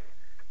funding.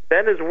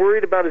 Ben is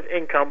worried about his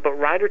income, but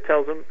Ryder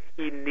tells him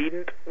he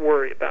needn't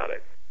worry about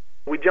it.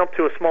 We jump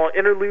to a small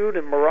interlude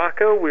in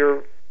Morocco.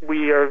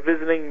 We are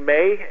visiting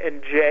May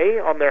and Jay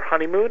on their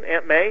honeymoon,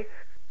 Aunt May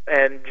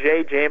and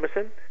Jay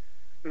Jameson.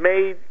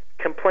 May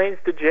complains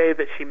to Jay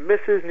that she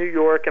misses New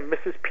York and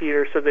misses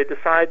Peter, so they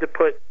decide to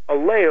put a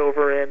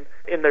layover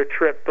in their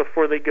trip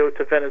before they go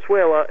to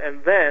Venezuela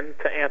and then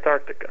to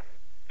Antarctica.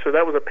 So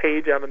that was a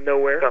page out of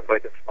nowhere. Sounds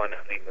like a fun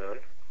honeymoon.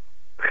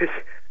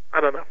 I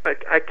don't know.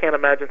 I can't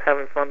imagine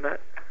having fun that.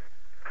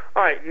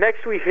 All right,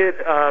 next we hit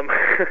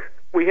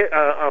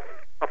a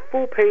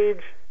full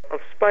page of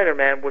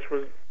Spider-Man, which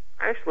was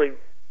actually,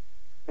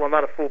 well,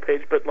 not a full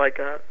page, but like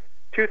a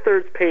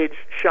 2/3 page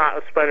shot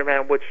of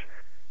Spider-Man, which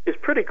is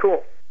pretty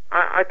cool.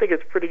 I think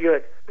it's pretty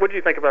good. What do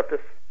you think about this?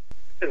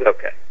 It's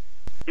okay.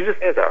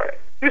 It's all right.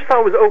 You just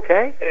thought it was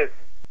okay? It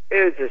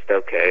was just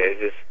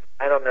okay.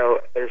 I don't know.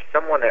 There's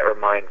someone that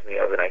reminds me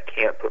of it. I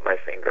can't put my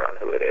finger on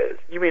who it is.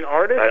 You mean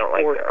artist? I don't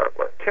like or the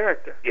artwork.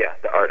 Character? Yeah,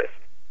 the artist.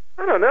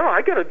 I don't know.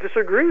 I gotta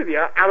disagree with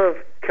you.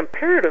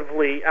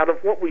 Comparatively, out of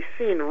what we've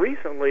seen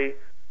recently,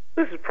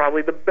 this is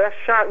probably the best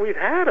shot we've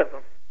had of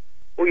him.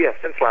 Well, yeah,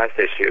 since last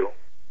issue.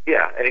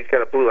 Yeah, and he's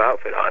got a blue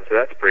outfit on, so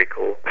that's pretty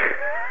cool.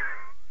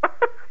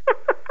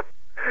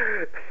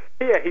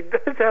 Yeah, he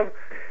does have.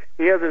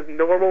 He has his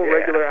normal,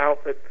 regular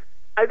outfit.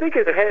 I think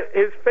his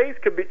face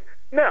could be.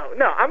 No,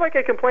 I'm not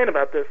gonna complain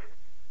about this.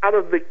 Out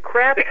of the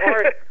crap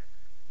art,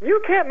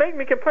 you can't make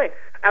me complain.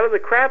 Out of the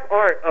crap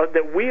art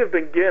that we have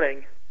been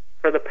getting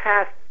for the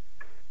past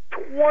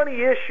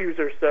 20 issues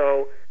or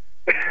so,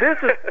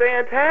 this is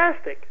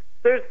fantastic.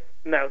 There's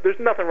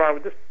nothing wrong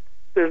with this.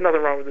 There's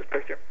nothing wrong with this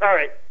picture. All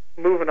right,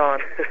 moving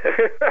on.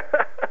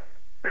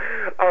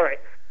 All right,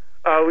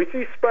 we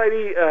see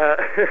Spidey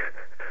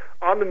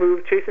on the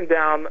move, chasing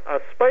down a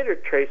spider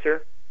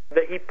tracer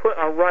that he put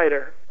on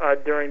Ryder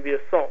during the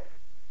assault.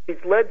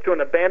 He's led to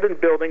an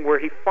abandoned building where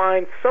he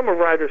finds some of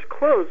Ryder's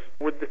clothes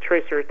with the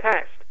tracer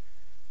attached,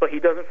 but he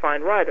doesn't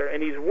find Ryder,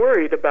 and he's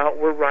worried about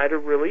where Ryder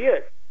really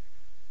is.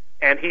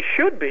 And he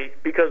should be,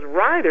 because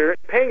Ryder is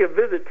paying a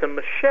visit to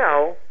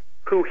Michelle,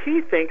 who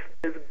he thinks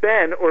is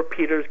Ben or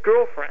Peter's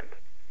girlfriend.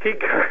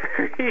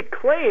 He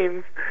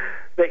claims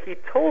that he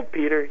told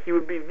Peter he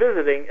would be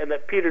visiting and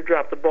that Peter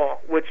dropped the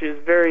ball, which is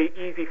very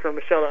easy for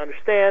Michelle to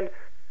understand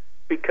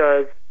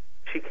because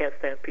she can't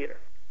stand Peter.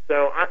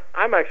 So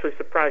I'm actually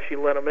surprised she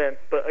let him in,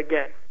 but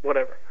again,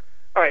 whatever.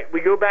 All right, we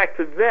go back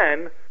to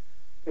then,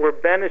 where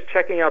Ben is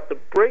checking out the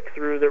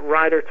breakthrough that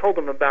Ryder told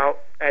him about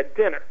at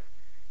dinner.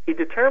 He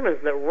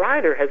determines that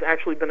Ryder has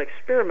actually been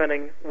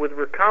experimenting with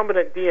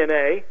recombinant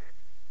DNA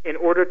in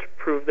order to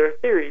prove their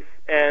theories,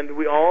 And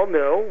we all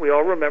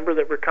remember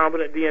that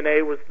recombinant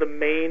DNA was the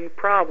main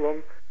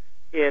problem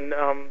in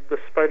the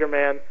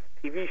Spider-Man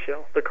TV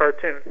show, the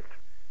cartoon.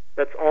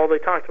 That's all they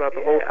talked about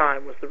the whole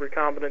time was the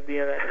recombinant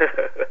DNA.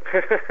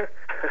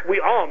 We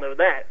all know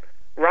that.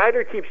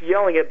 Ryder keeps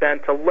yelling at Ben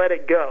to let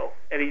it go,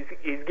 and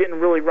he's getting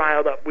really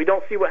riled up. We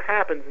don't see what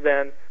happens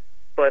then,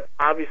 but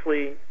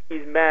obviously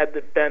he's mad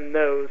that Ben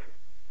knows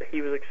that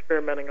he was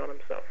experimenting on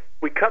himself.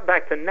 We cut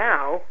back to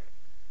now,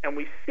 and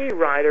we see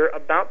Ryder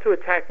about to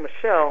attack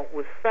Michelle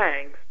with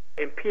fangs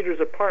in Peter's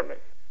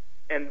apartment.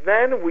 And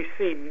then we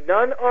see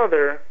none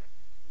other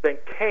than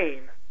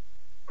Kane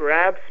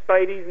grab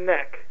Spidey's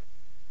neck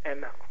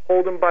and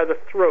hold him by the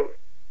throat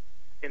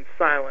in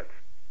silence.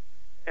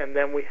 And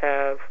then we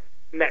have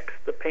next,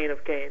 The Pain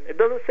of Kane. It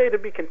doesn't say to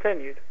be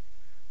continued,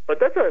 but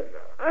that's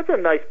a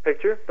nice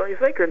picture, don't you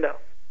think, or no?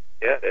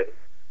 Yeah, it is.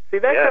 See,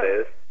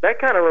 that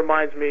kind of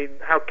reminds me,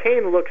 how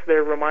Kane looks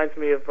there reminds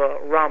me of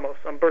Ramos,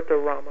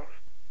 Humberto Ramos.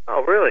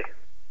 Oh, really?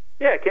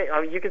 Yeah,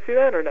 you can see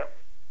that or no?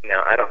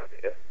 No, I don't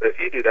see it. But if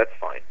you do, that's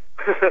fine.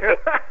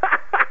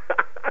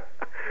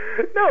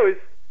 No,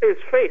 his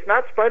face,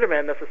 not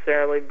Spider-Man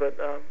necessarily, but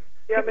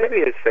yeah, maybe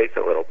his face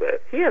a little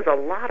bit. He's got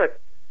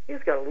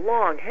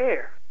long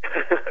hair.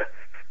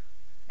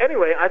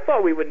 Anyway, I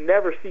thought we would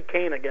never see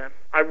Kane again.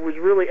 I was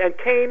really, and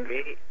Kane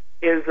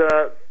is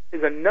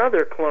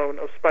another clone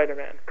of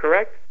Spider-Man,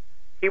 correct?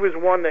 He was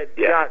one that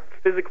got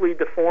physically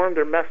deformed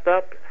or messed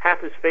up.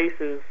 Half his face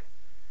is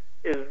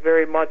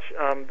very much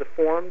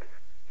deformed.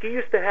 He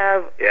used to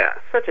have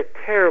such a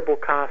terrible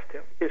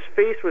costume. His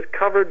face was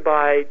covered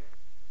by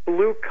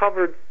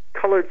colored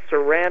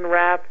saran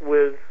wrap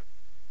with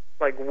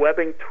like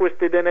webbing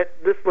twisted in it.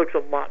 This looks a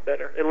lot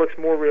better. It looks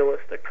more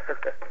realistic.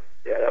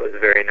 Yeah, that was a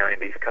very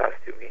 90s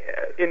costume he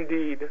had.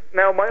 Indeed.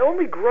 Now, my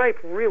only gripe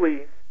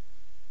really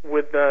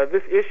with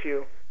this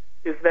issue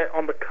is that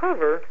on the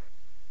cover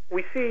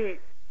we see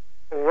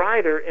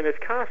Ryder in his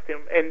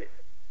costume, and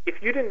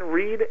if you didn't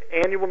read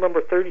annual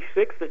number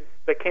 36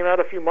 that came out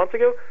a few months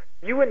ago,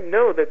 you wouldn't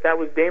know that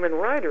was Damon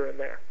Ryder in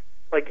there,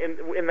 like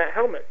in that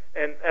helmet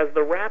and as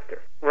the Raptor,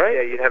 right?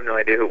 Yeah, you'd have no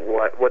idea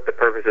what the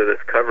purpose of this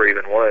cover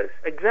even was.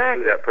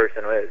 Exactly. Who that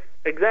person was.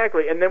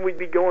 Exactly, and then we'd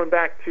be going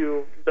back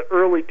to the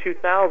early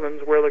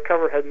 2000s where the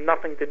cover had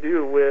nothing to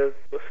do with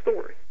the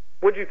story.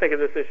 What did you think of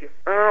this issue?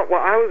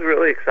 Well, I was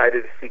really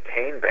excited to see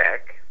Kane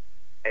back.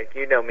 And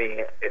you know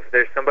me, if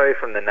there's somebody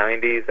from the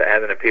 90s that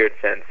hasn't appeared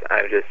since,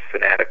 I'm just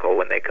fanatical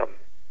when they come.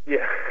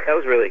 Yeah. That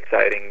was really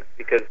exciting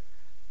because,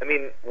 I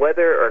mean,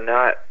 whether or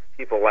not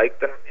people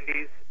like the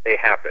 90s, they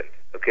happened,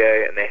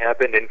 okay? And they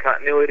happened in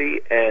continuity,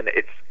 and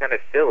it's kind of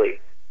silly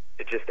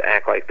to just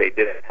act like they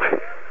didn't,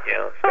 you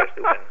know,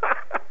 especially when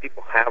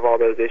people have all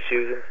those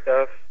issues and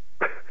stuff.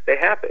 They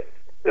happened.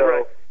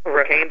 So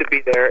for Kane to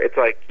be there, it's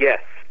like,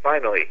 yes,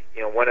 finally,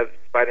 you know, one of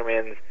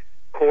Spider-Man's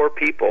core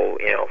people,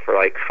 you know, for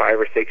like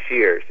 5 or 6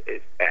 years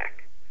is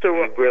back.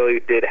 So it really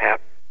did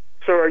happen.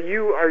 So are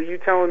you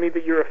telling me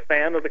that you're a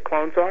fan of the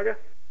Clone Saga?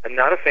 I'm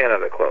not a fan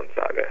of the Clone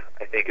Saga.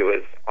 I think it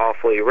was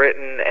awfully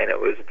written, and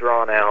it was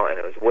drawn out, and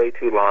it was way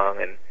too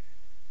long, and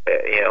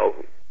you know,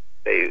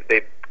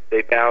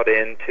 they bowed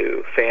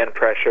into fan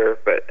pressure,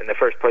 but in the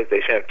first place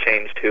they shouldn't have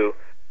changed who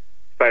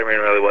Spider-Man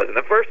really was in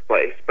the first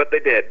place, but they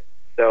did.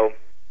 So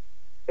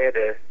they had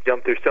to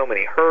jump through so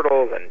many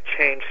hurdles and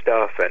change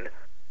stuff, and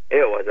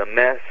it was a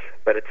mess,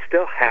 but it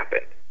still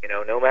happened. You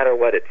know, no matter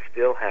what, it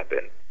still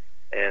happened.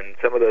 And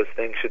some of those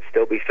things should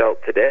still be felt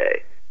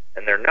today,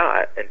 and they're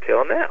not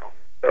until now.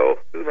 So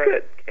it was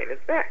good. Kane is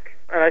back.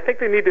 And I think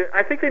they need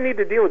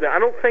to deal with it. I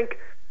don't think,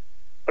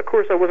 of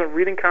course, I wasn't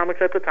reading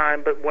comics at the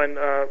time, but when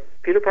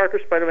Peter Parker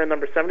Spider-Man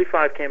number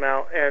 75 came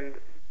out and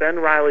Ben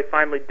Reilly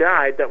finally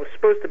died, that was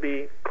supposed to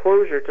be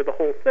closure to the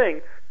whole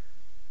thing.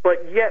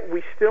 But yet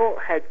we still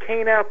had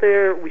Kane out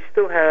there. We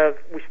still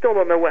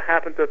don't know what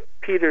happened to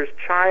Peter's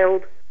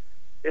child,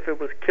 if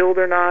it was killed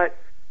or not.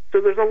 So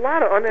there's a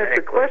lot of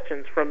unanswered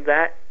questions from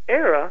that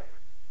era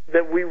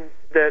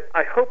that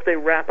I hope they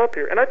wrap up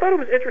here. And I thought it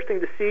was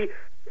interesting to see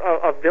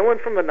a villain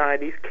from the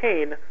 90s,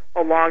 Kane,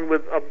 along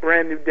with a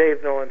brand new day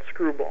villain,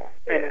 Screwball,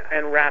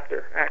 and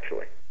Raptor,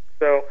 actually.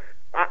 So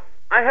I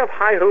have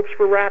high hopes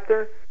for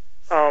Raptor.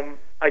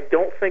 I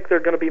don't think they're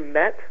going to be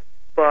met,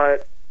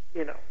 but,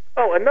 you know.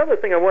 Oh, another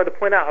thing I wanted to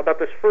point out about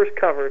this first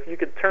cover, if you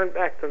could turn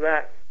back to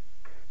that.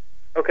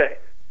 Okay,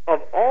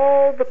 of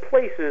all the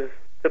places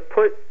to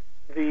put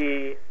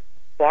the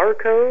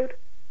barcode,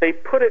 they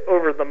put it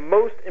over the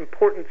most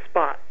important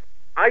spot.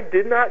 I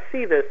did not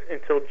see this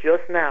until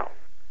just now,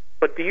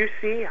 but do you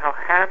see how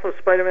half of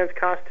Spider-Man's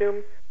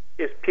costume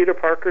is Peter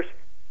Parker's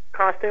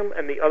costume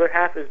and the other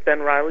half is Ben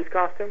Reilly's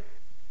costume?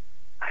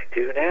 I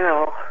do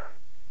now.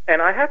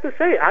 And I have to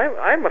say,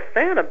 I'm a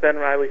fan of Ben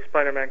Reilly's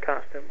Spider-Man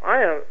costume.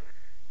 I am.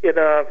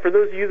 For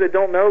those of you that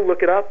don't know,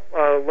 look it up.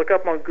 Look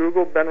up on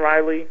Google Ben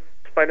Reilly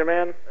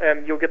Spider-Man,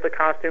 and you'll get the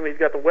costume. He's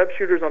got the web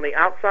shooters on the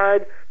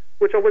outside,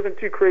 which I wasn't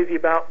too crazy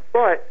about,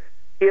 but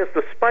he has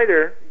the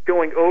spider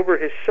going over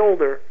his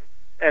shoulder,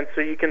 and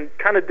so you can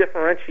kind of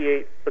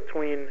differentiate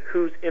between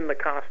who's in the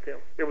costume.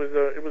 It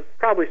was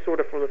probably sort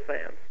of for the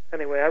fans.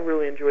 Anyway, I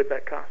really enjoyed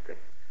that costume.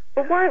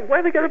 But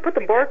why they got to put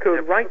the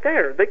barcode right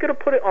there? They could have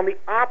put it on the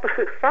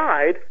opposite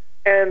side,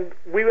 and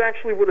we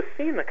actually would have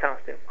seen the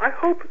costume. I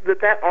hope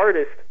that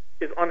artist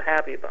is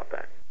unhappy about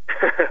that.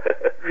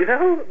 You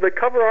know, the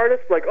cover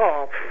artist, like,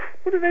 oh,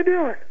 what are they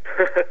doing?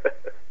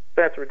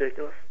 That's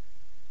ridiculous.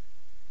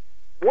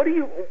 What do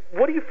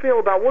you feel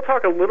about? We'll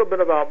talk a little bit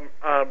about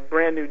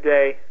Brand New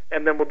Day,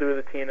 and then we'll do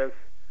the Tinas.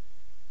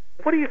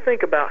 What do you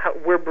think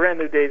about where Brand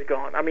New Day's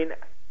gone? I mean,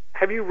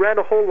 have you read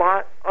a whole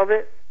lot of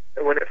it?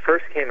 When it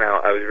first came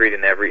out, I was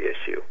reading every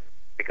issue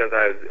because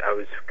I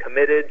was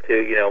committed to,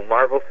 you know,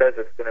 Marvel says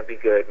it's going to be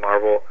good.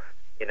 Marvel,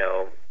 you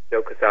know,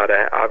 Joe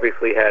Quesada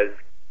obviously has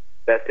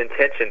best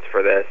intentions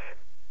for this.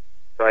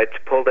 So I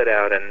pulled it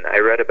out and I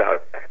read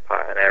about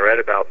Jackpot and I read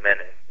about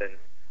Menace and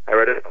I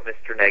read about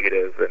Mr.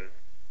 Negative, and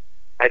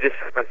I just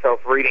found myself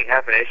reading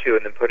half an issue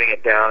and then putting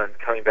it down and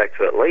coming back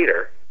to it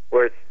later.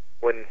 Whereas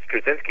when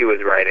Straczynski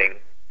was writing,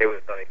 it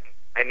was like,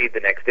 I need the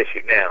next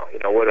issue now. You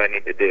know, what do I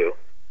need to do?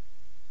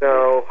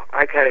 So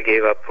I kind of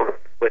gave up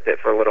with it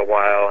for a little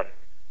while, and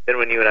then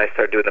when you and I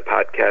started doing the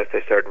podcast,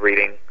 I started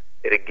reading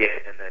it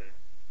again, and then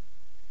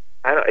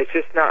it's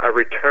just not a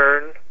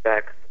return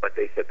back to what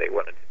they said they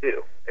wanted to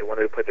do. They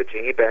wanted to put the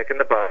genie back in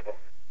the bottle,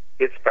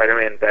 get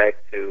Spider-Man back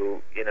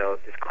to, you know,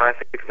 his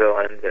classic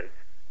villains and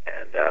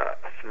a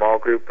small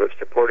group of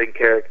supporting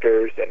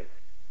characters, and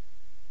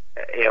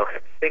you know,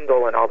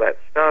 single and all that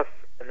stuff,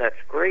 and that's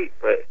great.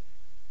 But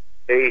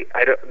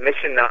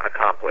mission not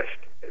accomplished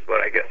is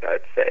what I guess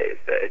I'd say. Is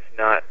that it's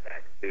not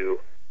back to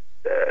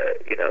the,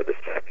 you know, the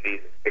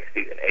 70s,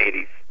 60s, and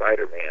 80s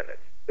Spider-Man. It's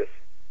this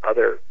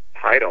other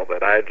title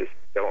that I just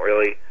don't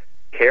really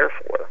care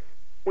for.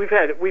 We've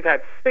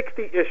had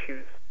 60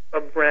 issues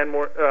of Brand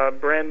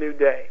New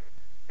Day,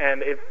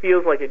 and it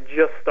feels like it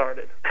just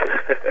started.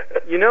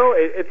 You know,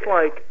 it's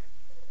like,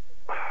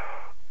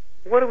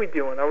 what are we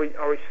doing? Are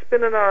we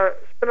spinning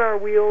our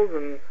wheels?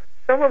 And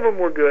some of them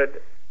were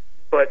good,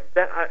 but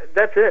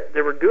that's it.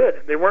 They were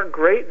good. They weren't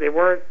great. They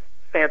weren't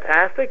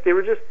fantastic. They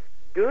were just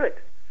good.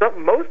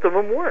 Most of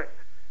them weren't.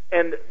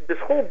 And this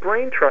whole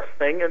brain trust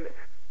thing, and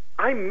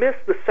I miss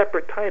the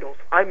separate titles.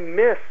 I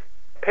miss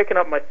picking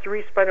up my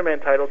 3 Spider-Man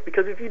titles,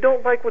 because if you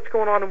don't like what's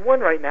going on in one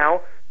right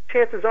now,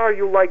 chances are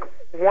you'll like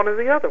one or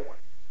the other one.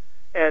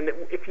 And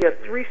if you have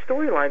 3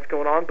 storylines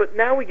going on, but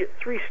now we get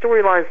 3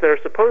 storylines that are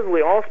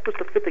supposedly all supposed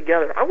to fit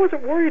together. I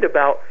wasn't worried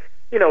about,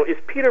 you know, is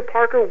Peter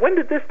Parker, when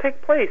did this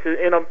take place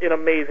in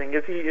Amazing?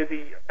 Is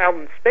he out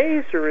in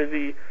space, or is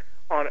he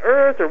on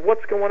Earth, or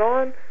what's going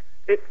on?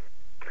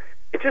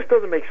 It just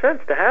doesn't make sense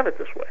to have it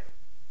this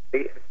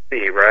way.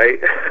 See, right?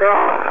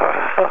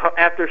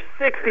 After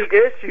 60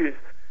 issues,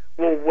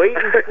 we'll wait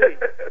and see.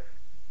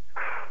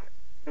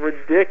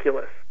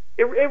 Ridiculous.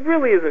 It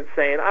really is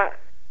insane.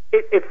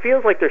 It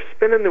feels like they're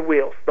spinning the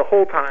wheels the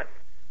whole time.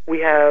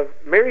 We have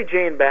Mary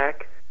Jane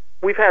back.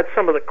 We've had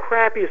some of the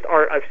crappiest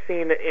art I've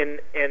seen in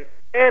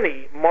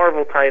any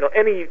Marvel title,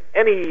 any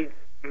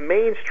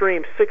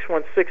mainstream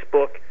 616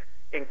 book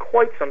in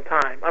quite some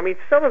time. I mean,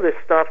 some of this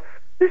stuff,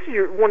 this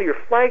is one of your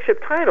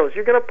flagship titles.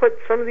 You're going to put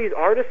some of these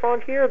artists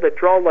on here that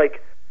draw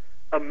like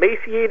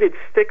emaciated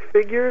stick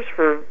figures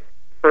for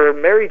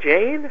Mary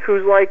Jane,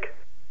 who's like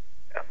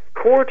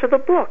core to the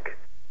book.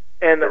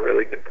 And a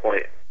really good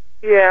point.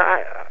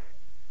 Yeah,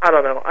 I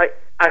don't know.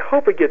 I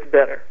hope it gets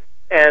better.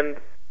 And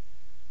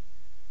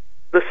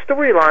the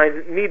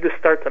storylines need to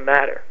start to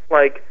matter.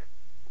 Like,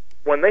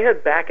 when they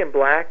had Back in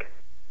Black,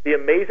 the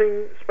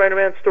Amazing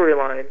Spider-Man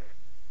storyline,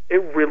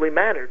 it really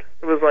mattered.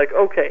 It was like,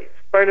 okay,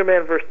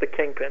 Spider-Man versus the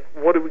Kingpin.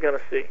 What are we going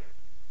to see?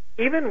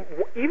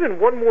 Even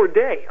One More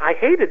Day. I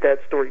hated that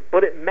story,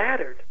 but it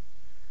mattered.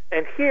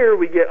 And here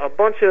we get a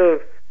bunch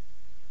of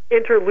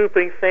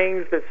interlooping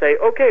things that say,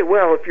 okay,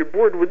 well, if you're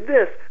bored with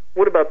this,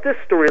 what about this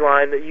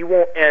storyline that you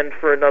won't end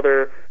for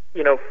another,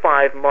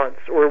 5 months,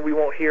 or we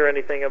won't hear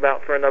anything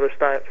about for another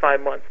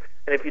 5 months?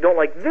 And if you don't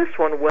like this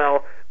one,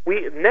 well,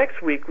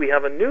 next week we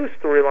have a new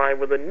storyline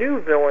with a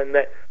new villain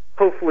that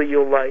hopefully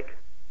you'll like.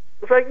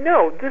 It's like,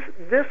 no,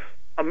 this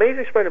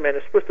Amazing Spider-Man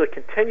is supposed to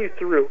continue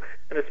through,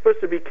 and it's supposed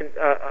to be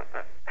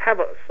have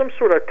some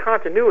sort of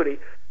continuity.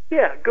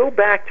 Yeah, go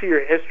back to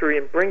your history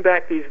and bring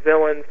back these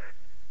villains.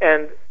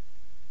 And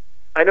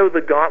I know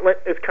the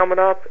Gauntlet is coming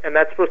up, and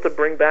that's supposed to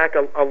bring back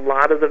a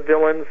lot of the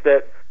villains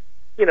that,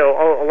 a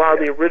lot of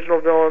the original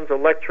villains,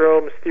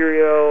 Electro,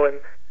 Mysterio,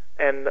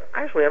 and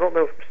actually I don't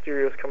know if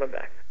Mysterio's coming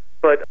back,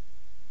 but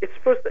it's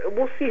supposed to.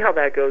 We'll see how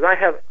that goes. I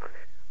have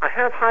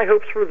high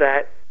hopes for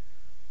that,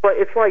 but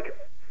it's like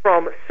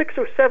from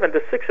 607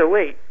 to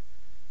 608,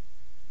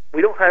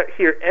 we don't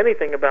hear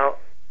anything about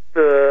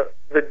the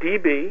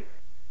DB.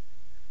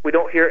 We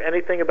don't hear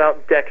anything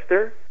about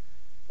Dexter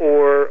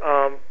or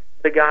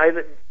the guy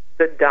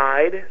that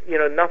died.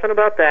 Nothing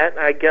about that.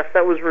 I guess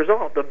that was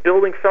resolved. The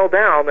building fell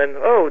down, and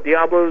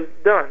Diablo's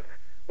done.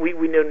 We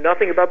know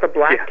nothing about the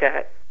Black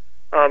Cat.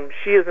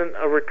 She isn't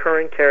a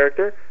recurring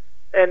character,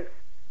 and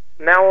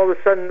now all of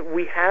a sudden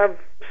we have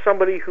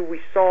somebody who we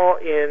saw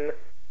in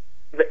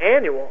the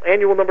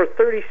annual number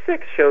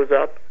 36 shows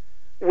up,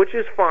 which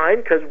is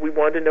fine because we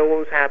wanted to know what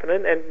was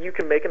happening, and you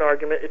can make an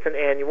argument it's an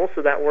annual,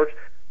 so that works.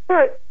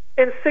 But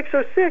in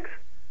 606,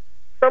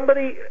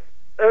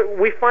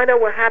 we find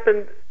out what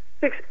happened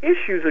 6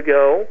 issues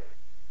ago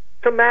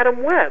to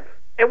Madam Web,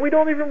 and we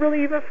don't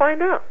really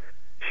find out.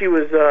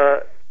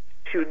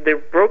 They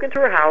broke into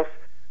her house,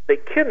 they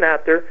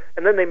kidnapped her,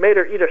 and then they made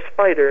her eat a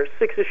spider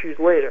 6 issues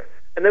later.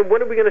 And then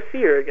when are we going to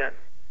see her again?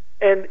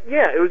 And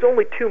yeah, it was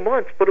only 2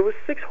 months, but it was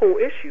 6 whole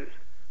issues.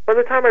 By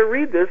the time I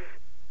read this,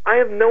 I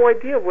have no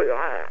idea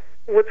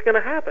what's going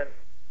to happen.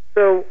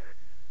 So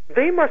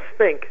they must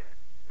think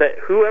that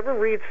whoever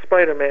reads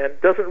Spider-Man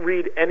doesn't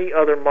read any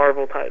other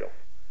Marvel title,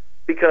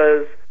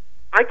 because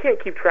I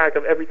can't keep track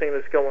of everything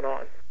that's going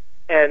on.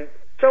 And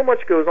so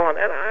much goes on.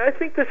 And I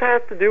think this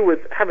has to do with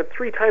having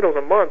 3 titles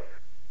a month.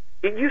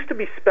 It used to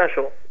be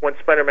special when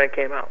Spider-Man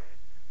came out.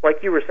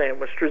 Like you were saying,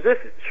 when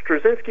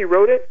Straczynski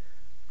wrote it,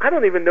 I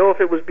don't even know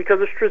if it was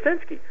because of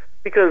Straczynski,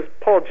 because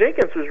Paul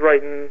Jenkins was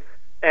writing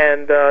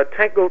and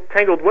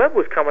Tangled Web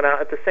was coming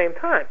out at the same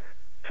time.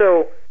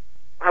 So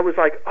I was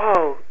like,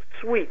 oh,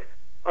 sweet,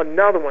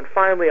 another one.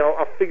 Finally,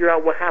 I'll figure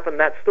out what happened in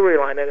that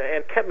storyline,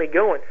 and kept me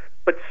going.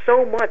 But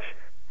so much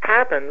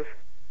happens,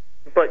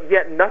 but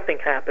yet nothing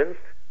happens,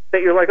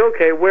 that you're like,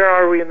 okay, where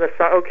are we in this?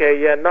 Okay,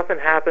 yeah, nothing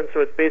happens,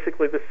 so it's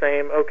basically the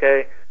same.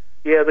 Okay,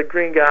 yeah, the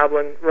Green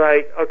Goblin,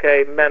 right,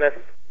 okay, Menace,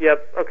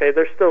 yep, okay,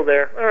 they're still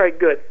there. All right,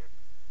 good.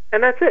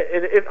 And that's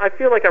it. And I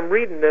feel like I'm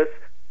reading this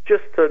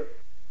just to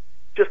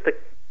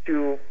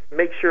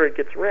make sure it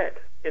gets read,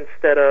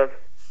 instead of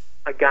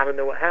I got to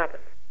know what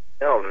happened.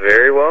 No,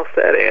 very well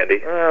said, Andy.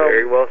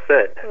 Very well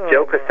said.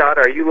 Joe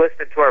Quesada, are you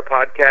listening to our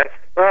podcast?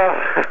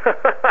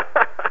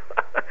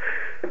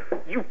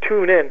 You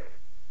tune in.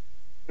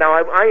 Now,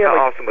 I am.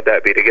 How awesome would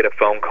that be to get a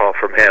phone call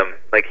from him?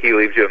 Like, he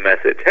leaves you a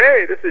message.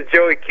 Hey, this is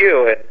Joey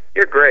Q, and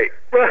you're great.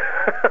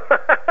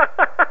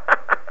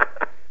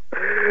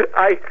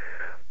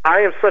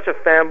 I am such a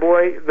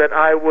fanboy that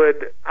I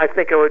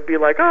think I would be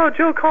like, oh,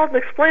 Joe called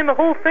and explained the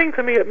whole thing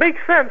to me. It makes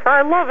sense.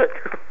 I love it.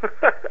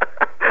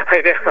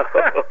 I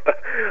know.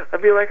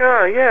 I'd be like,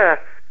 oh, yeah,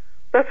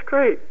 that's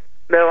great.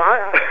 No,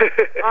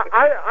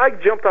 I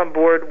jumped on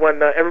board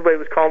when everybody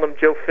was calling him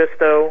Joe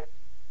Fisto.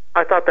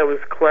 I thought that was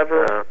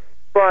clever.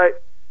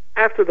 But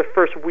after the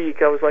first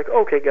week, I was like,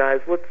 okay, guys,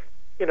 let's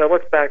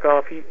back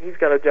off. He's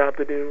got a job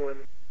to do, and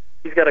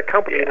he's got a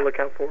company to look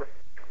out for.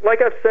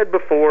 Like I've said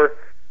before,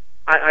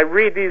 I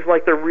read these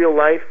like they're real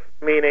life,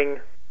 meaning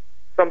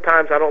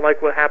sometimes I don't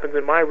like what happens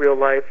in my real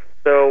life,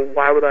 so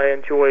why would I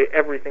enjoy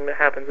everything that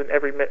happens in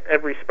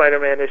every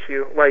Spider-Man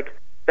issue? Like,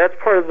 that's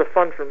part of the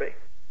fun for me.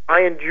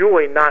 I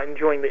enjoy not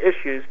enjoying the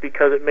issues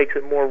because it makes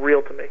it more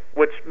real to me,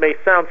 which may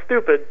sound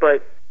stupid,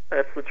 but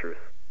that's the truth.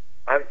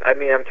 I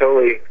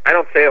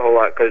don't say a whole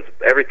lot, because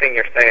everything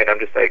you're saying, I'm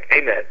just like,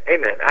 amen,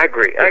 I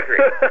agree.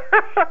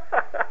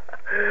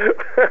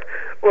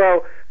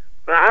 Well,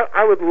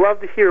 I would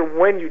love to hear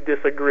when you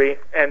disagree,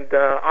 and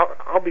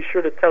I'll be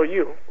sure to tell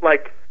you. I'll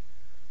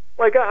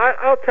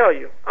tell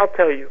you.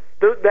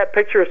 That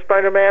picture of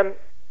Spider-Man,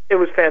 it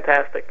was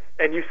fantastic,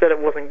 and you said it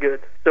wasn't good.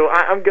 So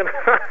I'm going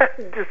to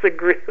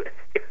disagree with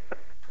you.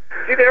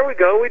 See, there we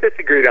go. We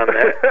disagreed on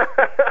that.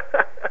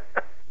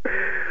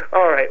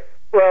 All right.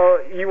 Well,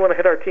 you want to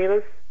hit our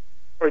Tinas,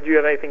 or do you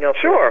have anything else?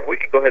 Sure, we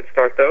can go ahead and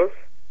start those.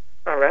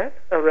 All right.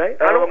 I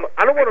don't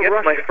want to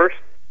rush you.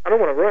 I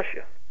don't want to rush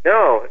you.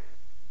 No,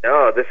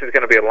 this is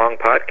going to be a long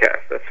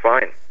podcast. That's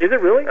fine. Is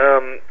it really?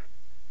 I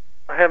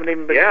haven't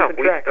even been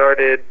keeping track. We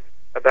started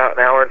about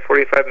an hour and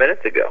 45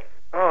 minutes ago.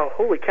 Oh,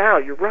 holy cow,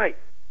 you're right.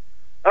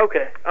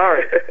 Okay, all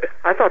right.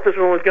 I thought this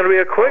one was going to be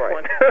a quick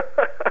one.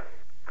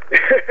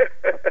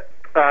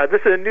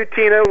 This is a new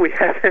Tina we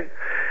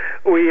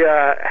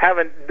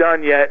haven't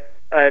done yet.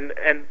 And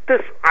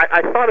this,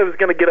 I thought it was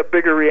going to get a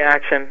bigger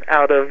reaction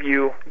out of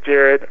you,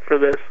 Jared, for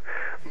this.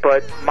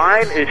 But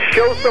mine is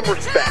Show Some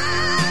Respect.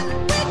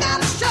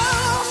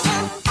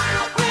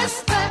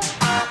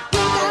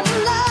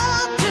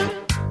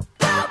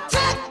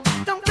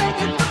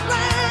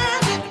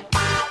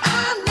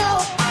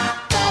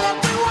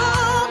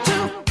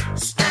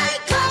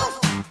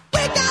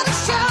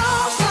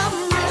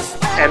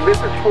 And this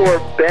is for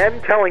Ben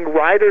telling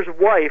Ryder's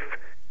wife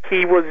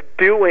he was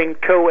doing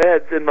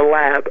co-eds in the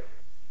lab.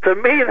 To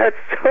me, that's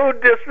so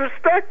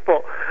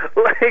disrespectful.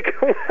 Like,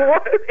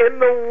 what in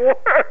the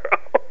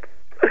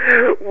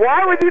world?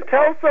 Why would you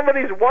tell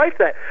somebody's wife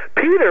that?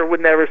 Peter would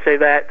never say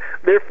that.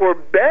 Therefore,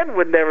 Ben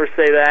would never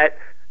say that.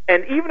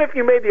 And even if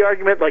you made the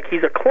argument, like,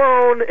 he's a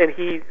clone, and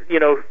he,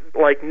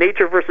 like,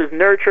 nature versus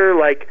nurture,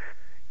 like,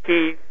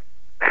 he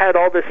had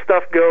all this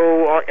stuff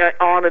go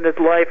on in his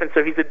life, and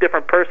so he's a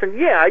different person.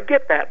 Yeah, I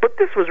get that. But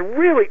this was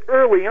really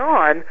early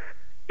on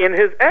in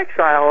his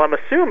exile, I'm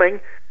assuming,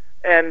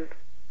 and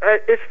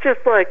it's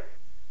just like,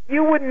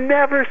 you would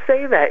never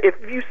say that. If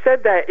you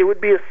said that, it would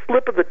be a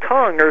slip of the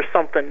tongue or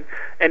something,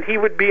 and he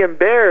would be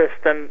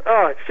embarrassed, and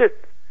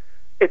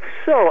it's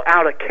so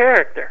out of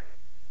character.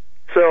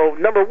 So,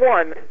 number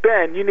one,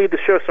 Ben, you need to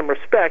show some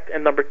respect,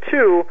 and number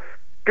two,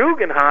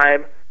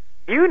 Guggenheim,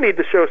 You need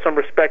to show some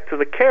respect to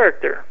the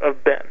character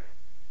of Ben.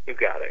 You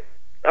got it.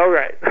 All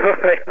right.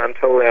 I'm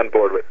totally on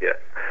board with you.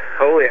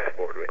 Totally on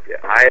board with you.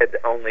 I had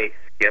only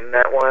skimmed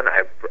that one.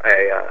 I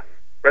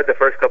read the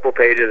first couple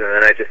pages, and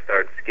then I just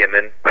started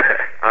skimming.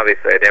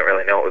 Obviously, I didn't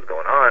really know what was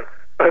going on.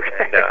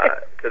 Okay.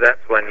 And so that's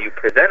when you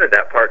presented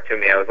that part to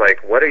me. I was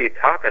like, what are you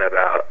talking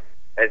about?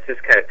 And it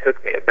just kind of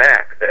took me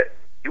aback that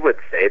you would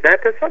say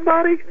that to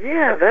somebody?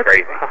 Yeah, that's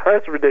crazy.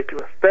 That's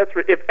ridiculous.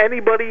 If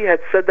anybody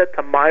had said that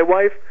to my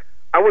wife,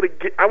 I would have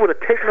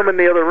taken them in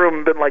the other room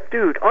and been like,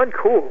 dude,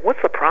 uncool.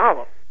 What's the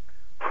problem?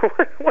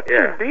 What's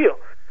your deal?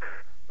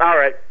 All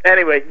right.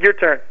 Anyway, your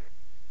turn.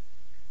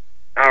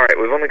 All right.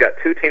 We've only got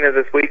 2 Tinas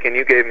this week, and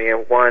you gave me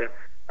one.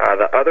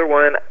 The other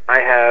one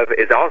I have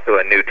is also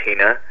a new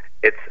Tina.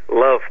 It's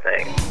Love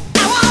Thing.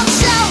 I want to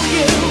show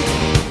you.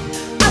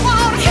 I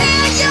want to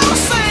hear you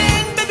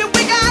sing. Baby,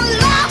 we got a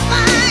love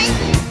thing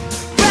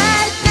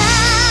right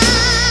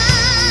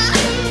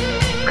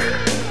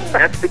now.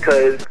 That's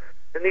because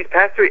in these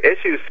past 3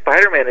 issues,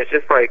 Spider-Man is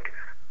just like,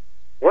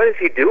 what is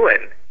he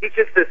doing? He's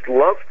just this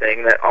love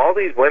thing that all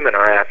these women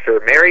are after.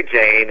 Mary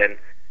Jane and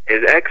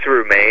his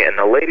ex-roommate and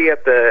the lady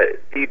at the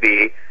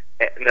DB,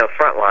 in the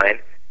front line,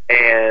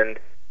 and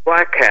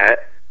Black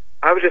Cat.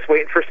 I was just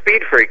waiting for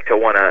Speed Freak to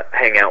want to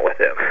hang out with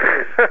him.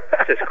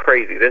 It's just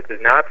crazy. This is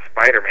not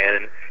Spider-Man.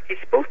 And he's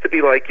supposed to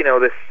be like,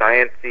 this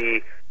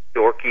sciencey,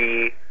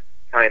 dorky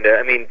kind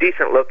of,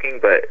 decent looking,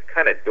 but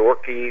kind of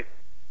dorky,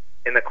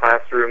 in the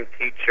classroom,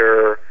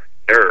 teacher,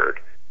 nerd.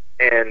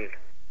 And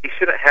he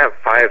shouldn't have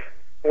 4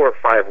 or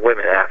 5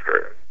 women after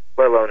him,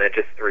 let alone in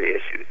just 3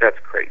 issues. That's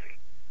crazy.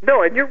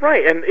 No, and you're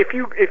right. And if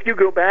you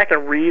go back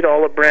and read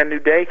all of Brand New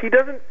Day, he's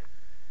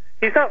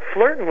not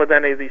flirting with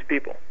any of these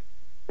people.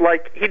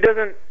 Like,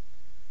 there's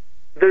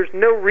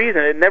no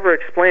reason. It never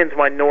explains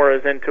why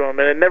Nora's into him,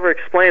 and it never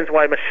explains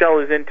why Michelle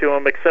is into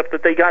him, except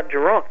that they got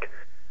drunk.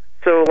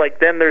 So, like,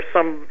 then there's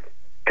some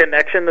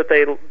connection that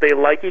they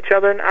like each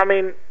other. And,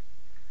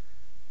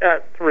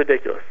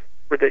 ridiculous.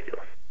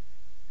 Ridiculous.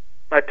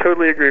 I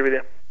totally agree with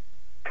you.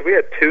 We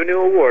had 2 new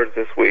awards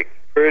this week.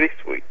 Pretty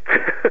sweet.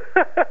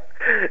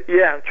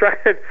 Yeah, I'm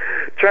trying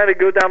to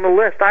go down the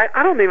list.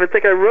 I don't even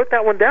think I wrote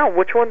that one down.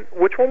 Which one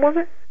was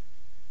it?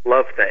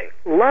 Love Thing.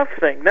 Love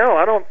Thing. No,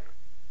 I don't.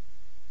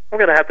 I'm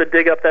going to have to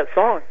dig up that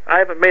song. I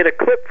haven't made a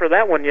clip for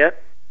that one yet.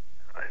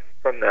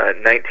 From the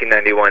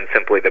 1991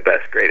 Simply the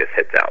Best Greatest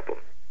Hits album.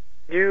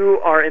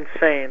 You are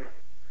insane.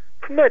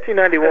 From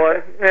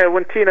 1991,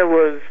 when Tina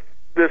was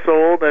this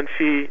old and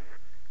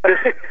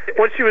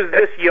when she was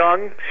this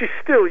young, she's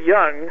still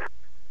young.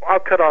 I'll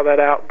cut all that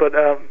out, but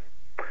this,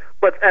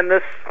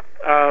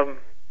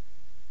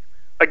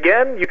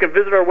 again, you can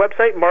visit our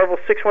website,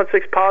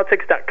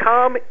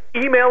 marvel616politics.com.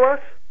 Email us,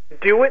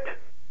 do it,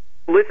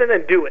 listen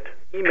and do it.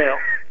 Email,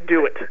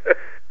 do it.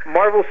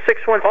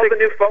 Marvel616. Call the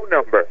new phone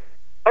number.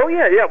 Oh,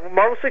 yeah,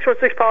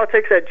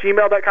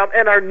 marvel616politics@gmail.com.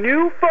 And our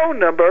new phone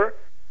number,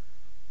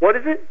 what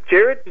is it?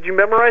 Jared, did you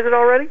memorize it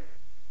already?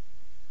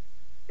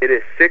 It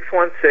is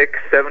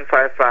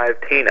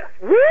 616-755-TINA.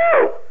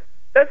 Woo!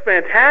 That's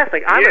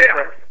fantastic. I'm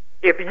impressed.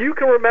 If you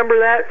can remember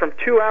that from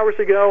 2 hours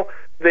ago,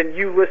 then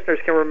you listeners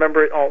can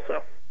remember it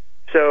also.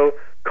 So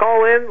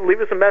call in, leave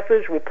us a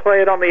message. We'll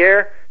play it on the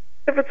air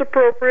if it's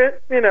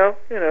appropriate. If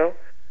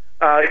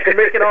you're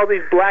making all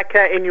these Black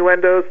Cat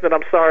innuendos, then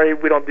I'm sorry,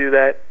 we don't do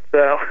that.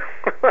 So.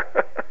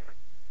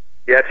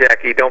 Yeah,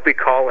 Jackie, don't be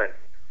calling.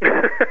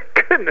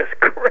 Goodness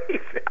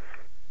gracious.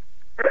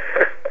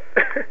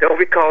 Don't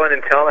be calling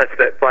and telling us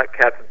that Black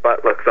Cat's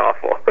butt looks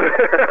awful.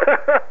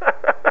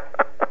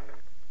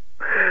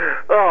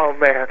 Oh,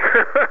 man.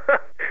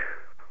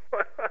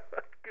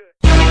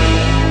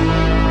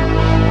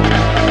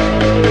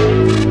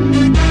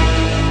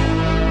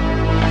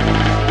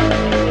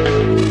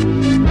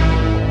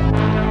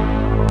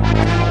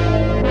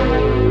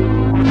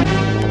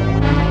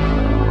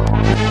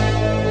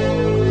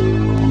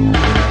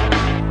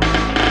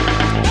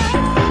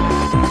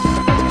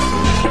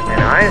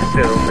 I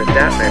assume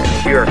that meant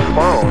if you're a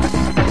clone,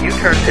 you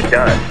turn to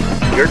dust,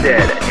 you're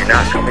dead, and you're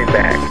not coming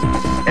back.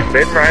 And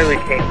Ben Reilly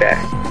came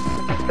back.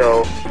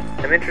 So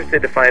I'm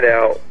interested to find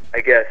out,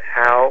 I guess,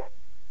 how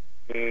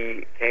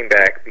he came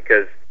back,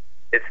 because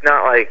it's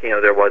not like,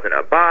 there wasn't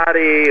a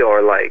body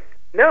or like...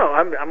 No,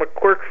 I'm a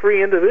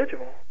quirk-free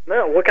individual.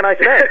 No, what can I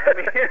say?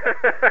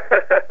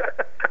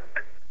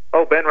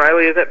 Oh, Ben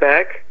Reilly isn't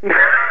back?